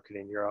going to market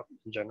in Europe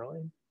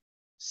generally.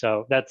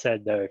 So that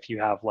said, though, if you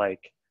have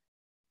like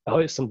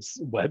some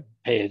web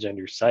page on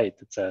your site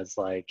that says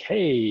like,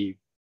 hey,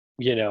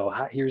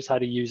 here's how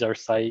to use our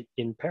site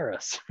in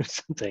Paris or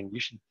something, you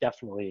should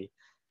definitely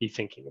be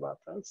thinking about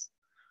this.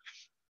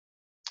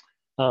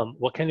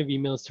 What kind of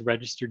emails to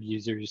registered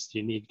users do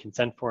you need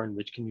consent for, and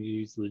which can you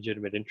use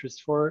legitimate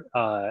interest for?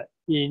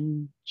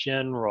 In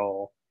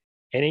general,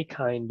 any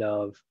kind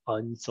of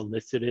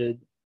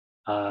unsolicited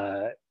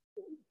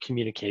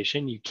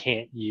communication, you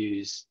can't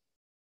use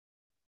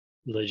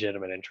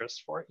legitimate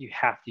interest for it. You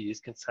have to use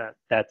consent.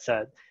 That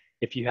said,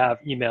 if you have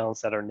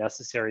emails that are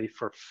necessary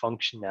for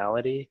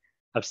functionality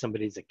of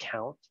somebody's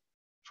account,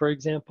 for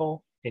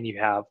example, and you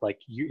have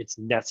it's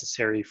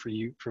necessary for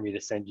me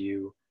to send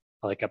you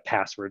like a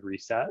password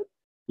reset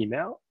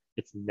email,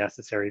 it's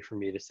necessary for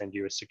me to send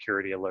you a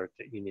security alert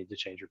that you need to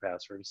change your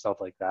password and stuff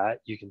like that,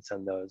 you can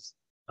send those.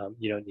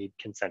 You don't need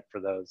consent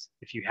for those.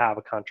 If you have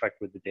a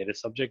contract with the data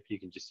subject, you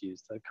can just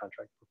use the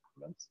contract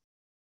performance.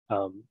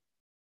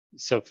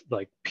 So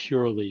like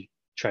purely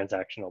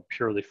transactional,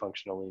 purely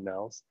functional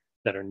emails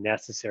that are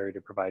necessary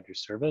to provide your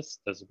service,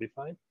 those would be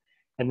fine.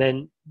 And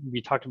then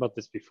we talked about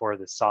this before,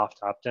 the soft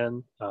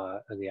opt-in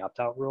and the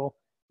opt-out rule,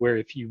 where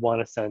if you want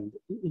to send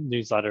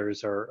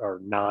newsletters or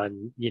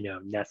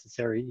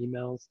necessary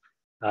emails,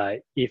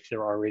 if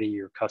they're already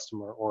your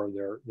customer or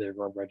they're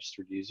a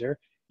registered user,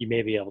 you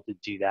may be able to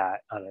do that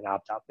on an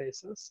opt-out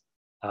basis.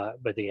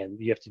 But again,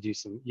 you have to do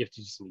some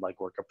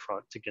legwork up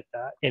front to get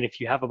that. And if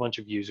you have a bunch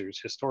of users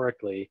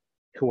historically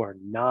who are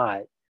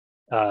not,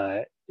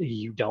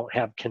 you don't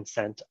have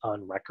consent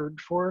on record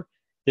for,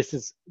 this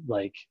is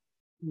like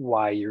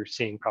why you're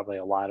seeing probably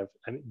a lot of,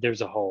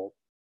 there's all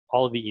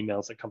of the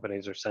emails that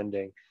companies are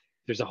sending,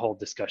 there's a whole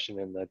discussion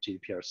in the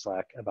GDPR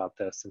Slack about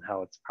this and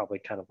how it's probably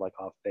kind of like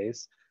off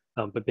base.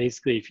 But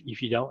basically,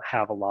 if you don't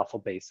have a lawful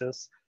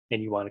basis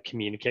and you want to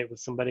communicate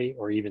with somebody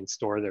or even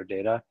store their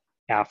data,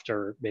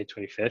 after May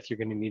 25th, you're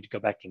going to need to go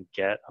back and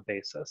get a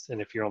basis. And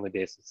if your only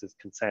basis is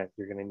consent,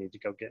 you're going to need to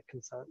go get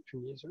consent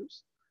from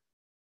users.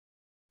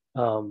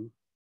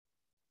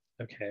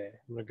 Okay,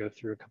 I'm going to go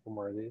through a couple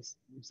more of these.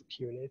 Use the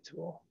Q&A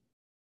tool.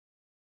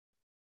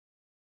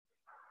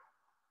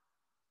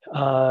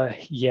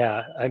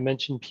 Yeah, I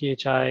mentioned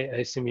PHI. I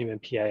assume you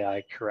meant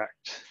PII,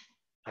 correct.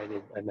 I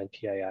meant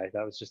PII.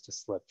 That was just a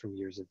slip from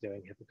years of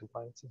doing HIPAA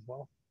compliance as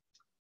well.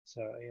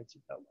 So I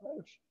answered that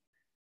live.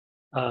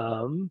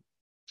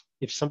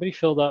 If somebody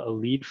filled out a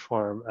lead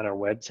form on our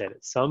website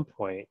at some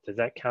point, does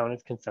that count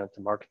as consent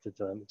to market to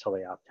them until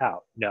they opt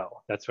out?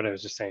 No, that's what I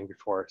was just saying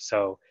before.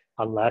 So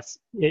unless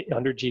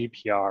under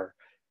GDPR,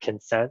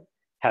 consent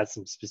has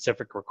some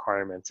specific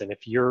requirements. And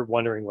if you're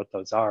wondering what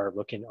those are,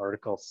 look in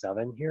Article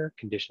 7 here,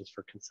 conditions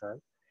for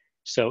consent.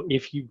 So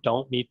if you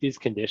don't meet these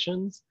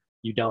conditions,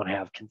 you don't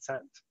have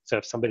consent. So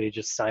if somebody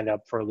just signed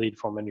up for a lead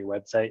form on your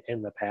website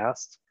in the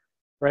past,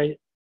 right,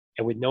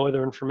 and with no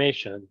other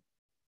information,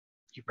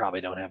 you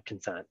probably don't have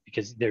consent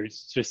because there's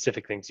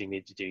specific things you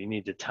need to do. You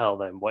need to tell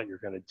them what you're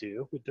going to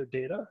do with their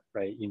data,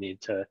 right? You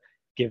need to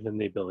give them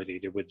the ability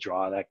to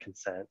withdraw that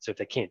consent. So if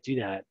they can't do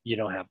that, you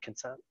don't have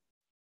consent.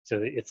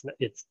 So it's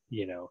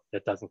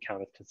that doesn't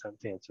count as consent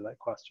to answer that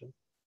question.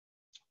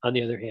 On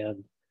the other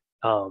hand,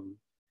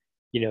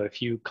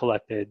 if you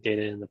collected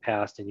data in the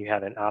past and you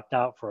had an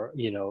opt-out for,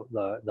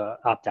 the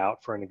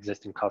opt-out for an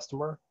existing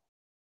customer,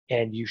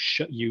 and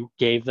you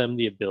gave them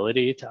the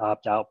ability to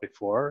opt out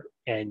before,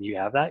 and you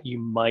have that, you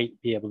might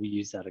be able to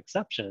use that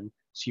exception,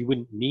 so you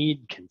wouldn't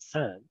need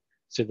consent.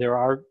 So there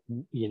are,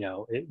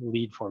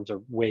 lead forms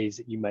or ways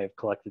that you might have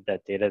collected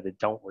that data that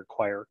don't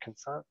require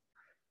consent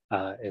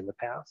in the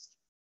past.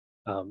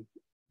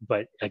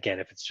 But again,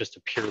 if it's just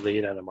a pure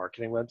lead on a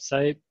marketing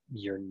website,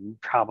 you're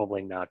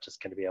probably not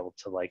just going to be able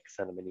to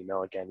send them an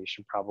email again. You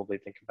should probably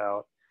think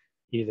about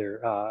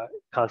either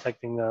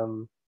contacting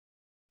them.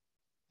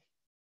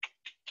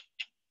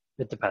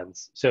 It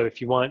depends. So if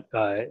you want,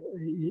 I'm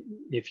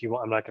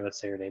not going to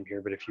say your name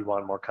here, but if you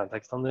want more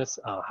context on this,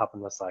 hop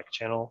in the Slack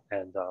channel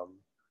and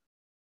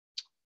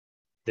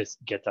this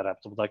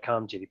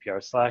get.applicable.com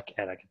GDPR Slack,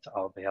 and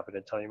I'll be happy to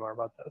tell you more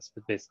about this.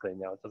 But basically,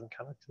 no, it doesn't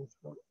connect to this.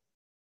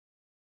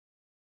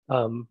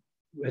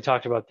 I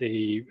talked about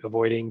the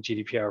avoiding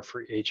GDPR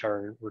for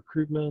HR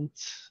recruitment.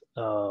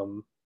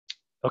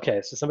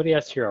 Okay, so somebody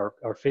asked here,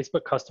 are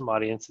Facebook custom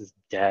audiences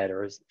dead,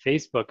 or has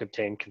Facebook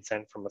obtained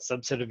consent from a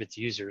subset of its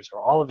users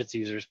or all of its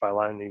users by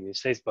allowing them to use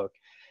Facebook,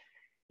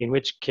 in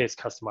which case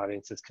custom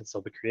audiences can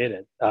still be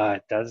created?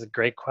 That is a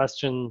great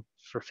question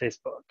for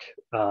Facebook.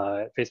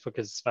 Facebook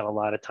has spent a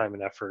lot of time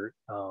and effort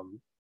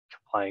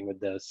complying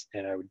with this,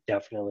 and I would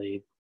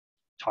definitely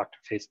talk to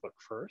Facebook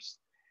first.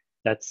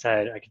 That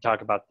said, I can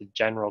talk about the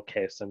general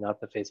case, so not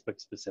the Facebook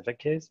specific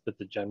case, but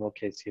the general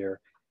case here,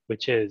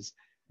 which is,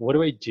 what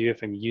do I do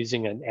if I'm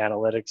using an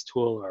analytics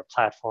tool or a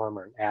platform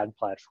or an ad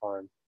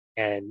platform,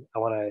 and I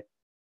want to,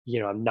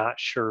 I'm not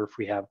sure if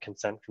we have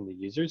consent from the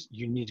users?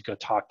 You need to go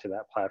talk to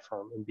that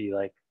platform and be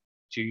like,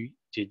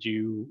 did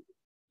you,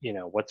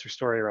 what's your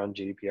story around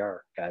GDPR,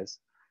 guys?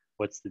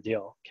 What's the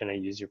deal? Can I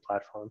use your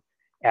platform?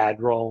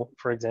 AdRoll,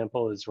 for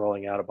example, is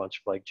rolling out a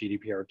bunch of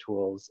GDPR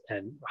tools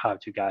and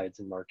how-to guides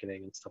in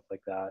marketing and stuff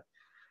like that.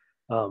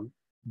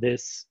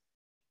 This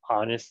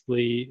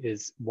honestly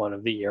is one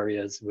of the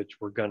areas which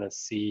we're going to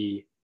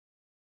see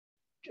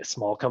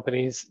small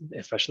companies,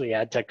 especially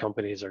ad tech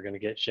companies, are going to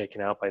get shaken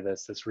out by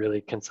this. This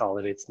really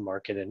consolidates the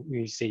market, and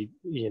you see,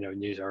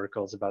 news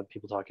articles about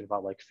people talking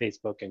about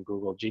Facebook and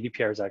Google.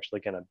 GDPR is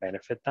actually going to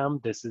benefit them.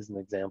 This is an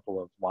example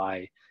of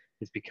why.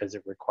 It's because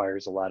it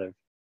requires a lot of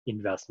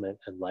investment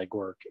and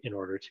legwork in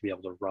order to be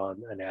able to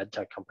run an ad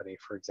tech company,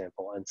 for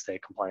example, and stay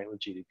compliant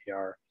with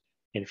GDPR.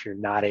 And if you're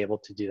not able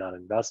to do that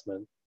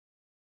investment,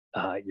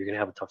 you're going to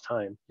have a tough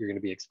time. You're going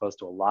to be exposed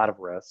to a lot of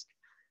risk.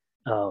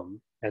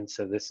 And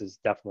so this is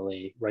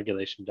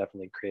regulation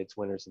definitely creates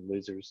winners and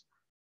losers.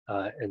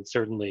 And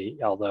certainly,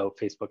 although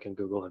Facebook and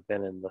Google have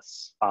been in the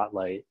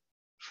spotlight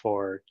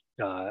for,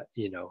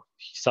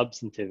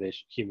 substantive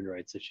human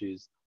rights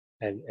issues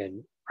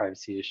and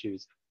privacy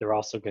issues, they're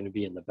also going to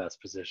be in the best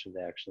position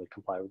to actually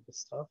comply with this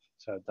stuff.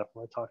 So I'd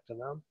definitely talk to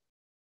them.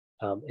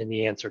 And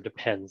the answer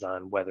depends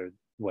on whether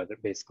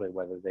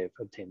they've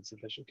obtained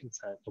sufficient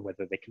consent and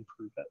whether they can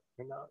prove it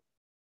or not.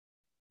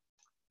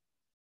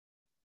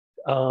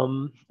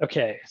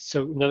 Okay,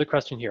 so another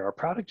question here. Our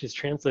product is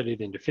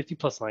translated into 50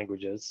 plus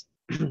languages,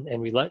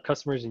 and we let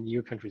customers in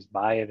EU countries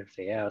buy it if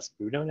they ask,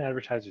 but we don't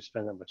advertise or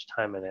spend that much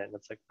time in it, and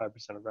it's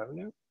 5% of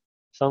revenue.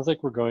 Sounds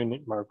like we're going to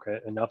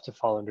market enough to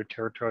fall under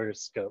territorial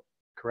scope,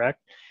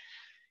 correct?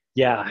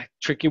 Yeah,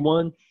 tricky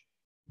one.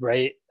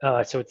 Right,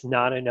 so it's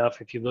not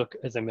enough. If you look,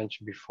 as I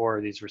mentioned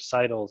before, these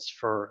recitals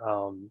for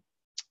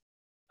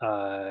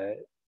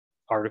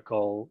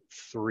Article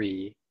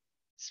 3,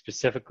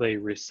 specifically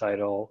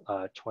recital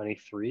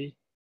 23,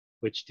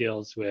 which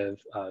deals with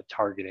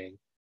targeting.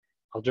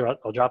 I'll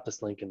drop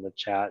this link in the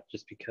chat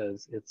just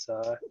because it's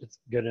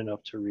good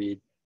enough to read.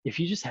 If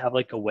you just have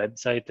a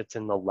website that's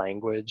in the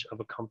language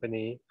of a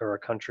company or a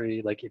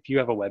country, if you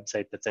have a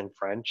website that's in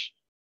French,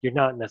 you're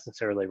not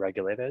necessarily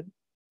regulated.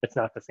 It's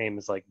not the same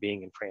as like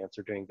being in France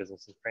or doing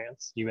business in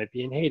France. You might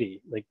be in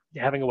Haiti, like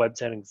having a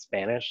website in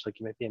Spanish, like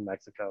you might be in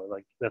Mexico.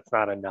 Like that's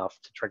not enough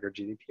to trigger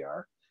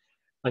GDPR.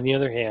 On the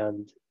other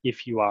hand,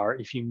 if you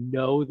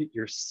know that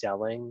you're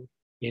selling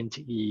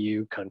into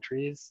EU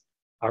countries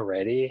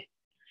already,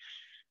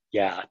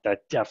 yeah,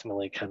 that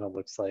definitely kind of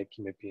looks like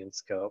you might be in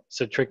scope.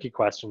 So tricky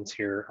questions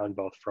here on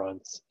both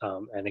fronts.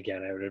 And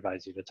again, I would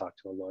advise you to talk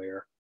to a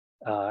lawyer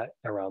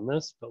around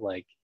this, but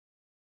like,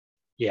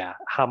 yeah,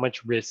 how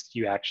much risk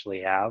you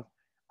actually have,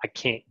 I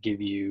can't give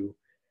you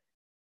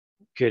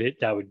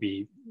that would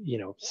be,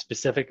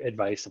 specific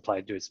advice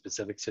applied to a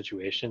specific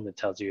situation that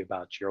tells you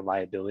about your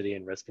liability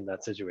and risk in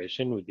that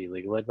situation would be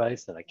legal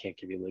advice, and I can't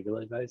give you legal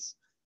advice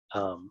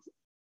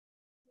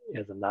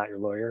as I'm not your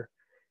lawyer.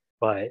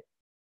 But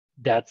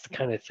that's the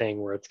kind of thing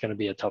where it's going to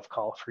be a tough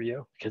call for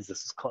you because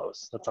this is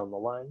close. That's on the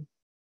line.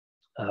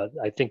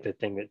 I think the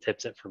thing that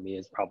tips it for me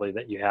is probably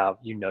that you have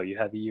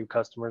EU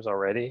customers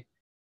already,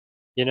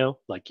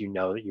 like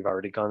that you've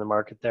already gone to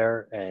market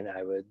there, and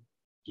I would,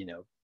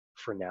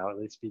 for now at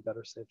least, be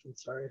better safe than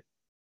sorry.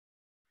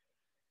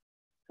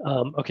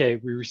 Okay,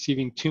 we're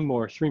receiving 2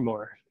 more, 3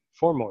 more,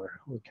 4 more.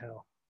 Holy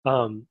cow.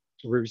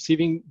 We're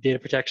receiving data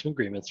protection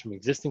agreements from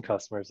existing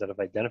customers that have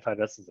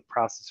identified us as a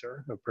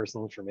processor of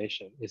personal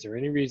information. Is there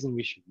any reason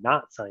we should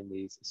not sign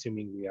these,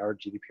 assuming we are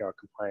GDPR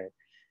compliant?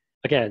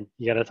 Again,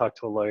 you got to talk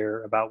to a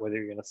lawyer about whether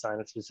you're going to sign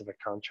a specific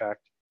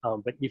contract.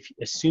 But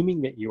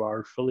assuming that you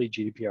are fully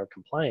GDPR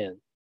compliant,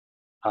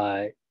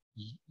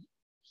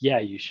 yeah,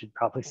 you should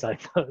probably sign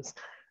those.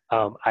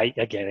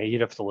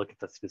 You'd have to look at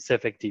the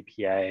specific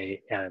DPA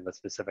and the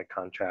specific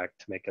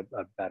contract to make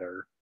a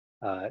better,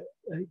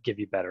 give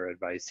you better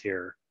advice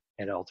here.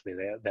 And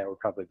ultimately, that would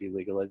probably be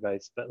legal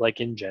advice. But like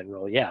in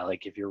general, yeah,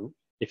 like if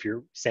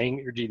you're saying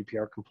that you're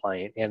GDPR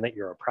compliant and that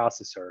you're a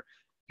processor,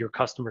 your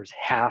customers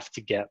have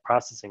to get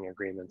processing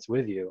agreements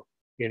with you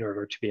in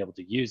order to be able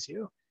to use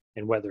you.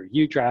 And whether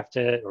you draft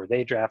it or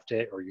they draft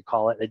it or you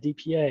call it a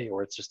DPA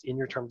or it's just in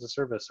your terms of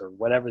service or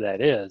whatever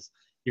that is,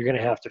 you're going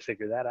to have to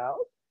figure that out.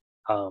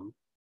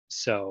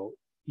 So,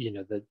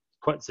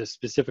 the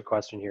specific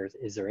question here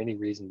is there any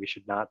reason we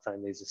should not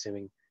sign these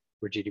assuming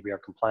we're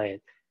GDPR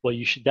compliant? Well,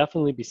 you should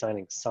definitely be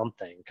signing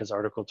something because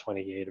Article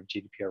 28 of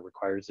GDPR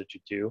requires that you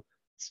do.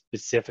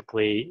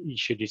 Specifically,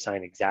 should you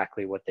sign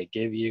exactly what they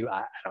give you?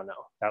 I don't know.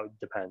 That would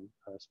depend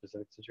on a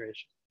specific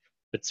situation,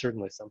 but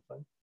certainly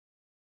something.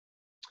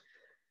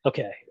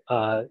 Okay,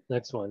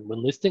 next one.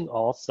 When listing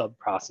all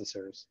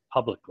sub-processors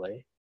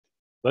publicly,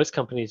 most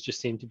companies just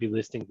seem to be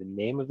listing the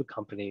name of the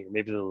company or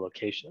maybe the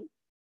location.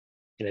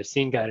 And I've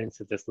seen guidance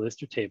that this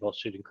list or table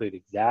should include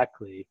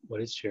exactly what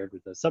is shared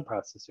with those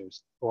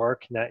sub-processors, or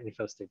can that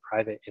info stay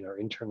private in our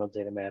internal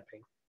data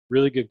mapping?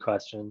 Really good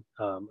question.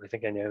 I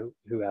think I know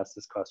who asked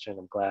this question.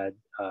 I'm glad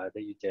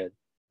that you did.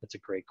 That's a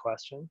great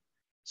question.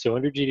 So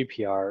under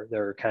GDPR,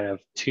 there are kind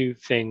of 2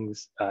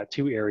 things,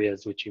 2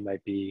 areas which you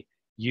might be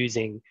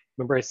using.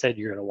 Remember I said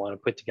you're going to want to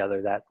put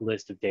together that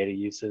list of data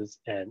uses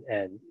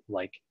and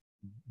like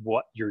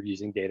what you're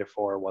using data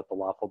for, what the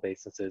lawful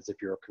basis is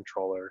if you're a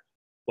controller,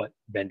 what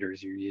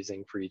vendors you're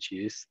using for each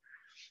use.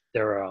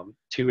 There are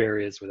 2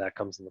 areas where that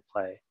comes into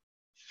play.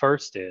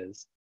 First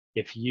is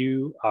if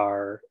you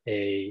are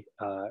a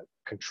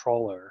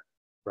controller,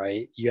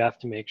 right, you have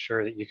to make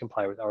sure that you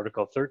comply with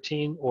Article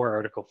 13 or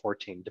Article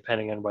 14,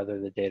 depending on whether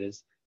the data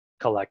is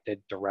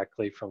collected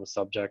directly from a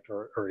subject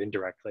or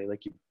indirectly,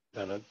 like you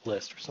on a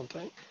list or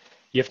something.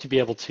 You have to be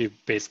able to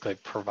basically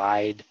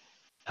provide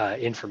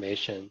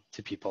information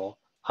to people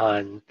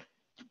on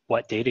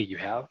what data you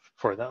have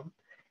for them.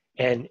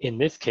 And in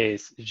this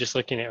case, just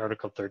looking at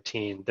Article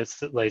 13,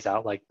 this lays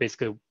out like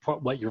basically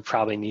what you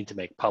probably need to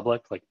make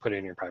public, like put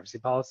in your privacy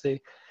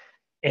policy.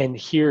 And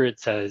here it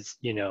says,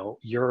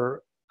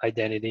 your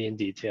identity and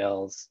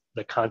details,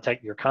 your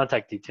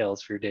contact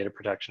details for your data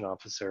protection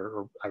officer,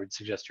 or I would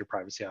suggest your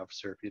privacy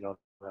officer if you don't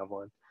have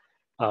one.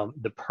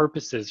 The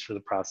purposes for the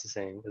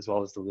processing, as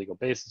well as the legal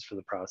basis for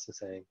the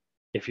processing.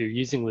 If you're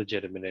using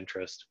legitimate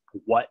interest,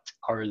 what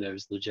are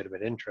those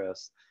legitimate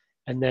interests?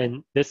 And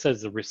then this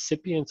says the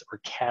recipients or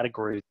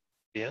categories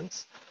of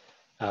recipients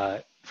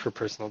for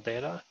personal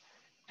data.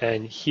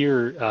 And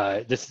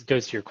here, this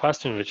goes to your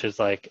question, which is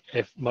like,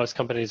 if most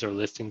companies are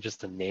listing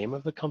just the name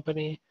of the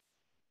company,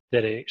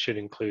 that it should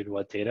include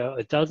what data.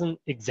 It doesn't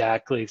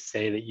exactly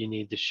say that you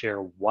need to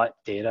share what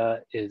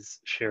data is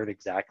shared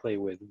exactly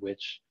with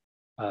which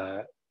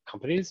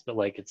companies, but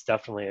like it's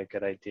definitely a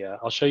good idea.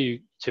 I'll show you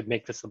to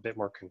make this a bit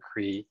more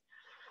concrete.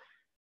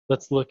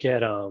 Let's look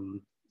at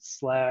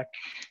Slack,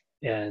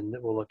 and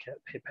we'll look at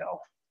PayPal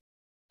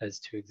as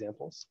 2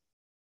 examples.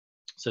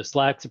 So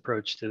Slack's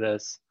approach to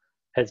this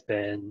has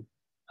been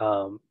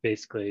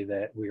basically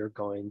that we are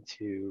going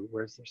to,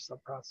 where's their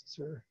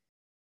sub-processor?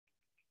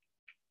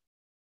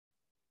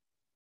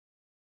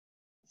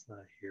 It's not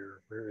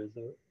here. Where is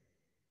it?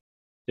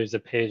 There's a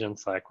page on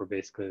Slack where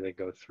basically they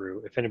go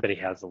through, if anybody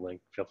has a link,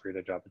 feel free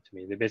to drop it to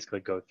me. They basically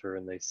go through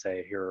and they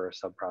say, here are our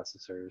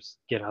sub-processors.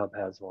 GitHub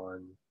has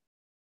one.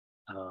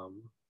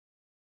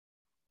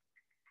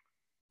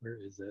 Where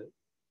is it?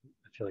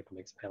 I feel like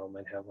Mixpanel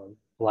might have one.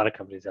 A lot of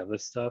companies have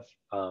this stuff,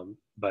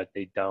 but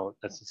they don't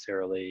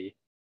necessarily.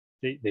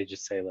 They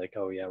just say like,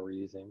 oh yeah,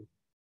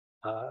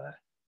 uh,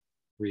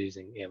 we're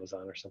using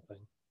Amazon or something.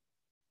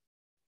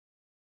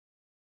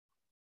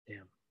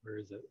 Damn, where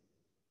is it?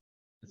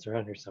 It's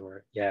around here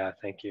somewhere. Yeah,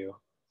 thank you.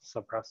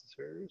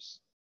 Subprocessors.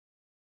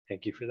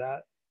 Thank you for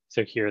that.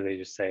 So here they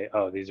just say,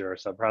 oh, these are our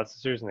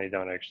subprocessors, and they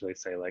don't actually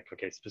say like,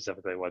 okay,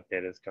 specifically what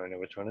data is going to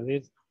which one of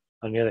these.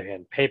 On the other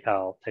hand,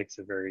 PayPal takes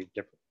a very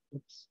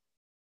different,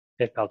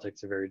 PayPal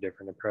takes a very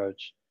different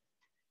approach.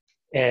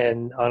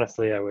 And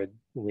honestly, I would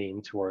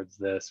lean towards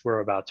this.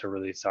 We're about to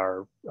release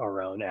our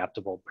own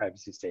apptable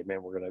privacy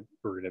statement. We're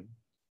gonna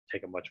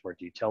take a much more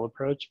detailed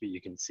approach, but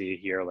you can see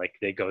here, like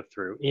they go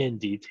through in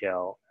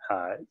detail,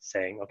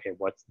 saying, okay,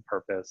 what's the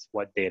purpose?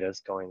 What data is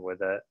going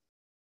with it?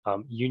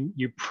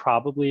 You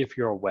probably, if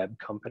you're a web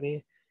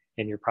company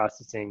and you're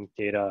processing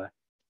data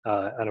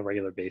on a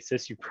regular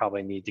basis, you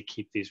probably need to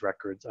keep these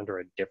records under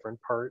a different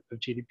part of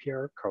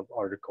GDPR called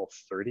Article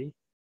 30,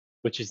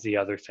 which is the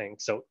other thing.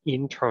 So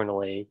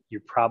internally, you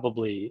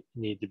probably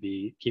need to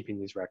be keeping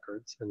these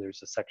records, and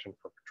there's a section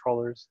for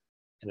controllers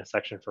and a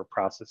section for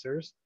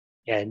processors.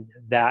 And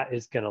that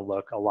is going to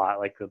look a lot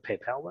like the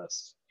PayPal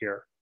list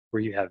here,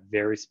 where you have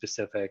very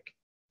specific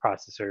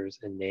processors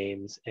and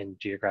names and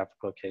geographic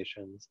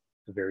locations,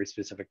 a very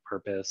specific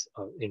purpose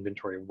of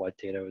inventory of what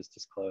data is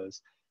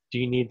disclosed. Do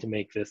you need to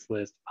make this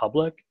list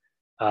public?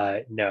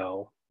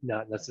 No,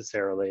 not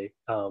necessarily.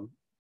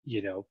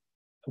 You know,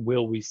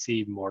 will we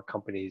see more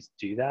companies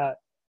do that?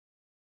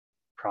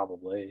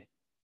 Probably.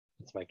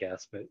 That's my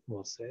guess, but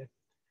we'll see.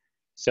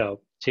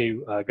 So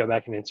to go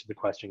back and answer the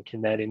question,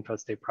 can that info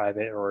stay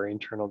private or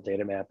internal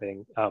data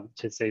mapping?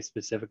 To say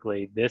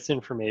specifically, this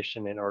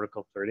information in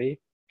Article 30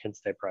 can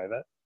stay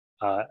private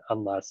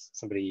unless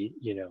somebody,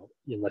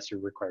 unless you're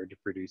required to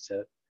produce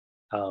it.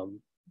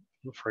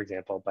 For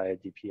example, by a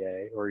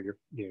DPA, or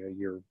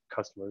your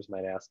customers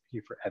might ask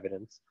you for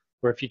evidence.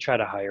 Or if you try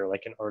to hire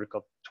like an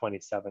Article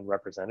 27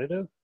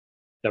 representative,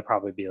 they'll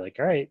probably be like,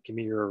 all right, give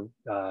me your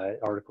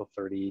Article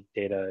 30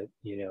 data,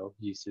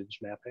 usage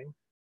mapping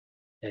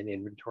and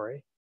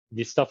inventory.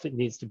 The stuff that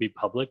needs to be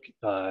public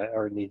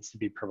or needs to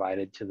be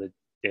provided to the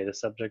data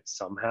subject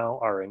somehow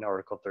are in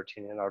Article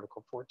 13 and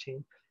Article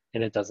 14,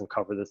 and it doesn't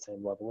cover the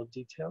same level of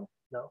detail.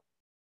 No.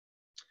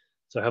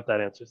 So I hope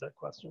that answers that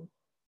question.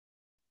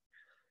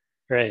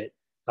 All right,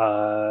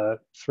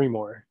 3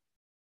 more.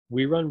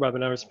 We run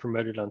webinars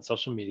promoted on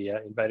social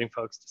media, inviting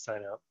folks to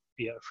sign up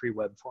via a free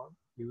web form.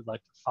 We would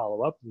like to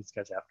follow up with these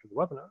guys after the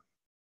webinar.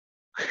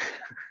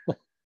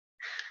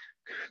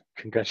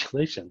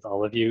 Congratulations,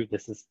 all of you.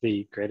 This is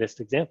the greatest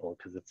example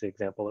because it's the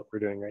example that we're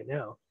doing right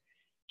now.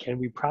 Can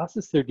we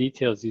process their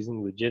details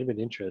using legitimate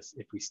interest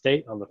if we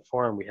state on the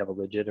form we have a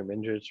legitimate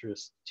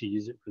interest to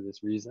use it for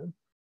this reason?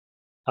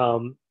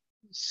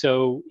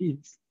 So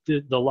it's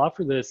the law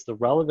for this, the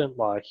relevant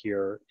law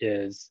here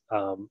is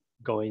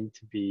going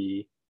to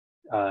be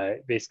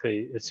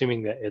basically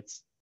assuming that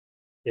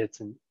it's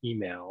an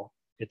email.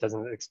 It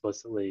doesn't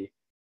explicitly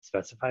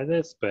specify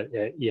this, but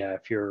yeah,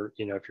 if you're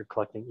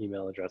collecting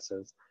email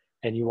addresses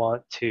and you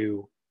want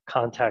to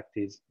contact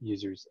these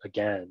users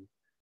again,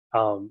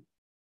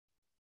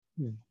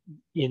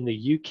 in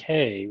the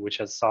UK, which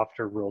has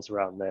softer rules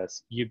around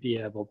this, you'd be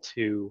able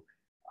to,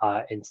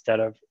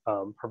 instead of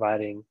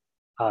providing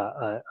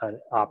an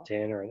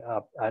opt-in or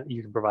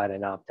you can provide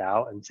an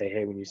opt-out and say,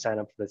 hey, when you sign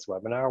up for this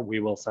webinar, we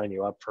will sign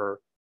you up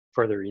for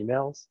further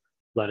emails.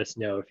 Let us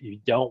know if you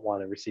don't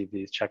want to receive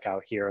these, check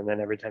out here. And then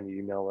every time you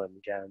email them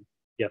again,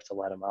 you have to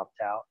let them opt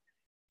out.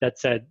 That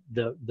said,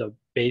 the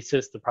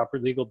proper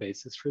legal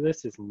basis for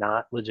this is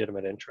not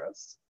legitimate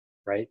interest,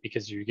 right?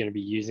 Because you're going to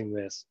be using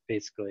this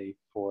basically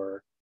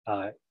for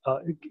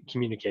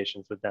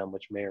communications with them,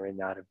 which may or may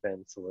not have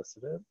been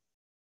solicited.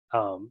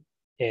 And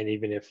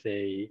even if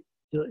they,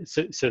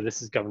 so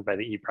this is governed by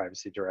the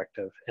e-privacy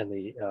directive and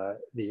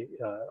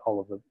all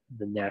of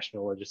the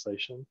national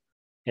legislation,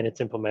 and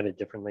it's implemented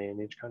differently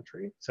in each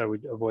country. So I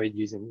would avoid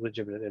using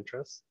legitimate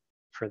interest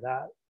for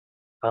that.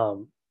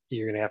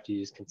 You're going to have to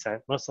use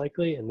consent most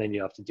likely, and then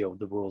you have to deal with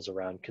the rules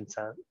around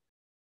consent.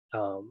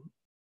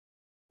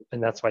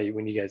 And that's why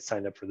when you guys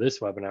signed up for this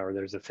webinar,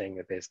 there's a thing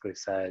that basically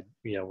said,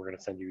 we're going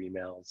to send you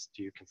emails.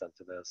 Do you consent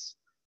to this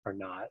or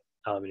not?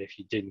 And if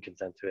you didn't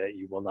consent to it,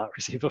 you will not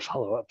receive a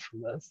follow-up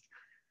from this.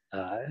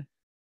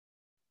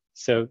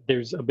 So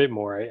there's a bit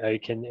more. I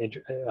can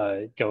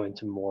go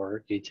into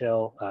more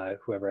detail.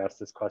 Whoever asked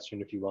this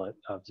question, if you want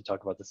to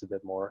talk about this a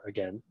bit more,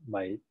 again,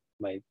 my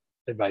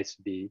advice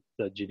would be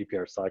the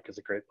GDPR Slack is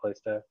a great place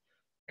to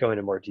go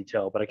into more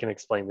detail, but I can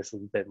explain this a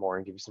bit more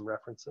and give you some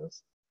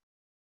references.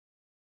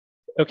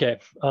 Okay,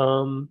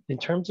 in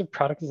terms of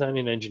product design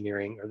and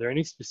engineering, are there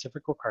any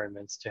specific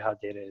requirements to how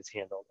data is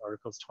handled?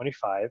 Articles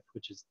 25,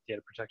 which is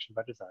data protection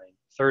by design,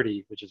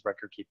 30, which is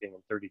record keeping,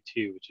 and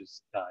 32, which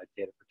is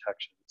data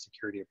protection,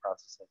 security of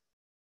processing.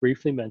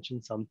 Briefly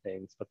mention some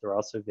things, but they're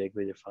also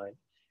vaguely defined.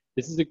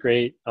 This is a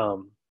great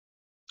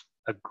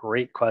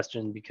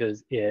question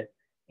because it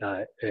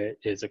it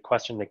is a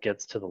question that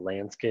gets to the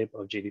landscape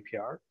of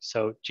GDPR.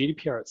 So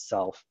GDPR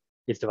itself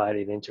is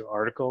divided into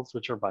articles,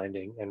 which are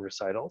binding, and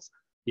recitals.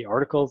 The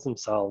articles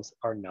themselves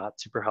are not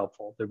super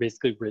helpful. They're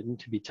basically written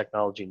to be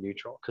technology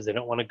neutral because they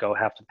don't want to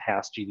have to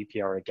pass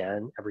GDPR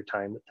again every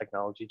time that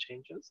technology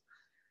changes.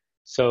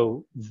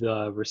 So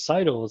the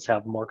recitals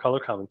have more color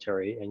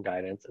commentary and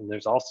guidance, and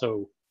there's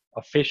also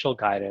official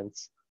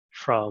guidance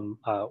from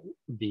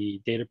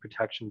the Data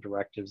Protection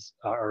Directives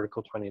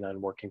Article 29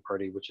 Working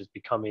Party, which is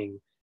becoming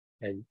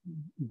and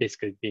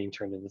basically being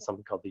turned into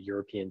something called the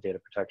European Data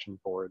Protection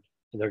Board,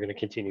 and they're going to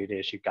continue to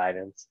issue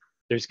guidance.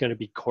 There's going to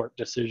be court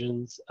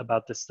decisions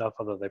about this stuff,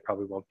 although they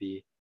probably won't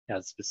be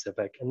as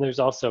specific. And there's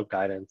also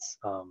guidance.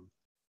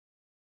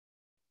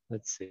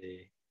 Let's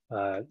see.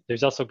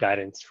 There's also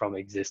guidance from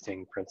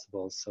existing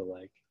principles. So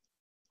like,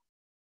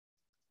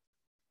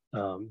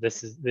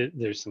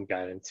 there's some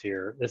guidance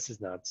here. This is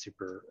not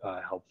super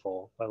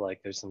helpful, but like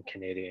there's some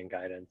Canadian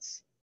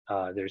guidance.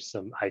 There's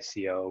some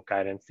ICO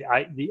guidance.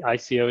 The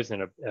ICO is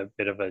in a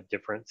bit of a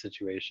different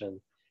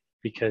situation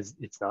because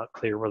it's not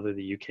clear whether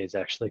the UK is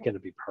actually going to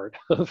be part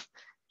of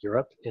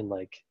Europe in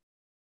like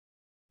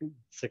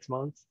 6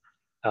 months.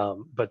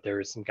 But there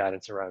is some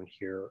guidance around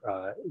here,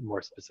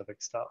 more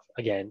specific stuff.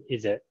 Again,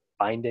 is it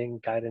binding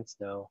guidance?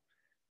 No,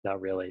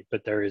 not really,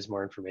 but there is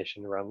more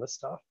information around this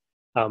stuff.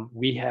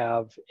 We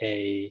have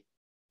a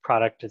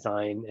product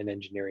design and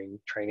engineering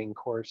training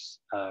course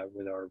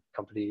with our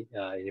company.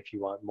 If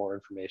you want more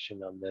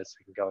information on this,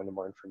 we can go into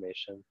more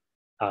information.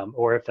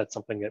 Or if that's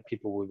something that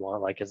people would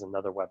want, like as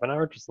another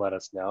webinar, just let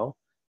us know.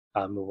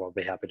 We'll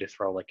be happy to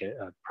throw like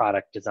a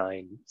product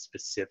design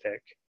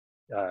specific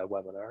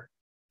webinar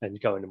and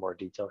go into more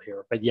detail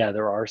here. But yeah,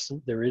 there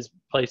is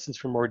places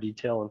for more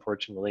detail.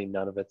 Unfortunately,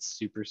 none of it's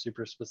super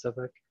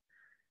specific.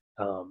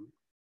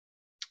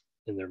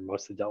 And they're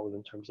mostly dealt with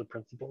in terms of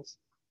principles.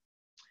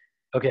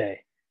 Okay,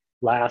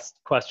 last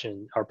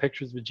question. Are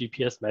pictures with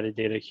GPS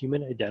metadata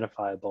human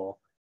identifiable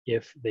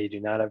if they do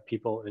not have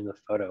people in the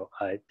photo?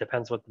 It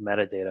depends what the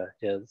metadata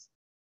is.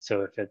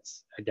 So if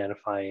it's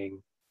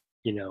identifying,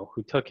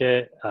 who took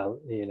it,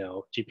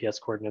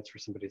 GPS coordinates for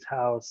somebody's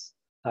house,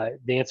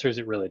 the answer is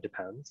it really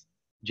depends.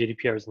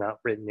 GDPR is not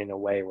written in a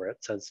way where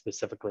it says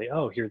specifically,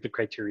 oh, here's the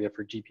criteria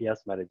for GPS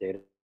metadata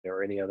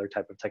or any other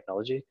type of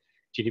technology.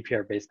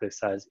 GDPR basically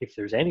says if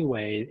there's any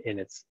way, and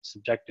it's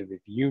subjective,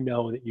 if you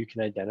know that you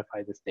can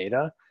identify this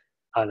data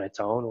on its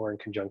own or in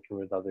conjunction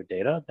with other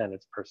data, then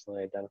it's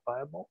personally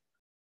identifiable.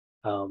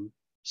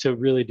 So it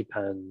really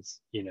depends,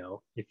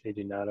 if they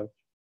do not have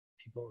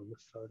people in the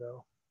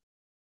photo.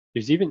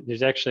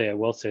 There's actually, I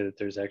will say that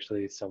there's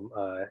actually some,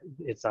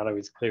 it's not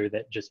always clear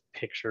that just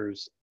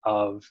pictures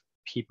of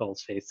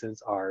people's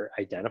faces are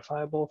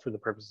identifiable for the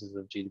purposes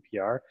of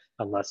GDPR,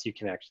 unless you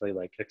can actually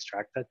like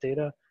extract that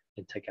data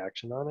and take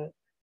action on it.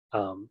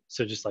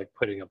 So just like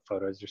putting up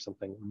photos or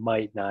something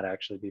might not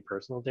actually be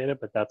personal data,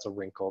 but that's a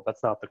wrinkle.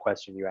 That's not the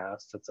question you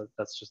asked.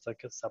 That's just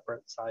like a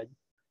separate side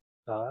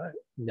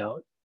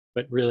note.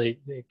 But really,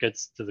 it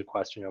gets to the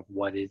question of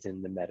what is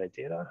in the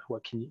metadata.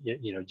 What can do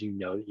you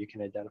know that you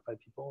can identify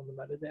people in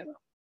the metadata?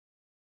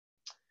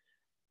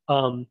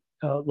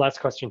 Last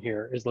question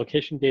here. Is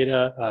location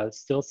data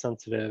still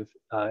sensitive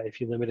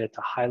if you limit it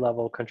to high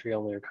level, country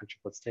only, or country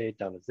plus state,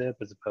 down to zip,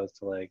 as opposed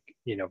to like,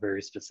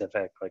 very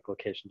specific like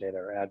location data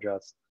or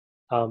address?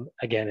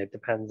 Again, it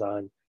depends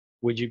on,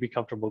 would you be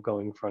comfortable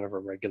going in front of a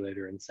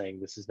regulator and saying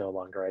this is no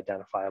longer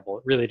identifiable?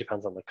 It really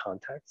depends on the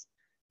context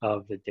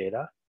of the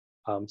data.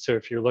 So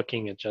if you're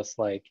looking at just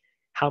like,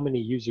 how many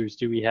users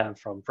do we have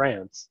from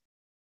France?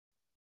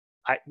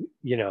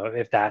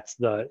 If that's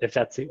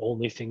the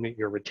only thing that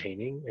you're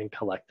retaining and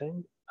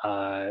collecting,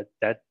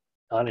 that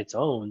on its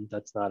own,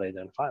 that's not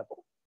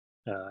identifiable.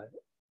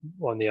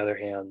 On the other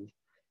hand,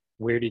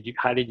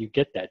 how did you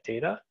get that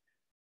data?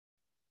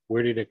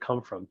 Where did it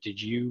come from?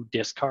 Did you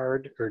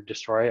discard or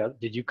destroy?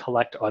 Did you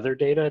collect other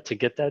data to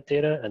get that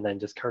data and then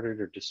discard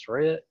it or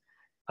destroy it?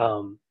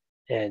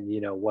 And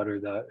what are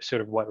the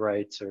what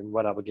rights or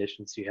what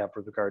obligations do you have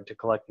with regard to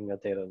collecting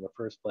that data in the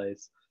first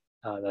place?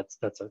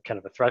 That's a kind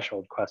of a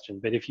threshold question.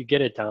 But if you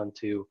get it down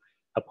to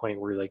a point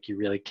where like you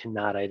really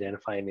cannot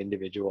identify an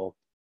individual,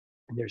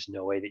 and there's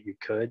no way that you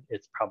could,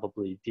 it's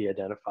probably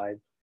de-identified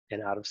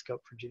and out of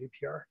scope for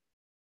GDPR.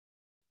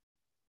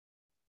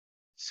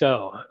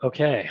 So,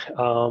 okay,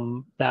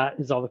 that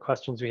is all the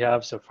questions we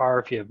have so far.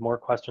 If you have more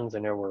questions, I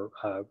know we're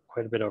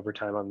quite a bit over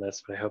time on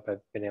this, but I hope I've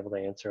been able to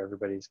answer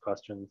everybody's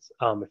questions.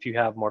 If you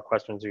have more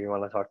questions or you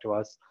want to talk to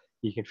us,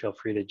 you can feel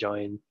free to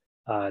join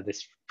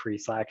this free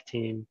Slack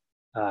team.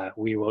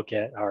 We will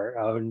get our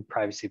own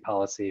privacy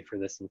policy for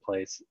this in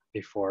place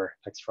before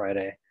next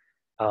Friday.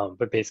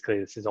 But basically,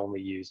 this is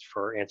only used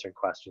for answering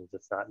questions.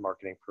 It's not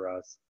marketing for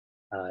us.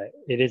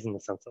 It is in the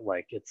sense that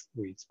like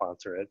we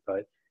sponsor it,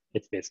 but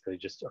it's basically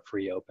just a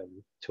free open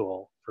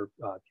tool for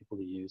people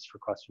to use for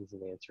questions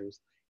and answers.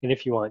 And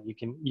if you want, you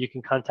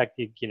can contact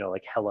me,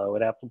 like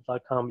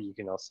hello@applicable.com. You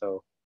can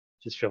also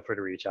just feel free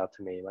to reach out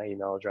to me. My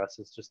email address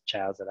is just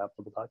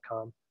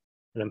chaz@applicable.com.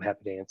 And I'm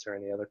happy to answer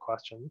any other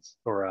questions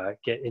or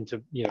get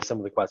into some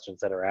of the questions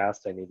that are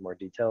asked. I need more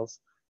details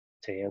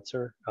to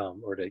answer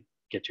or to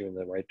get you in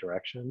the right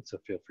direction. So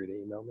feel free to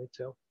email me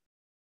too.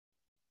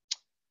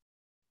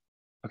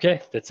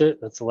 Okay, that's it.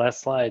 That's the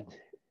last slide.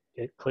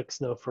 It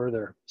clicks no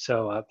further.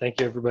 So thank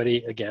you,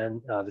 everybody.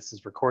 Again, this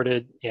is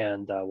recorded,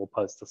 and we'll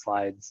post the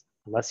slides.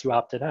 Unless you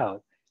opted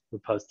out,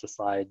 we'll post the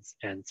slides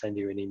and send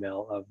you an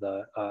email of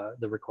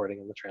the recording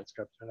and the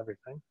transcript and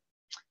everything.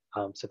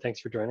 So thanks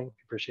for joining.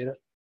 Appreciate it.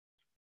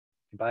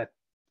 Bye.